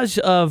cause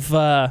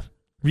of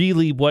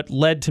really what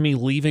led to me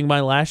leaving my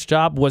last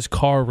job was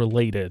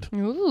car-related.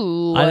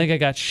 Ooh. I think I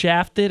got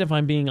shafted, if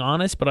I'm being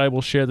honest, but I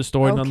will share the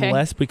story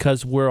nonetheless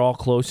because we're all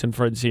close and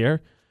friends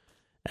here.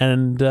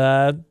 And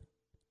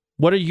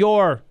what are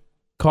your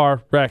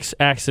car wrecks,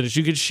 accidents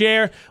you could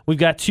share? We've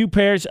got 2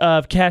 pairs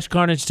of Cache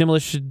Carnage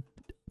Demolition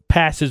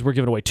passes we're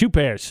giving away. 2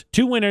 pairs.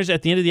 2 winners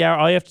at the end of the hour.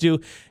 All you have to do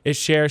is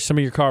share some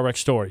of your car wreck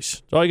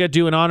stories. That's all you got to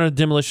do in honor of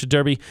the Demolition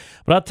Derby.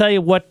 But I'll tell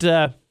you what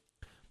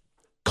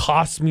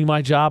cost me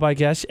my job, I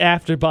guess,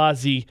 after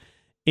Bozzy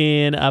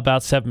in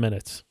about 7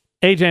 minutes.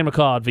 AJ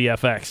McCall at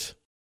VFX.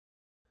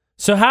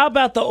 So how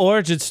about the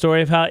origin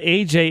story of how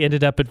AJ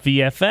ended up at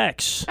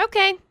VFX?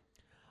 Okay.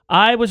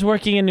 I was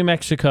working in New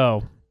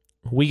Mexico.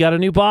 We got a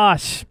new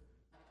boss.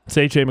 It's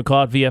AJ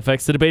McCall at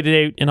VFX. The debate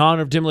today in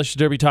honor of Demolition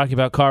Derby, talking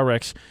about car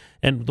wrecks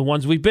and the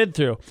ones we've been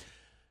through.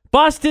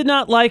 Boss did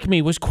not like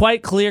me, was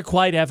quite clear,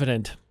 quite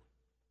evident.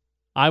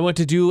 I went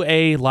to do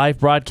a live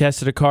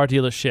broadcast at a car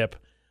dealership.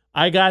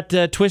 I got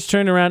twist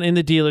turned around in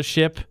the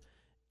dealership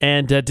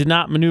and did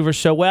not maneuver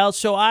so well,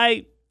 so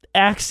I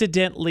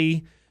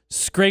accidentally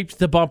scraped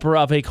the bumper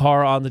of a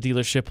car on the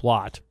dealership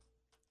lot.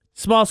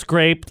 Small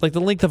scrape, like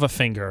the length of a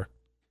finger.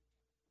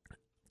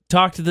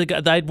 Talked to the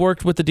guy. I'd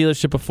worked with the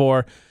dealership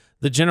before.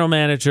 The general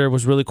manager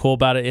was really cool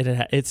about it.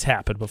 It's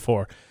happened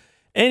before.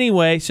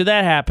 Anyway, so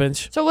that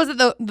happens. So was it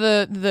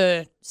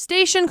the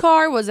station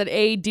car? Was it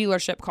a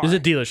dealership car? It was a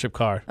dealership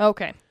car.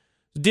 Okay.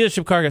 The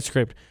dealership car got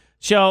scraped.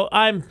 So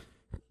I'm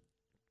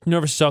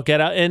nervous as all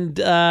get out. And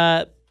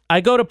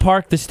I go to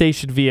park the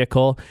station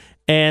vehicle,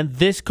 and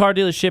this car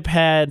dealership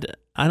had,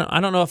 I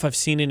don't know if I've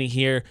seen any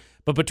here,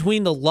 but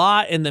between the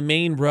lot and the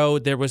main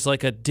road, there was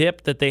like a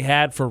dip that they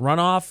had for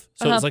runoff.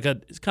 So it was like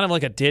it's kind of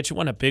like a ditch. It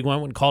wasn't a big one. I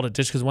wouldn't call it a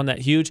ditch because it wasn't that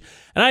huge.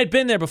 And I had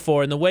been there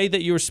before. And the way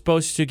that you were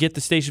supposed to get the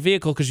station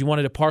vehicle, because you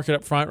wanted to park it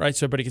up front, right,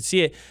 so everybody could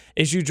see it,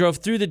 is you drove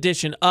through the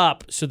ditch and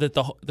up so that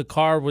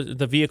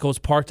the vehicle was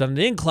parked on an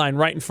incline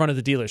right in front of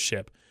the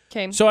dealership.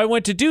 Okay. So I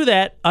went to do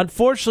that.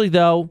 Unfortunately,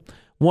 though,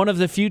 one of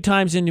the few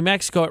times in New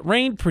Mexico, it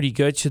rained pretty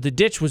good, so the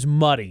ditch was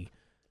muddy.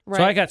 Right.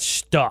 So I got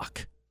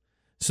stuck.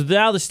 So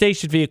now the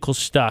station vehicle's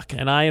stuck,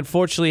 and I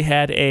unfortunately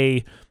had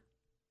a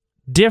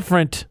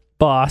different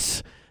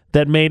boss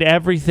that made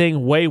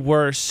everything way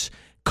worse.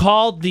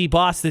 Called the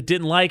boss that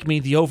didn't like me,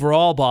 the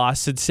overall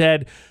boss, and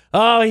said,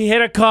 "Oh, he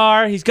hit a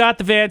car. He's got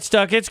the van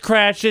stuck. It's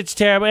crashed. It's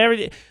terrible."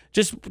 Everything.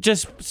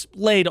 Just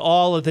laid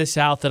all of this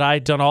out that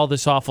I'd done all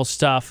this awful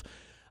stuff.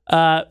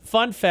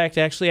 Fun fact,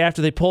 actually,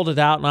 after they pulled it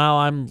out, now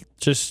I'm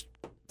just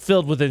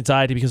filled with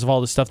anxiety because of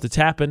all the stuff that's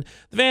happened.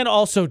 The van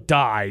also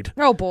died.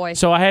 Oh, boy.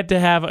 So I had to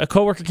have a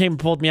coworker came and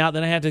pulled me out.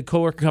 Then I had a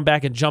coworker come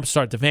back and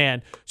jumpstart the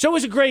van. So it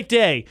was a great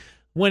day.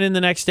 Went in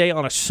the next day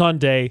on a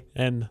Sunday,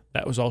 and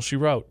that was all she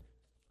wrote.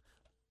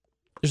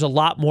 There's a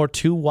lot more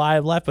to why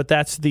I've left, but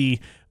that's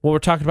what we're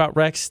talking about,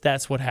 Rex.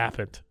 That's what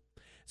happened.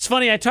 It's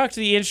funny. I talked to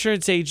the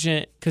insurance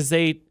agent because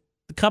the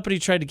company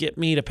tried to get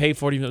me to pay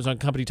for it even though it was on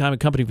company time and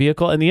company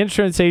vehicle. And the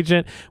insurance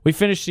agent, we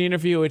finished the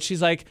interview, and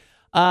she's like,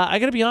 I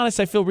got to be honest,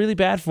 I feel really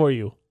bad for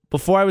you.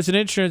 Before I was an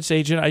insurance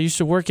agent, I used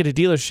to work at a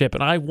dealership,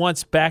 and I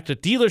once backed a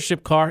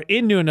dealership car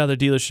into another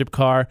dealership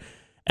car,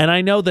 and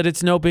I know that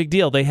it's no big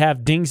deal. They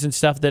have dings and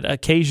stuff that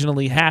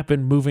occasionally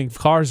happen moving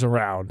cars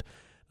around.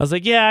 I was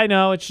like, yeah, I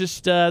know. It's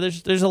just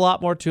there's a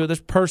lot more to it. There's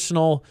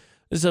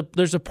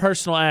a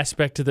personal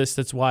aspect to this.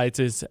 That's why it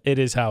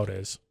is how it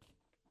is.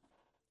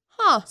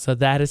 Huh. So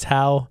that is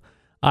how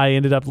I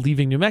ended up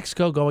leaving New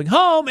Mexico, going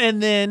home,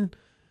 and then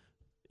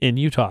in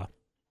Utah.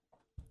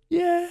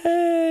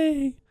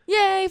 Yay!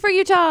 Yay for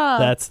Utah!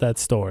 That's that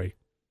story.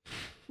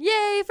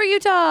 Yay for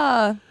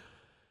Utah!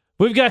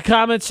 We've got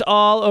comments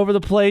all over the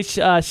place.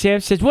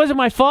 Sam says, wasn't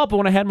my fault, but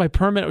when I had my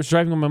permit, I was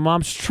driving on my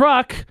mom's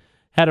truck.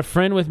 Had a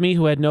friend with me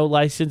who had no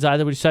license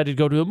either. We decided to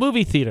go to a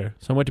movie theater.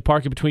 So I went to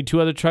park it between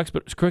two other trucks,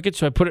 but it was crooked,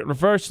 so I put it in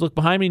reverse, looked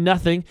behind me,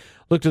 nothing.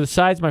 Looked to the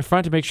sides, my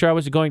front, to make sure I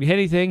wasn't going to hit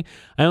anything.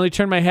 I only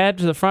turned my head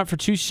to the front for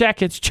 2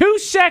 seconds. 2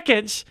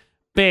 seconds!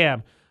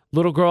 Bam!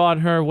 Little girl on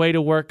her way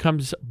to work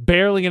comes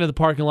barely into the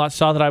parking lot,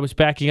 saw that I was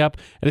backing up,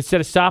 and instead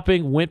of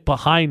stopping, went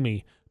behind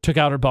me, took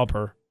out her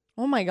bumper.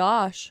 Oh my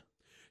gosh.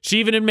 She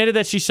even admitted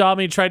that she saw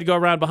me and tried to go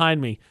around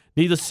behind me.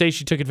 Needless to say,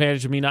 she took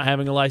advantage of me not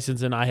having a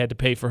license, and I had to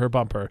pay for her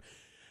bumper.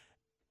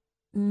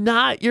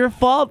 Not your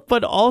fault,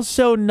 but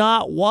also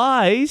not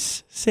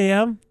wise,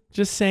 Sam.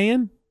 Just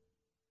saying.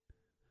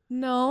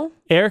 No.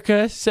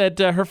 Erica said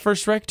her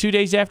first wreck 2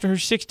 days after her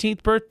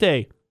 16th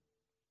birthday.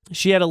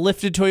 She had a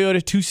lifted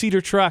Toyota 2-seater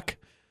truck.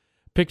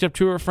 Picked up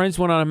 2 of her friends,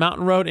 went on a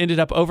mountain road, ended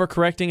up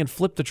overcorrecting and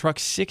flipped the truck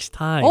 6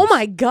 times. Oh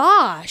my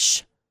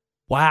gosh.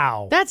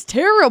 Wow. That's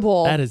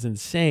terrible. That is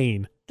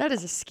insane. That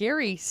is a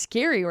scary,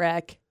 scary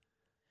wreck.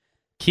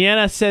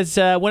 Kiana says,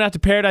 went out to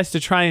Paradise to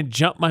try and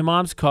jump my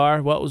mom's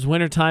car. Well, it was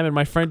wintertime, and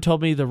my friend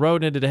told me the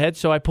road ended ahead,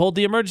 so I pulled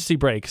the emergency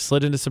brake,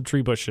 slid into some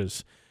tree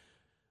bushes.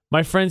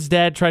 My friend's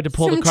dad tried to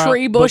pull the car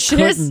out, but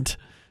couldn't,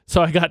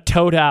 so I got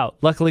towed out.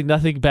 Luckily,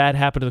 nothing bad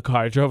happened to the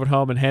car. I drove it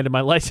home and handed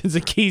my license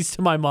and keys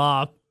to my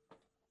mom.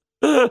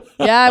 Yeah,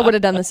 I would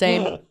have done the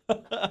same.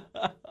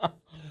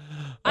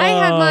 I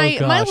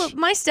had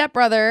my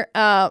stepbrother,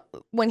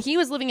 when he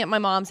was living at my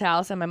mom's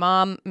house, and my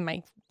mom,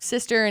 my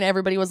sister, and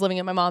everybody was living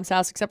at my mom's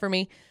house except for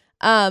me,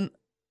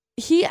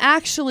 he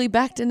actually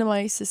backed into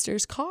my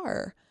sister's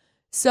car.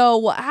 So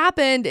what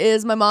happened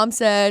is my mom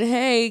said,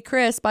 "Hey,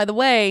 Chris, by the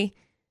way,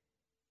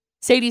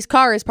 Sadie's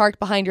car is parked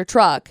behind your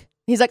truck."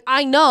 He's like,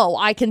 "I know,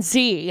 I can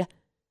see."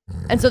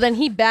 And so then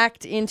he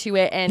backed into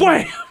it and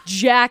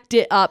jacked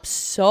it up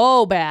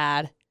so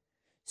bad.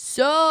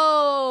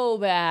 So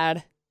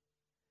bad.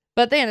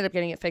 But they ended up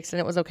getting it fixed and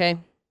it was okay.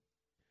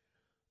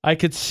 I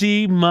could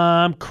see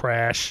Mom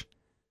crash.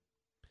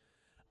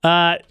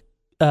 Hold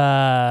on,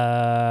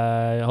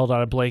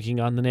 I'm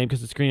blanking on the name because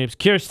the screen name's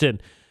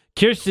Kirsten.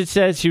 Kirsten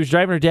says she was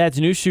driving her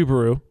dad's new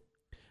Subaru.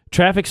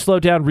 Traffic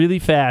slowed down really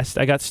fast.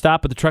 I got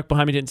stopped, but the truck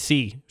behind me didn't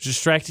see. I was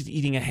distracted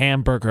eating a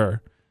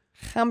hamburger.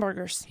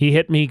 Hamburgers. He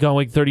hit me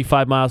going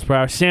 35 miles per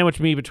hour, sandwiched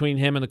me between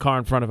him and the car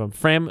in front of him.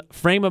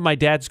 Frame of my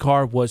dad's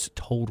car was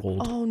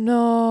totaled. Oh,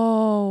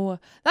 no.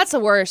 That's the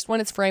worst.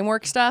 When it's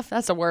framework stuff,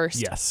 that's the worst.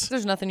 Yes.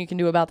 There's nothing you can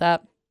do about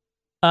that.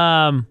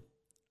 I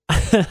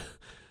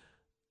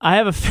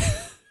have a...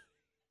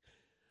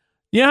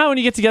 You know how when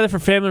you get together for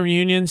family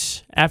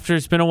reunions, after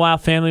it's been a while,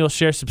 family will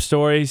share some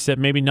stories that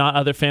maybe not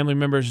other family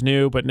members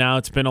knew, but now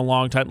it's been a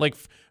long time. Like,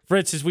 for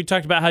instance, we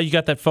talked about how you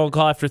got that phone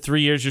call after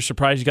 3 years. You're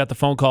surprised you got the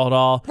phone call at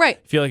all.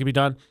 Right. Feel like it'd be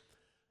done.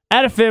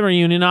 At a family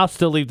reunion, I'll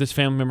still leave this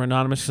family member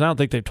anonymous because I don't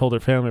think they've told their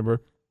family member.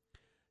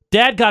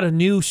 Dad got a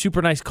new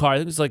super nice car.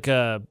 It was like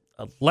a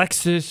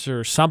Lexus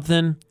or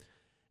something.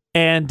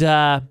 And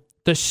the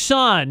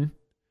son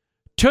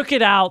took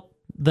it out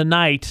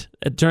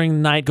during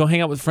the night, go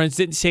hang out with friends,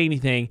 didn't say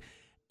anything.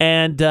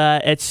 And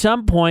at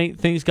some point,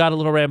 things got a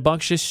little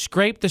rambunctious,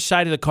 scraped the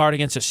side of the car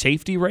against a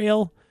safety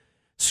rail,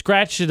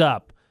 scratched it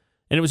up.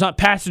 And it was on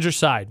passenger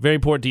side. Very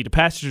important detail,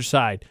 passenger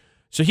side.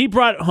 So he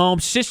brought it home.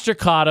 Sister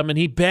caught him, and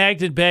he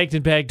begged and begged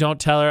and begged, don't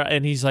tell her.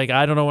 And he's like,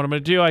 I don't know what I'm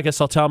going to do. I guess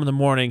I'll tell him in the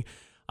morning.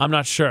 I'm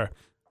not sure.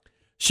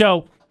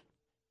 So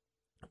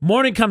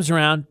Morning comes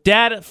around.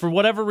 Dad, for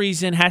whatever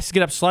reason, has to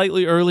get up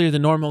slightly earlier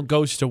than normal and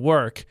goes to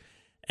work.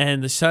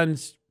 And the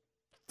son's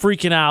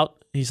freaking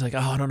out. He's like,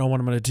 I don't know what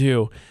I'm going to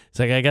do. He's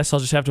like, I guess I'll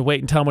just have to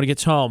wait and tell him when he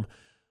gets home.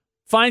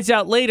 Finds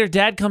out later,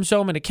 Dad comes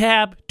home in a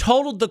cab,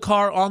 totaled the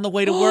car on the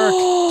way to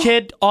work.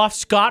 Kid off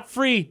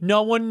scot-free.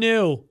 No one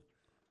knew.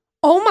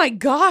 Oh, my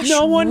gosh.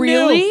 No one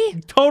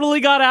knew.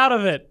 Totally got out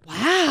of it.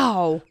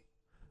 Wow.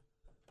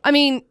 I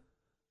mean,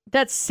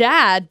 that's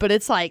sad, but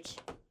it's like...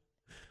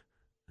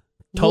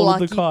 Totaled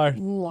the car.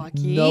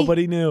 Lucky.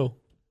 Nobody knew.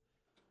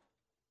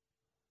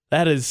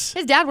 That is...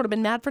 His dad would have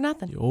been mad for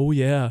nothing. Oh,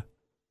 yeah.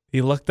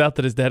 He lucked out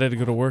that his dad had to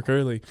go to work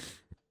early.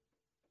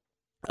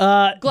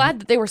 Glad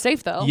that they were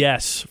safe, though.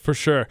 Yes, for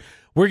sure.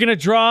 We're going to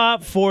draw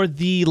for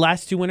the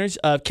last two winners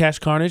of Cache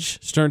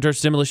Carnage, Stern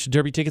Dirt's Demolition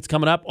Derby tickets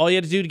coming up. All you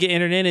have to do to get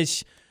entered in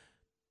is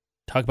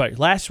talk about your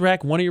last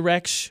wreck, one of your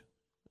wrecks,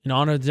 in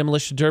honor of the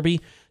Demolition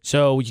Derby.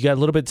 So you got a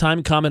little bit of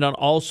time to comment on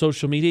all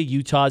social media,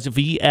 Utah's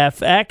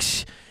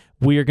VFX.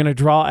 We are going to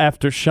draw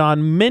after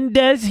Sean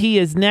Mendez. He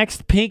is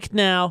next. Pink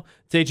now.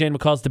 It's AJ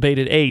McCall's Debate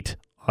at 8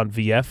 on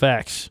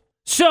VFX.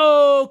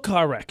 So,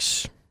 car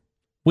wrecks.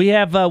 We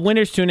have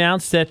winners to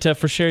announce that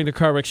for sharing the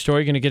car wreck story,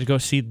 you're going to get to go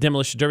see the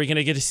Demolition Derby. You're going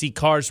to get to see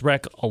cars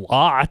wreck a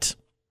lot.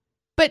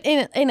 But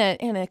in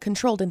a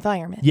controlled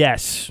environment.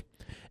 Yes.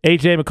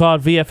 AJ McCall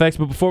at VFX.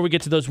 But before we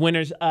get to those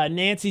winners,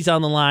 Nancy's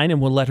on the line, and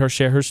we'll let her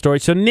share her story.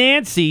 So,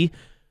 Nancy,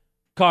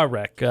 car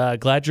wreck.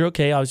 Glad you're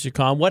okay. Obviously, you're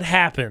calm. What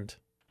happened?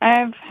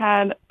 I've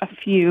had a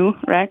few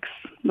wrecks.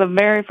 The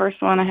very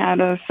first one I had,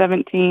 I was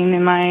 17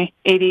 in my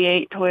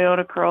 88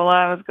 Toyota Corolla.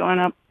 I was going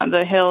up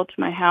the hill to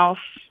my house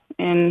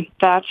in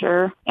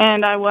Thatcher,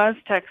 and I was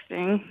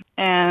texting,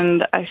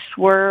 and I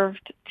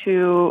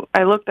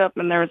looked up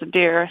and there was a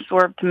deer. I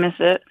swerved to miss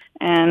it,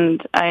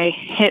 and I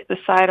hit the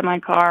side of my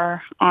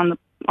car on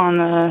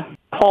the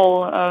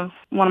pole of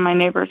one of my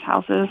neighbor's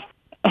houses.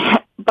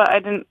 But I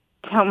didn't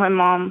tell my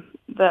mom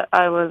that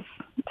I was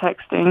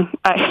texting.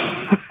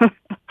 I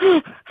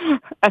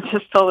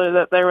just told her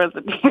that there was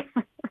a deer.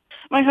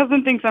 My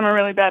husband thinks I'm a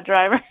really bad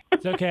driver.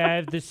 It's okay. I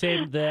have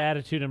the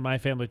attitude in my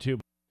family, too.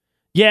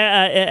 Yeah,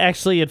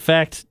 actually, in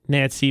fact,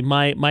 Nancy,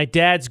 my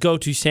dad's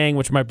go-to saying,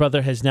 which my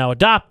brother has now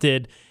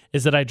adopted,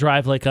 is that I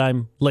drive like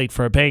I'm late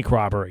for a bank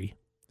robbery.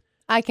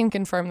 I can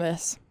confirm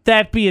this.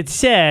 That being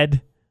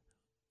said,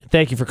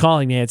 thank you for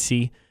calling,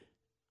 Nancy.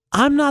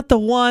 I'm not the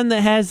one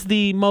that has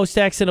the most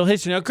accidental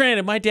history. Now,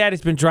 granted, my dad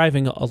has been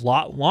driving a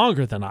lot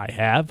longer than I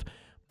have,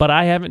 but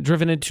I haven't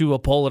driven into a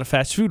pole at a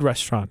fast food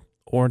restaurant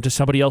or into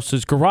somebody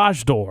else's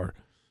garage door.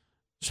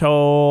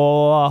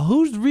 So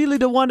who's really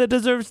the one that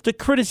deserves the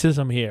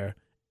criticism here?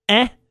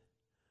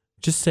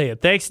 Just say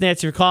it. Thanks,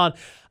 Nancy, for calling.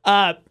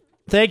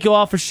 Thank you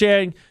all for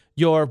sharing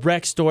your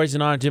wreck stories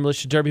in honor of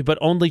Demolition Derby, but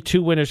only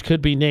two winners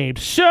could be named.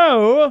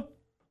 So,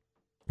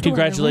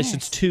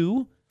 congratulations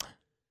to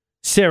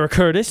Sarah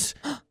Curtis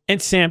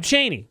and Sam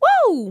Chaney.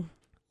 Woo!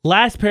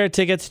 Last pair of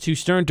tickets to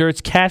Stern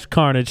Dirt's Cache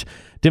Carnage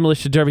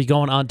Demolition Derby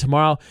going on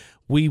tomorrow.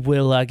 We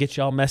will get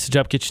you all message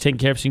up, get you taken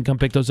care of so you can come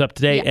pick those up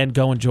today and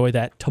go enjoy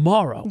that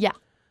tomorrow. Yeah.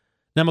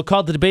 Now,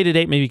 McCall, the debate at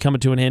 8 may be coming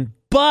to an end,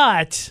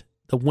 but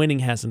the winning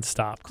hasn't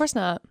stopped. Of course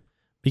not.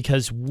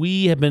 Because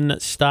we have been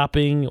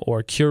stopping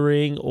or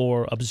curing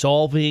or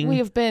absolving. We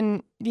have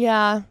been,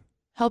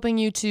 helping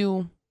you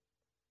to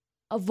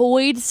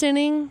avoid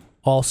sinning.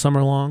 All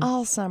summer long.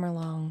 All summer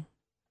long.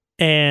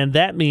 And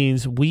that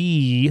means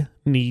we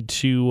need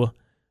to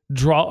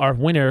draw our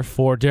winner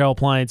for Darrell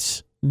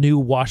Appliance new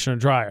washer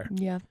and dryer.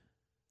 Yeah.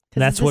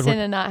 Because it's a sin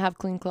to not have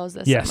clean clothes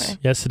this summer.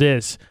 Yes, it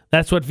is.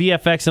 That's what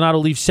VFX and Auto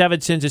Leave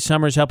 7 Sins this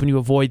summer is helping you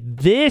avoid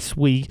this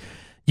week.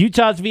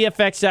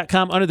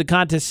 UtahsVFX.com, under the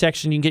contest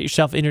section, you can get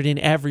yourself entered in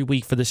every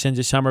week for the Sins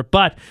this summer.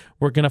 But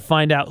we're going to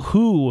find out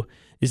who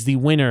is the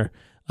winner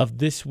of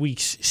this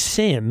week's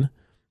sin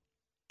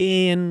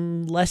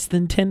in less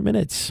than 10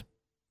 minutes.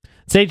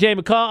 It's AJ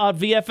McCall on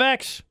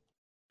VFX.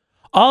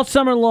 All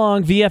summer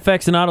long,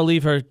 VFX and Auto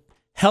Leave are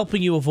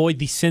helping you avoid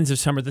the sins of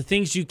summer, the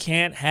things you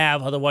can't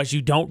have, otherwise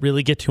you don't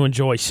really get to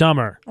enjoy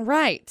summer.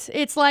 Right.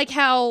 It's like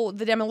how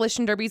the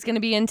Demolition Derby is going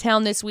to be in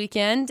town this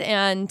weekend,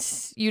 and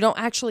you don't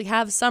actually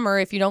have summer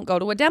if you don't go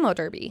to a demo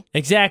derby.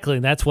 Exactly.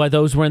 That's why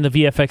those were in the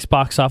VFX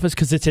box office,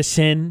 because it's a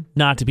sin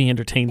not to be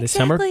entertained this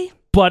summer.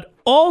 But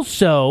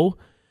also,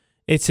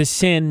 it's a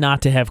sin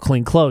not to have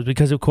clean clothes,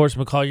 because, of course,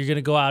 McCall, you're going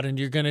to go out and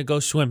you're going to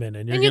go swimming,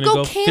 and you're going to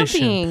go camping.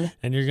 Fishing,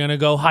 and you're going to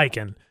go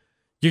hiking.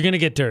 You're going to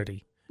get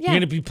dirty. Yeah.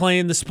 You're going to be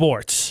playing the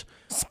sports.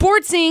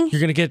 Sportsing.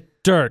 You're going to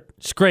get dirt,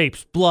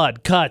 scrapes,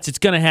 blood, cuts. It's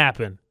going to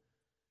happen.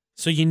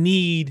 So you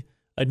need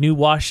a new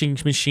washing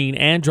machine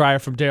and dryer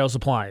from Darrell's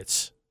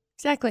Appliance.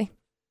 Exactly.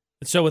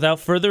 And so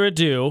without further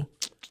ado,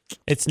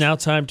 it's now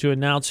time to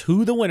announce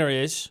who the winner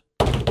is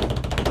for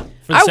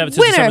the 7th of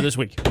December this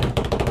week.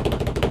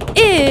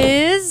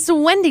 Is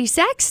Wendy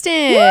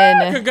Saxton.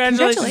 Woo!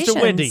 Congratulations to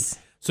Wendy.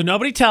 So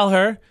nobody tell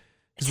her,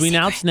 because we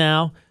announce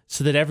now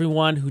so that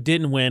everyone who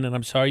didn't win, and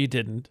I'm sorry you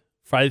didn't,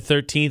 Friday the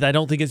 13th, I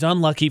don't think it's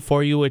unlucky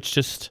for you. It's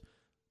just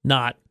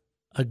not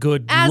a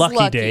good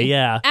lucky day.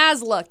 Yeah.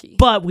 As lucky.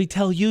 But we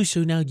tell you,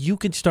 so now you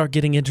can start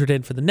getting entered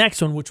in for the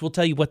next one, which we'll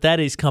tell you what that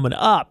is coming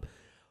up.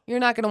 You're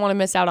not going to want to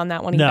miss out on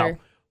that one either. No.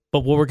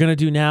 But what we're going to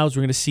do now is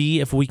we're going to see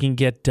if we can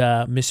get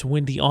Miss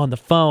Wendy on the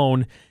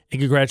phone and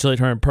congratulate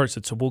her in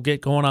person. So we'll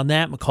get going on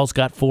that. McCall's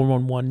got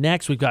 411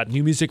 next. We've got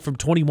new music from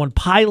 21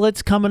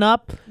 Pilots coming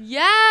up.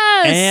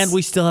 Yes! And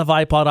we still have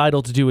iPod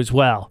Idol to do as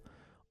well.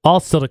 All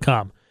still to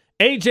come.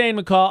 AJ and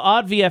McCall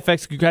on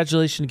VFX.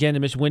 Congratulations again to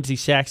Miss Wendy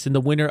Saxton,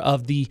 the winner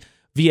of the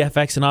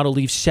VFX and Auto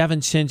Leave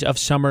 7 Sins of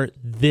Summer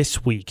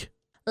this week.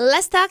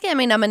 Let's talk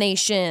Emmy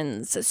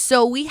nominations.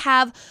 So we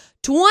have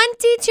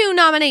 22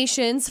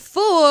 nominations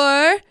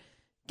for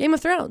Game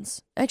of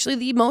Thrones. Actually,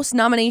 the most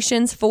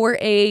nominations for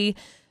a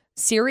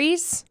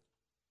series.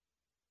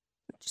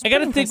 I got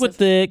to think with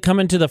the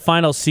coming to the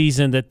final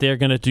season that they're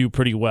going to do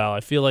pretty well. I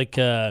feel like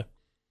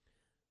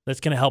that's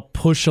going to help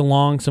push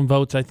along some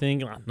votes, I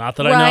think. Not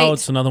that I know.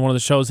 It's another one of the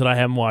shows that I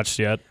haven't watched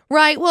yet.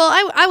 Right.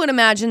 Well, I would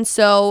imagine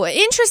so.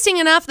 Interesting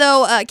enough,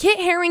 though, Kit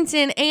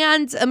Harington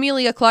and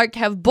Emilia Clarke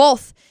have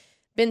both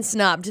been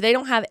snubbed. They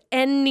don't have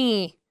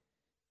any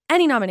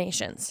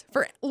nominations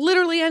for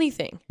literally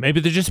anything. Maybe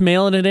they're just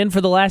mailing it in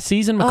for the last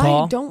season,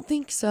 McCall. I don't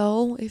think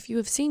so. If you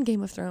have seen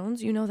Game of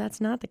Thrones, you know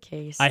that's not the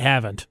case. I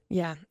haven't.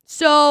 Yeah.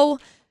 So,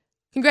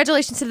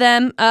 congratulations to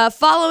them.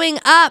 Following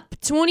up,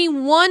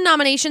 21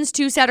 nominations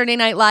to Saturday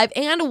Night Live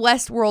and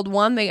Westworld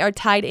 1. They are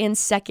tied in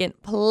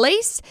second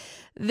place.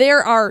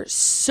 There are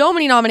so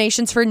many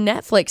nominations for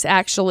Netflix,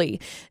 actually.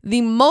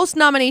 The most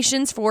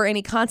nominations for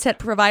any content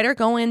provider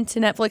go into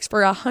Netflix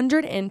for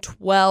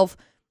 112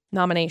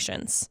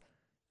 nominations.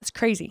 It's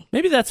crazy.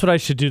 Maybe that's what I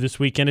should do this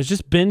weekend is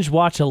just binge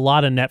watch a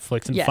lot of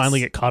Netflix and finally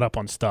get caught up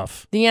on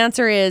stuff. The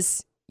answer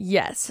is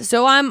yes.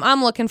 So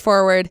I'm looking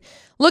forward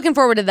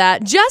to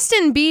that.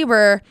 Justin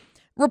Bieber,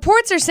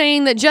 reports are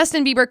saying that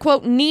Justin Bieber,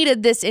 quote,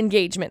 needed this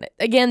engagement.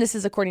 Again, this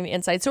is according to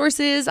inside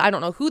sources. I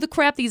don't know who the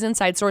crap these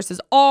inside sources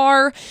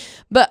are,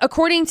 but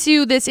according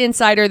to this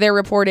insider, they're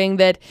reporting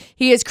that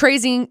he is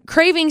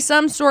craving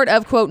some sort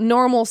of, quote,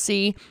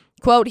 normalcy.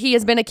 Quote, he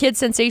has been a kid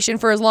sensation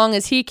for as long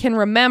as he can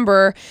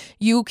remember.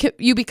 You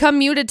become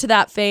muted to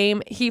that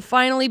fame. He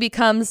finally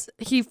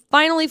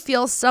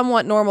feels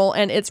somewhat normal,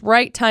 and it's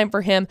right time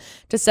for him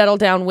to settle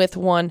down with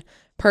one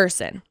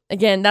person.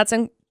 Again, that's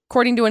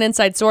according to an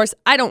inside source.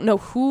 I don't know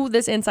who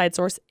this inside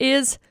source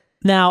is.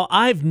 Now,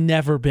 I've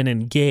never been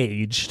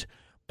engaged,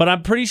 but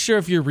I'm pretty sure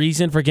if your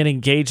reason for getting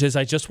engaged is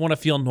I just want to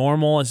feel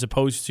normal as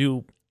opposed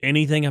to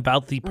anything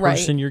about the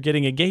person you're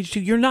getting engaged to,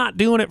 you're not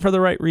doing it for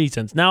the right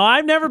reasons. Now,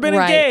 I've never been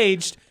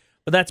engaged,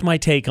 but that's my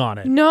take on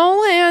it.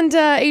 No, and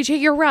AJ,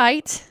 you're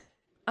right.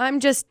 I'm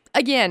just,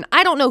 again,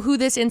 I don't know who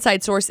this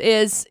inside source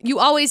is. You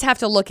always have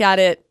to look at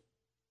it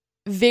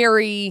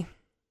very,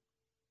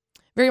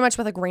 very much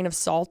with a grain of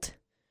salt.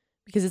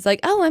 Because it's like,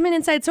 oh, I'm an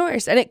inside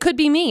source. And it could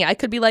be me. I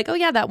could be like, oh,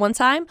 yeah, that one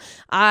time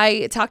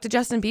I talked to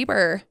Justin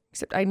Bieber,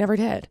 except I never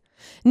did.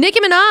 Nicki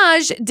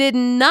Minaj did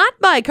not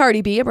buy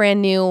Cardi B a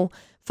brand new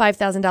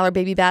 $5,000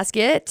 baby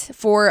basket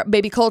for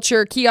baby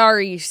culture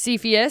Chiari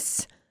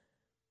Cepheus,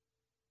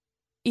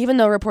 even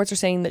though reports are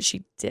saying that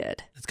she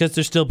did. It's because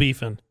they're still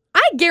beefing.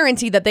 I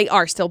guarantee that they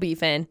are still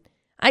beefing.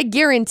 I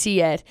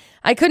guarantee it.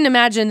 I couldn't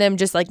imagine them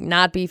just like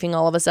not beefing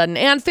all of a sudden.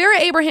 And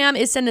Farrah Abraham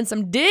is sending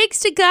some digs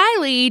to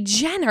Kylie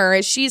Jenner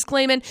as she's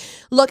claiming,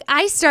 look,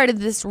 I started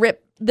this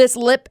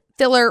lip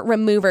filler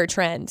remover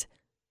trend.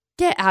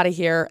 Get out of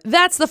here.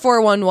 That's the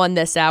 411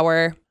 this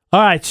hour.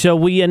 All right, so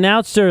we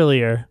announced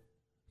earlier,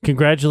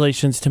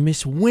 congratulations to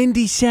Miss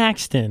Wendy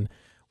Saxton,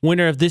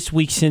 winner of this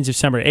week's Sins of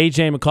Summer.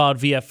 AJ McCall at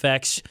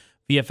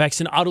VFX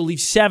and Auto Leave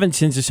 7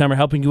 Sins of Summer,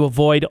 helping you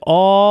avoid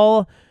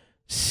all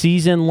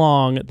season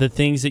long the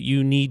things that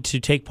you need to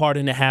take part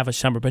in to have a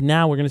summer. But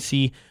now we're going to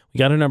see, we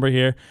got a number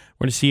here.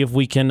 We're going to see if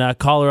we can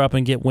call her up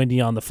and get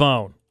Wendy on the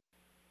phone.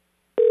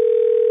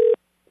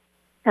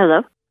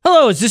 Hello.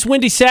 Hello, is this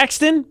Wendy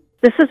Saxton?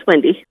 This is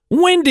Wendy.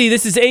 Wendy,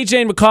 this is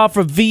AJ McCall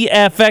from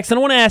VFX. And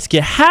I want to ask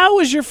you, how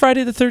is your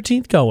Friday the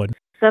 13th going?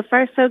 So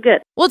far, so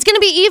good. Well, it's going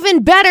to be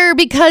even better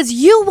because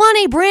you won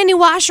a brand new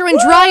washer and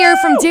dryer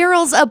from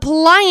Daryl's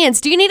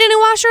Appliance. Do you need a new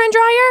washer and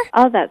dryer?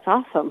 Oh, that's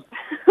awesome.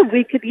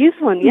 We could use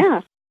one,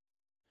 yeah.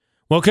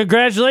 Well,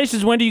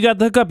 congratulations, Wendy. You got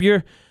the hookup.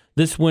 You're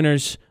this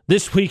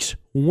week's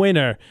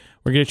winner.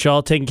 We're going to get you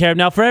all taken care of.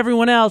 Now, for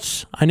everyone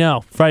else, I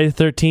know, Friday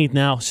the 13th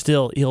now,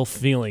 still ill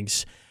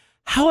feelings.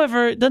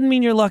 However, it doesn't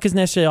mean your luck is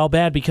necessarily all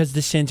bad because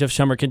the Sins of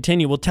Summer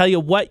continue. We'll tell you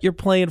what you're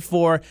playing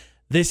for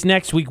this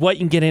next week, what you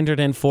can get entered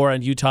in for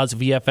on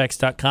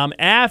utahsvfx.com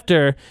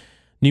after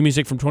new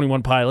music from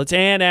 21 Pilots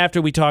and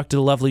after we talk to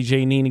the lovely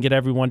Janine and get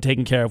everyone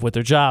taken care of with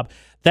their job.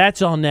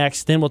 That's all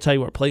next. Then we'll tell you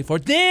what to play for.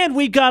 Then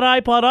we've got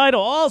iPod Idol,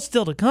 all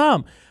still to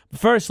come. But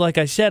first, like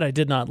I said, I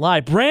did not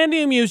lie. Brand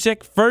new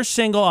music, first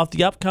single off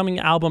the upcoming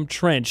album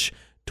Trench,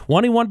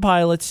 21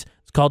 Pilots.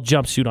 It's called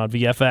Jumpsuit on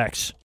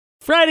VFX.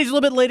 Friday's a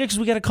little bit later because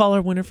we got to call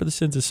our winner for the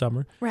Sins of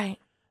Summer. Right.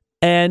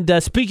 And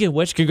speaking of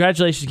which,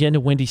 congratulations again to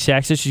Wendy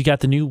Saxton. She's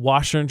got the new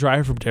washer and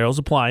dryer from Daryl's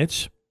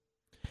Appliance.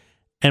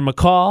 And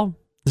McCall,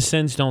 the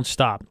sins don't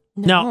stop.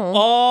 No. Now,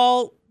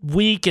 all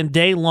week and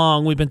day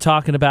long, we've been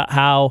talking about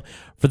how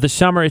for the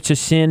summer it's a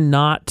sin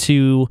not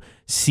to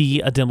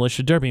see a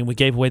Demolition Derby, and we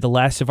gave away the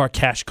last of our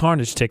Cache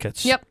Carnage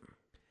tickets. Yep.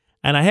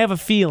 And I have a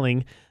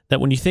feeling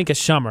that when you think of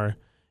summer,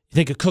 you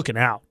think of cooking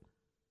out.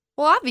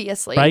 Well,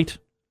 obviously. Right?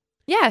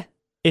 Yeah.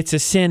 It's a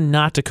sin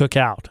not to cook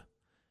out.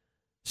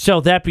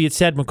 So that being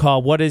said,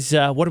 McCall, what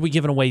are we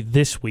giving away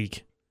this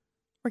week?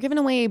 We're giving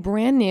away a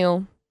brand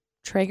new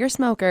Traeger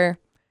smoker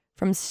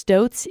from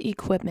Stoats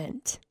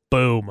Equipment.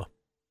 Boom.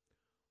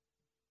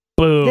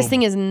 Boom. This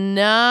thing is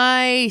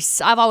nice.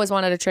 I've always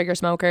wanted a Traeger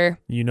smoker.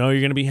 You know you're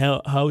going to be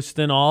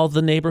hosting all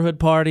the neighborhood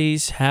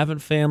parties, having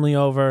family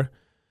over.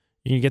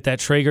 You're going to get that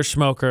Traeger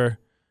smoker,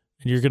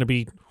 and you're going to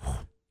be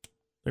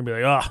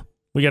like, oh,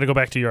 we got to go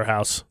back to your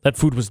house. That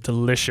food was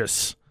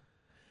delicious.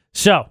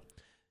 So,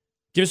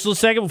 give us a little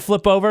second. We'll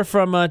flip over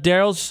from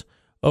Daryl's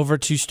over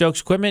to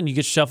Stokes Equipment, and you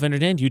get yourself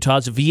entered in.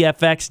 Utah's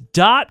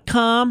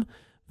VFX.com.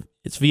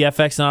 It's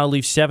VFX, and I'll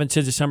leave 7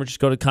 cents this summer. Just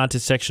go to the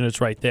contest section.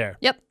 It's right there.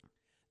 Yep.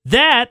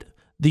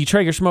 The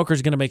Traeger smoker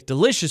is going to make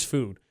delicious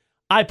food.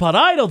 iPod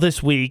Idol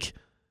this week,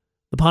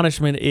 the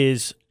punishment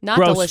is not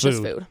gross delicious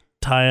food.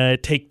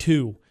 Take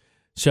 2.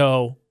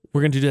 So we're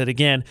going to do that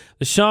again.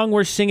 The song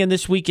we're singing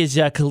this week is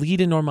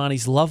Khalid and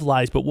Normani's Love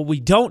Lies, but what we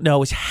don't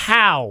know is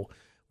how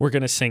we're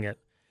going to sing it.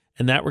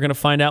 And that we're going to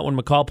find out when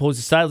McCall pulls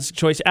the stylistic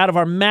choice out of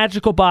our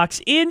magical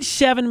box in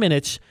 7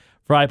 minutes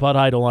for iPod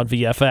Idol on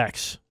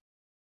VFX.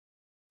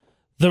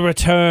 The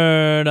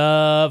return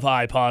of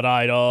iPod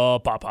Idol.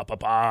 Ba, ba, ba,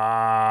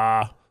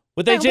 ba.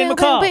 With AJ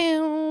McCall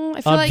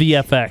I feel on like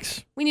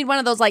VFX. we need one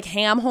of those like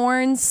ham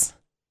horns.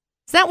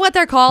 Is that what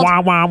they're called?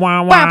 Wah, wah,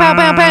 wah, wah. Bow, bow,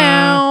 bow,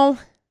 bow.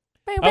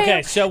 Bow, bow.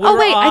 Okay, so we oh were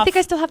wait, off. I think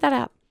I still have that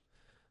app.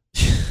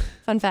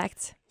 Fun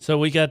fact. So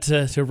we got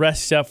to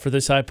rest up for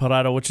this iPod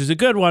Idol, which is a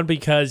good one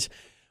because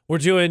we're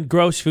doing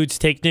Gross Foods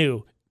Take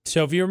New.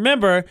 So if you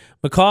remember,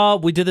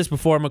 McCall, we did this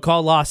before.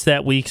 McCall lost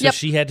that week, so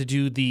she had to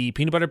do the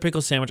peanut butter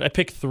pickle sandwich. I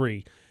picked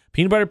 3.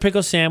 Peanut butter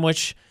pickle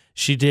sandwich.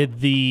 She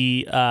did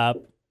the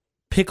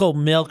pickle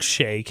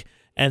milkshake,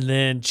 and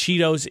then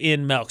Cheetos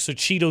in milk. So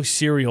Cheetos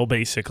cereal,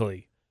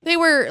 basically. They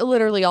were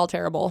literally all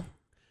terrible.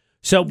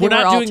 So we're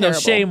not doing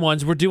those terrible. same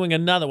ones. We're doing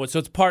another one. So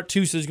it's part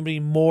 2, so there's going to be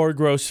more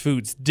gross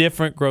foods,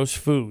 different gross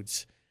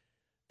foods.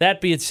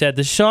 That being said,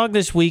 the song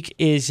this week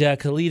is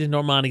Khalid and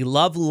Normani,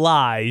 Love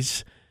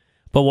Lies.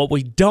 But what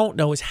we don't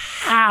know is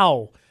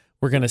how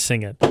we're going to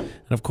sing it.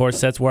 And, of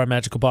course, that's where our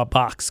Magical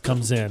Box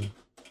comes in.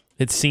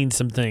 It's seen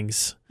some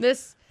things.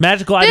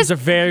 Magical items are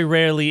very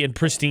rarely in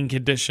pristine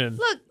condition.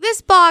 Look,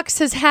 this box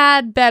has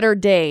had better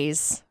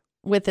days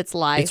with its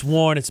life. It's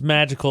worn. It's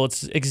magical.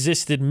 It's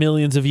existed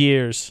millions of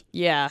years.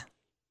 Yeah.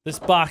 This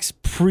box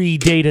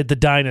predated the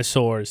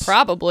dinosaurs.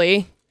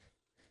 Probably.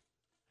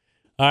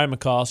 All right,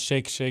 McCall.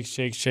 Shake, shake,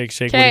 shake, shake,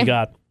 shake. Kay. What do you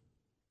got?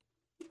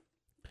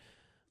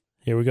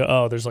 Here we go.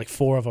 Oh, there's like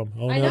 4 of them.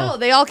 Oh, I know.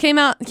 They all came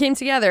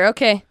together.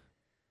 Okay.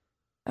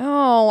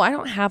 Oh, I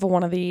don't have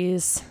one of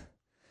these.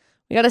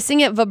 We got to sing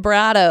it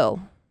vibrato.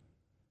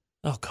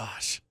 Oh,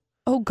 gosh.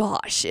 Oh,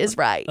 gosh is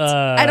right.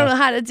 I don't know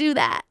how to do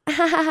that.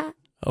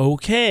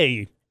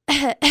 Okay.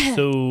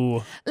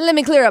 So let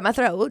me clear up my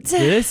throat.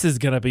 this is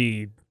going to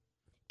be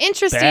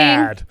interesting.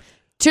 bad.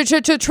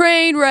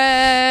 Train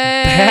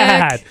wreck.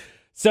 Bad.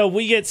 So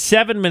we get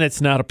 7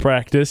 minutes now to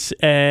practice,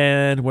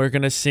 and we're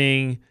going to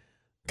sing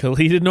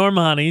Khalid and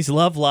Normani's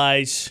Love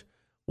Lies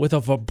with a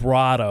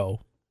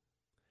vibrato.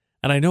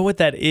 And I know what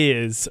that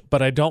is,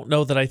 but I don't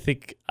know that I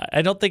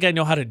don't think I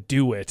know how to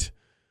do it.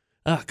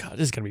 Oh, God,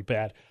 this is going to be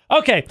bad.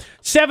 Okay,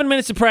 7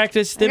 minutes of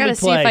practice, then we play. I got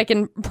to see if I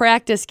can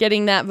practice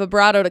getting that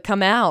vibrato to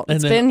come out.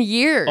 It's been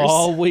years.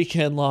 All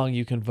weekend long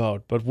you can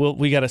vote, but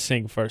we got to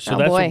sing first. So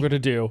that's what we're going to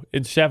do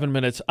in 7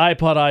 minutes.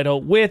 iPod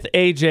Idol with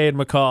AJ and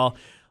McCall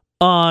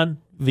on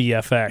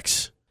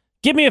VFX.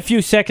 Give me a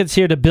few seconds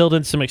here to build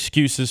in some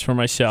excuses for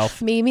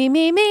myself. Me.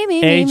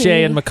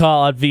 AJ and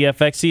McCall on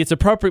VFX. See, it's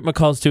appropriate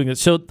McCall's doing it.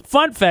 So,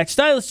 fun fact,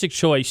 stylistic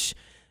choice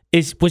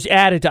was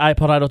added to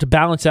iPod Idol to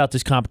balance out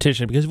this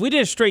competition, because if we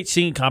did a straight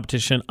singing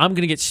competition, I'm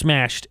going to get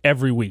smashed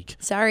every week.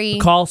 Sorry.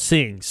 McCall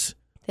sings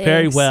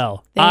very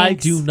well. Thanks. I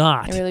do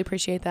not. I really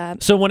appreciate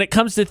that. So when it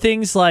comes to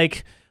things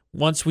like,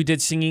 once we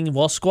did singing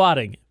while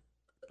squatting,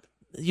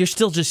 you're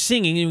still just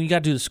singing and you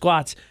got to do the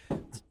squats.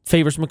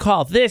 Favors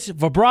McCall. This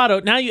vibrato,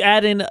 now you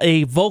add in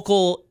a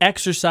vocal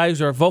exercise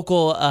or a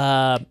vocal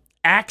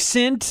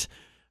accent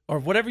or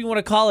whatever you want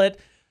to call it.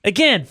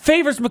 Again,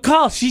 favors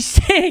McCall. She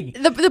sang.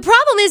 The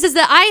problem is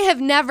that I have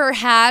never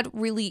had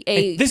really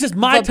a This is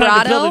my vibrato.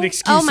 time to build an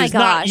excuses, oh my gosh.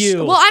 not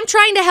you. Well, I'm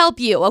trying to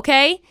help you,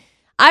 okay?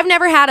 I've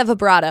never had a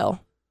vibrato.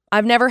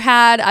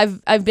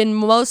 I've been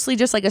mostly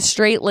just like a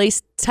straight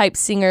lace type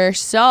singer.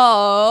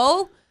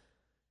 So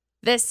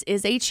this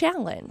is a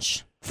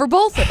challenge for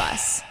both of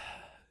us.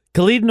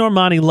 Khalid and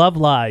Normani, Love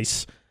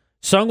Lies,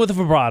 sung with a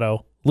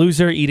vibrato,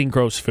 loser eating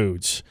gross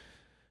foods.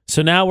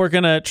 So now we're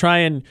going to try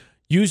and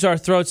use our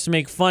throats to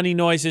make funny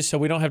noises so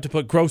we don't have to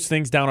put gross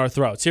things down our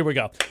throats. Here we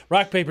go.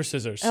 Rock, paper,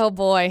 scissors. Oh,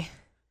 boy.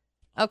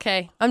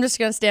 Okay, I'm just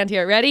going to stand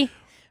here. Ready?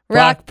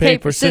 Rock,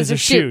 paper,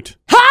 scissors, shoot.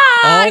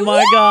 Ha! Oh,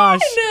 my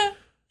gosh.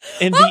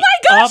 in the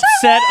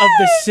upset of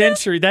the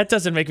century. That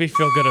doesn't make me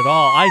feel good at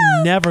all.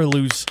 I never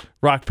lose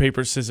rock,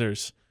 paper,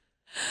 scissors.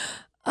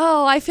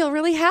 Oh, I feel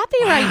really happy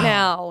right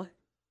now.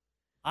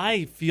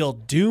 I feel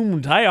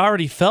doomed. I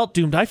already felt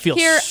doomed. I feel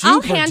Here, super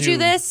I'll hand you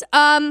doomed. this.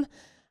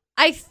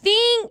 I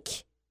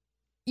think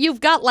you've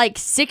got like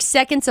 6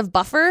 seconds of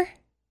buffer.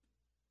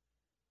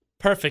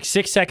 Perfect.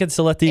 6 seconds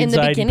to let the in the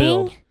anxiety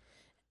beginning. build.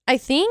 I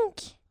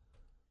think.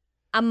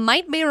 I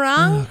might be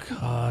wrong. Oh,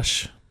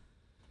 gosh.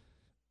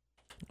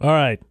 All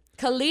right.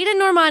 Khalid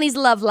and Normani's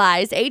Love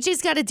Lies.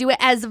 AJ's got to do it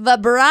as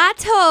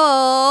vibrato.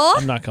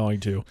 I'm not going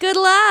to. Good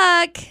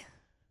luck.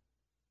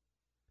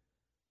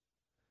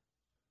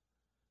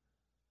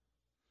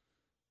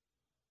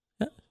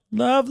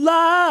 Love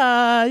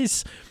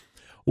lies.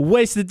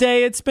 Waste the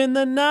day and spend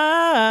the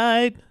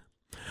night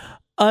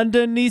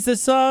underneath the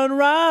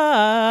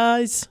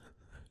sunrise.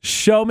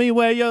 Show me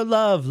where your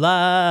love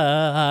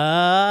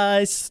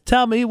lies.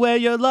 Tell me where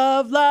your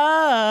love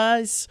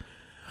lies.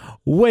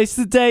 Waste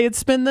the day and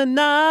spend the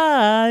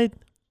night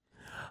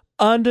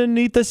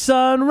underneath the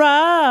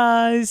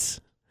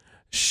sunrise.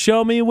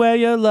 Show me where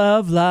your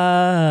love lies.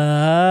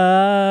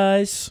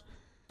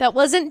 That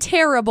wasn't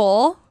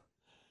terrible.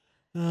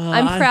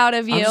 I'm proud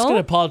of you. I'm just going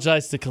to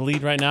apologize to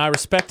Khalid right now. I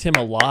respect him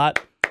a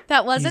lot.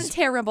 That wasn't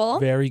terrible.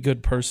 Very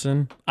good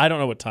person. I don't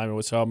know what time it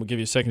was, so I'm going to give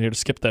you a second here to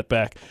skip that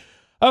back.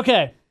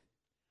 Okay.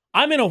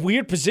 I'm in a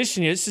weird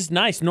position here. This is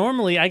nice.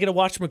 Normally, I get to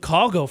watch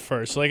McCall go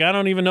first. Like, I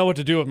don't even know what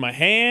to do with my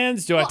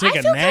hands. Do I take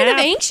a nap? I feel kind of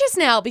anxious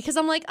now because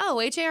I'm like, oh,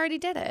 AJ already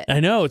did it.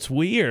 I know. It's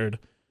weird.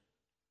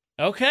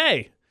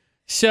 Okay.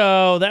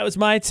 So that was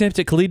my attempt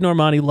at Khalid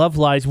Normani Love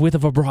Lies with a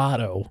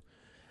vibrato.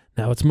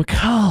 Now it's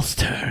McCall's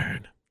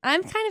turn.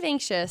 I'm kind of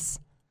anxious.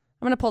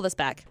 I'm going to pull this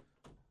back.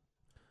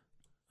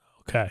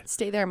 Okay.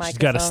 Stay there, microphone. She's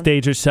got to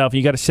stage herself.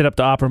 You got to sit up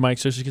the opera mic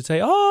so she can say,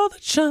 all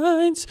that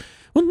shines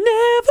will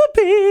never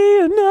be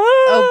enough.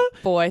 Oh,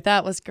 boy.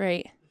 That was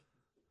great.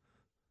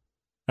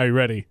 Are you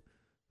ready?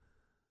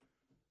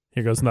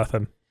 Here goes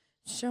nothing.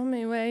 Show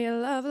me where your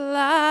love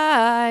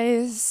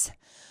lies.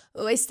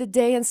 Waste a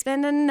day and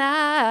spend a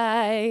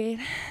night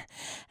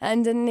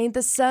underneath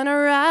the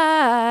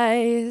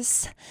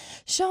sunrise.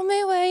 Show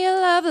me where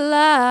your love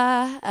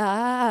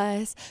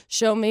lies.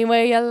 Show me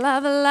where your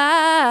love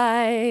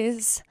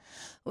lies.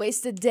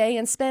 Waste a day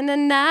and spend a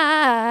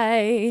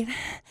night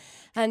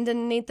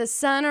underneath the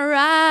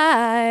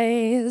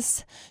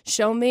sunrise.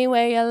 Show me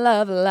where your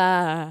love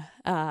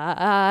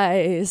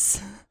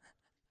lies.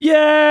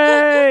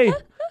 Yay!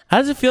 How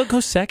does it feel to go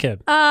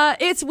second?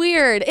 It's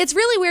weird. It's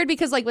really weird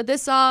because like with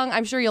this song,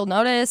 I'm sure you'll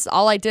notice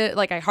all I did,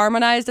 like I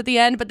harmonized at the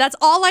end, but that's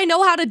all I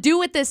know how to do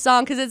with this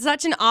song because it's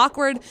such an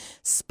awkward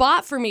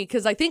spot for me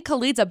because I think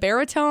Khalid's a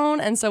baritone.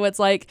 And so it's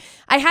like,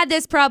 I had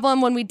this problem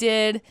when we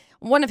did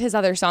one of his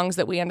other songs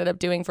that we ended up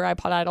doing for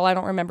iPod Idol. I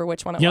don't remember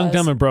which one it was. Young,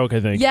 Dumb, and Broke, I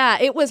think. Yeah,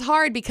 it was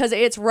hard because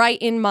it's right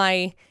in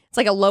my, it's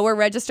like a lower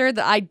register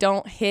that I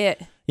don't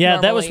hit. Yeah,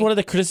 normally. that was one of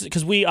the criticisms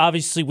because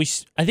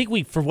I think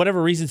we for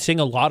whatever reason sing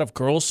a lot of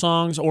girl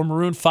songs, or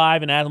Maroon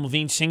 5 and Adam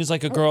Levine sings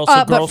like a girl.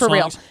 So girl but for songs.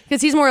 real,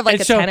 because he's more of like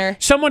and a so tenor.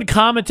 Someone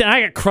commented,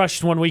 I got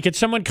crushed one week, and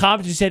someone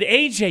commented and said,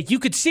 "AJ, you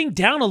could sing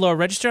down a lower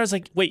register." I was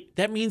like, "Wait,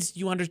 that means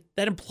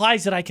that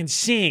implies that I can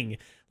sing."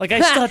 Like, I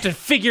still have to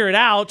figure it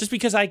out. Just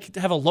because I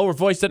have a lower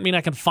voice doesn't mean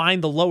I can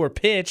find the lower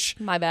pitch.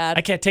 My bad.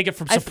 I can't take it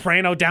from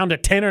soprano down to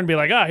tenor and be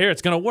like, oh, here,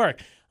 it's going to work.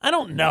 I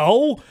don't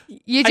know.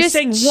 You just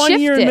I sang 1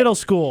 year in middle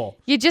school.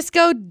 You just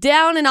go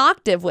down an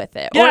octave with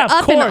it. Yeah, or of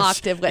up course. an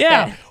octave with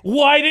yeah. it.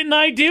 Why didn't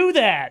I do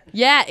that?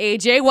 Yeah,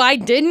 AJ, why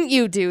didn't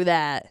you do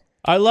that?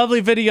 Our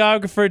lovely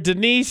videographer,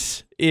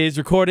 Denise, is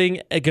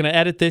recording, going to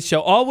edit this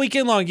show all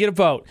weekend long. Get a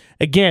vote.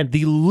 Again,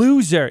 the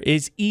loser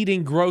is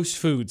eating gross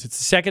foods. It's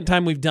the second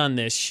time we've done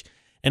this.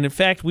 And in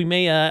fact, we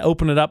may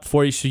open it up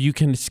for you so you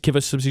can give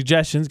us some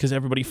suggestions because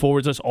everybody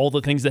forwards us all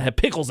the things that have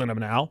pickles in them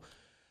now.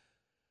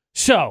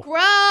 So,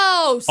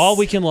 gross. All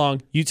weekend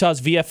long,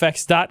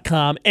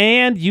 utahsvfx.com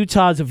and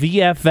Utah's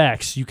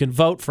VFX. You can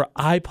vote for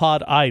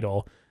iPod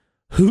Idol.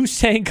 Who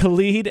sang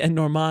Khalid and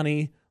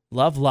Normani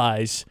Love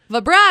Lies?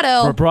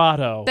 Vibrato.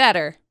 Vibrato.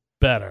 Better.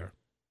 Better.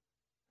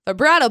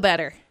 Vibrato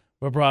better.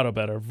 Vibrato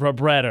better.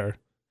 Vibretter.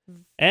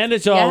 And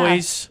as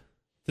always,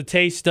 the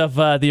taste of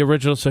the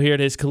original. So here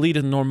it is, Khalid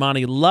and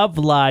Normani Love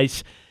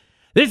Lies.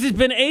 This has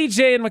been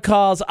AJ and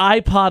McCall's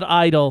iPod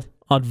Idol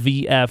on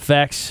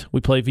VFX.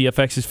 We play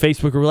VFX's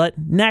Facebook Roulette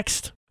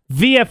next.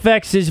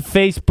 VFX's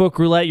Facebook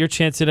Roulette. Your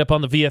chance to end up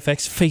on the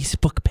VFX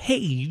Facebook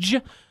page.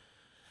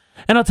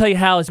 And I'll tell you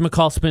how as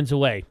McCall spins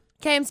away.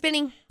 Okay, I'm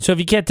spinning. So if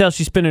you can't tell,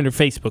 she's spinning her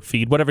Facebook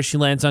feed. Whatever she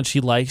lands on, she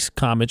likes,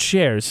 comments,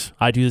 shares.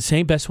 I do the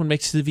same. Best one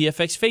makes it to the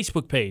VFX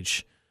Facebook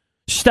page.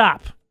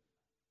 Stop.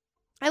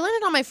 I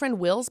landed on my friend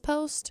Will's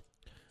post.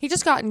 He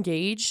just got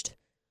engaged.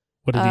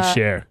 What did he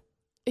share?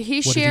 What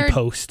did he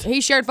post?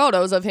 He shared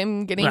photos of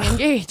him getting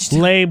engaged.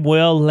 Lame,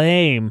 Will,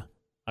 lame.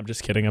 I'm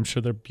just kidding. I'm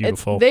sure they're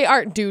beautiful. They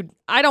are, dude.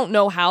 I don't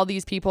know how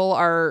these people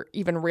are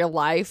even real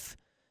life.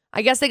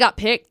 I guess they got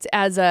picked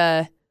as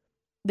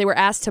they were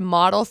asked to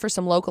model for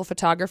some local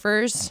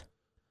photographers.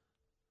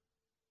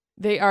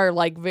 They are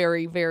like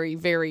very, very,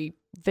 very,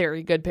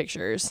 very good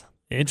pictures.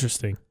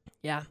 Interesting.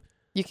 Yeah,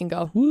 you can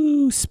go.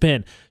 Woo,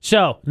 spin.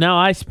 So now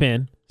I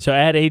spin. So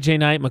add AJ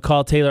Knight,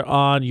 McCall Taylor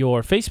on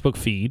your Facebook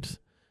feeds.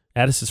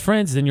 Add us as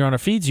friends. Then you're on our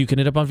feeds. You can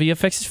end up on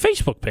VFX's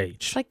Facebook page.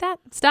 Just like that.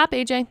 Stop,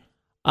 AJ.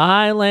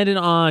 I landed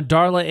on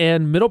Darla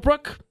Ann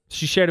Middlebrook.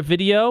 She shared a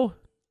video.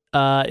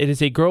 It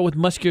is a girl with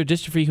muscular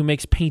dystrophy who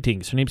makes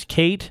paintings. Her name's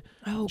Kate.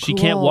 Oh, She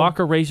cool. can't walk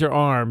or raise her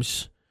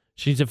arms.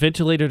 She needs a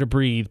ventilator to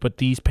breathe, but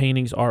these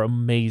paintings are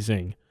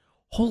amazing.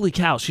 Holy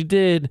cow. She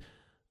did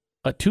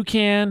a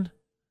toucan,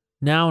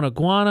 now an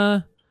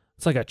iguana.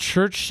 It's like a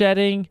church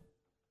setting.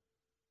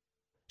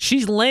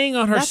 She's laying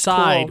on her That's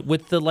side cool.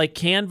 with the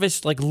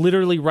canvas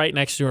literally right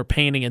next to her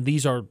painting, and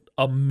these are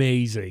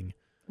amazing.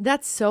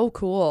 That's so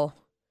cool.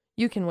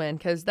 You can win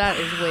because that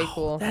is way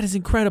cool. That is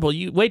incredible.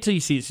 You wait till you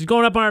see it. She's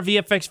going up on our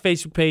VFX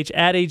Facebook page.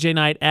 Add AJ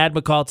Knight, add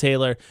McCall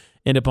Taylor,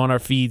 end up on our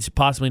feeds,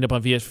 possibly end up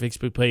on VFX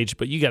Facebook page,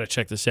 but you got to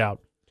check this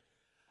out.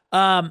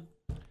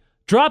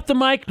 Drop the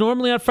mic.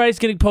 Normally on Fridays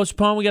getting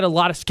postponed. We got a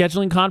lot of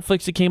scheduling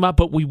conflicts that came up,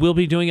 but we will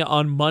be doing it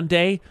on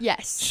Monday.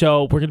 Yes.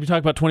 So we're going to be talking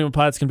about 21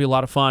 Pilots. It's going to be a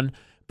lot of fun.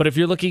 But if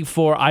you're looking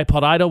for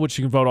iPod Idol, which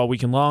you can vote all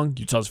weekend long,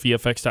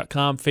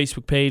 UtahsVFX.com,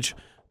 Facebook page,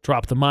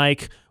 Drop the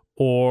Mic,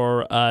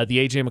 or the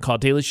AJ McCall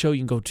Daily Show, you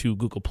can go to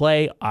Google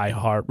Play,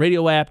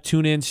 iHeartRadio app,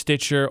 TuneIn,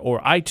 Stitcher, or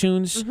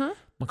iTunes.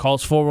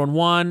 McCall's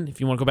 411. If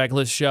you want to go back and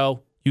listen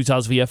to the show,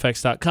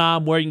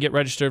 UtahsVFX.com, where you can get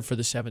registered for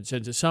the 7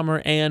 Sins of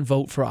Summer and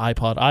vote for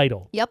iPod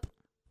Idol. Yep.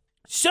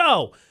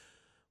 So,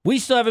 we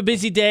still have a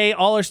busy day.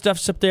 All our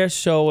stuff's up there.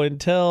 So,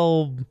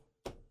 until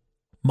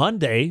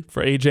Monday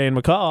for AJ and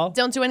McCall.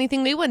 Don't do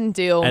anything they wouldn't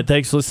do. And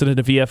thanks for listening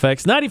to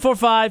VFX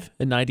 94.5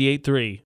 and 98.3.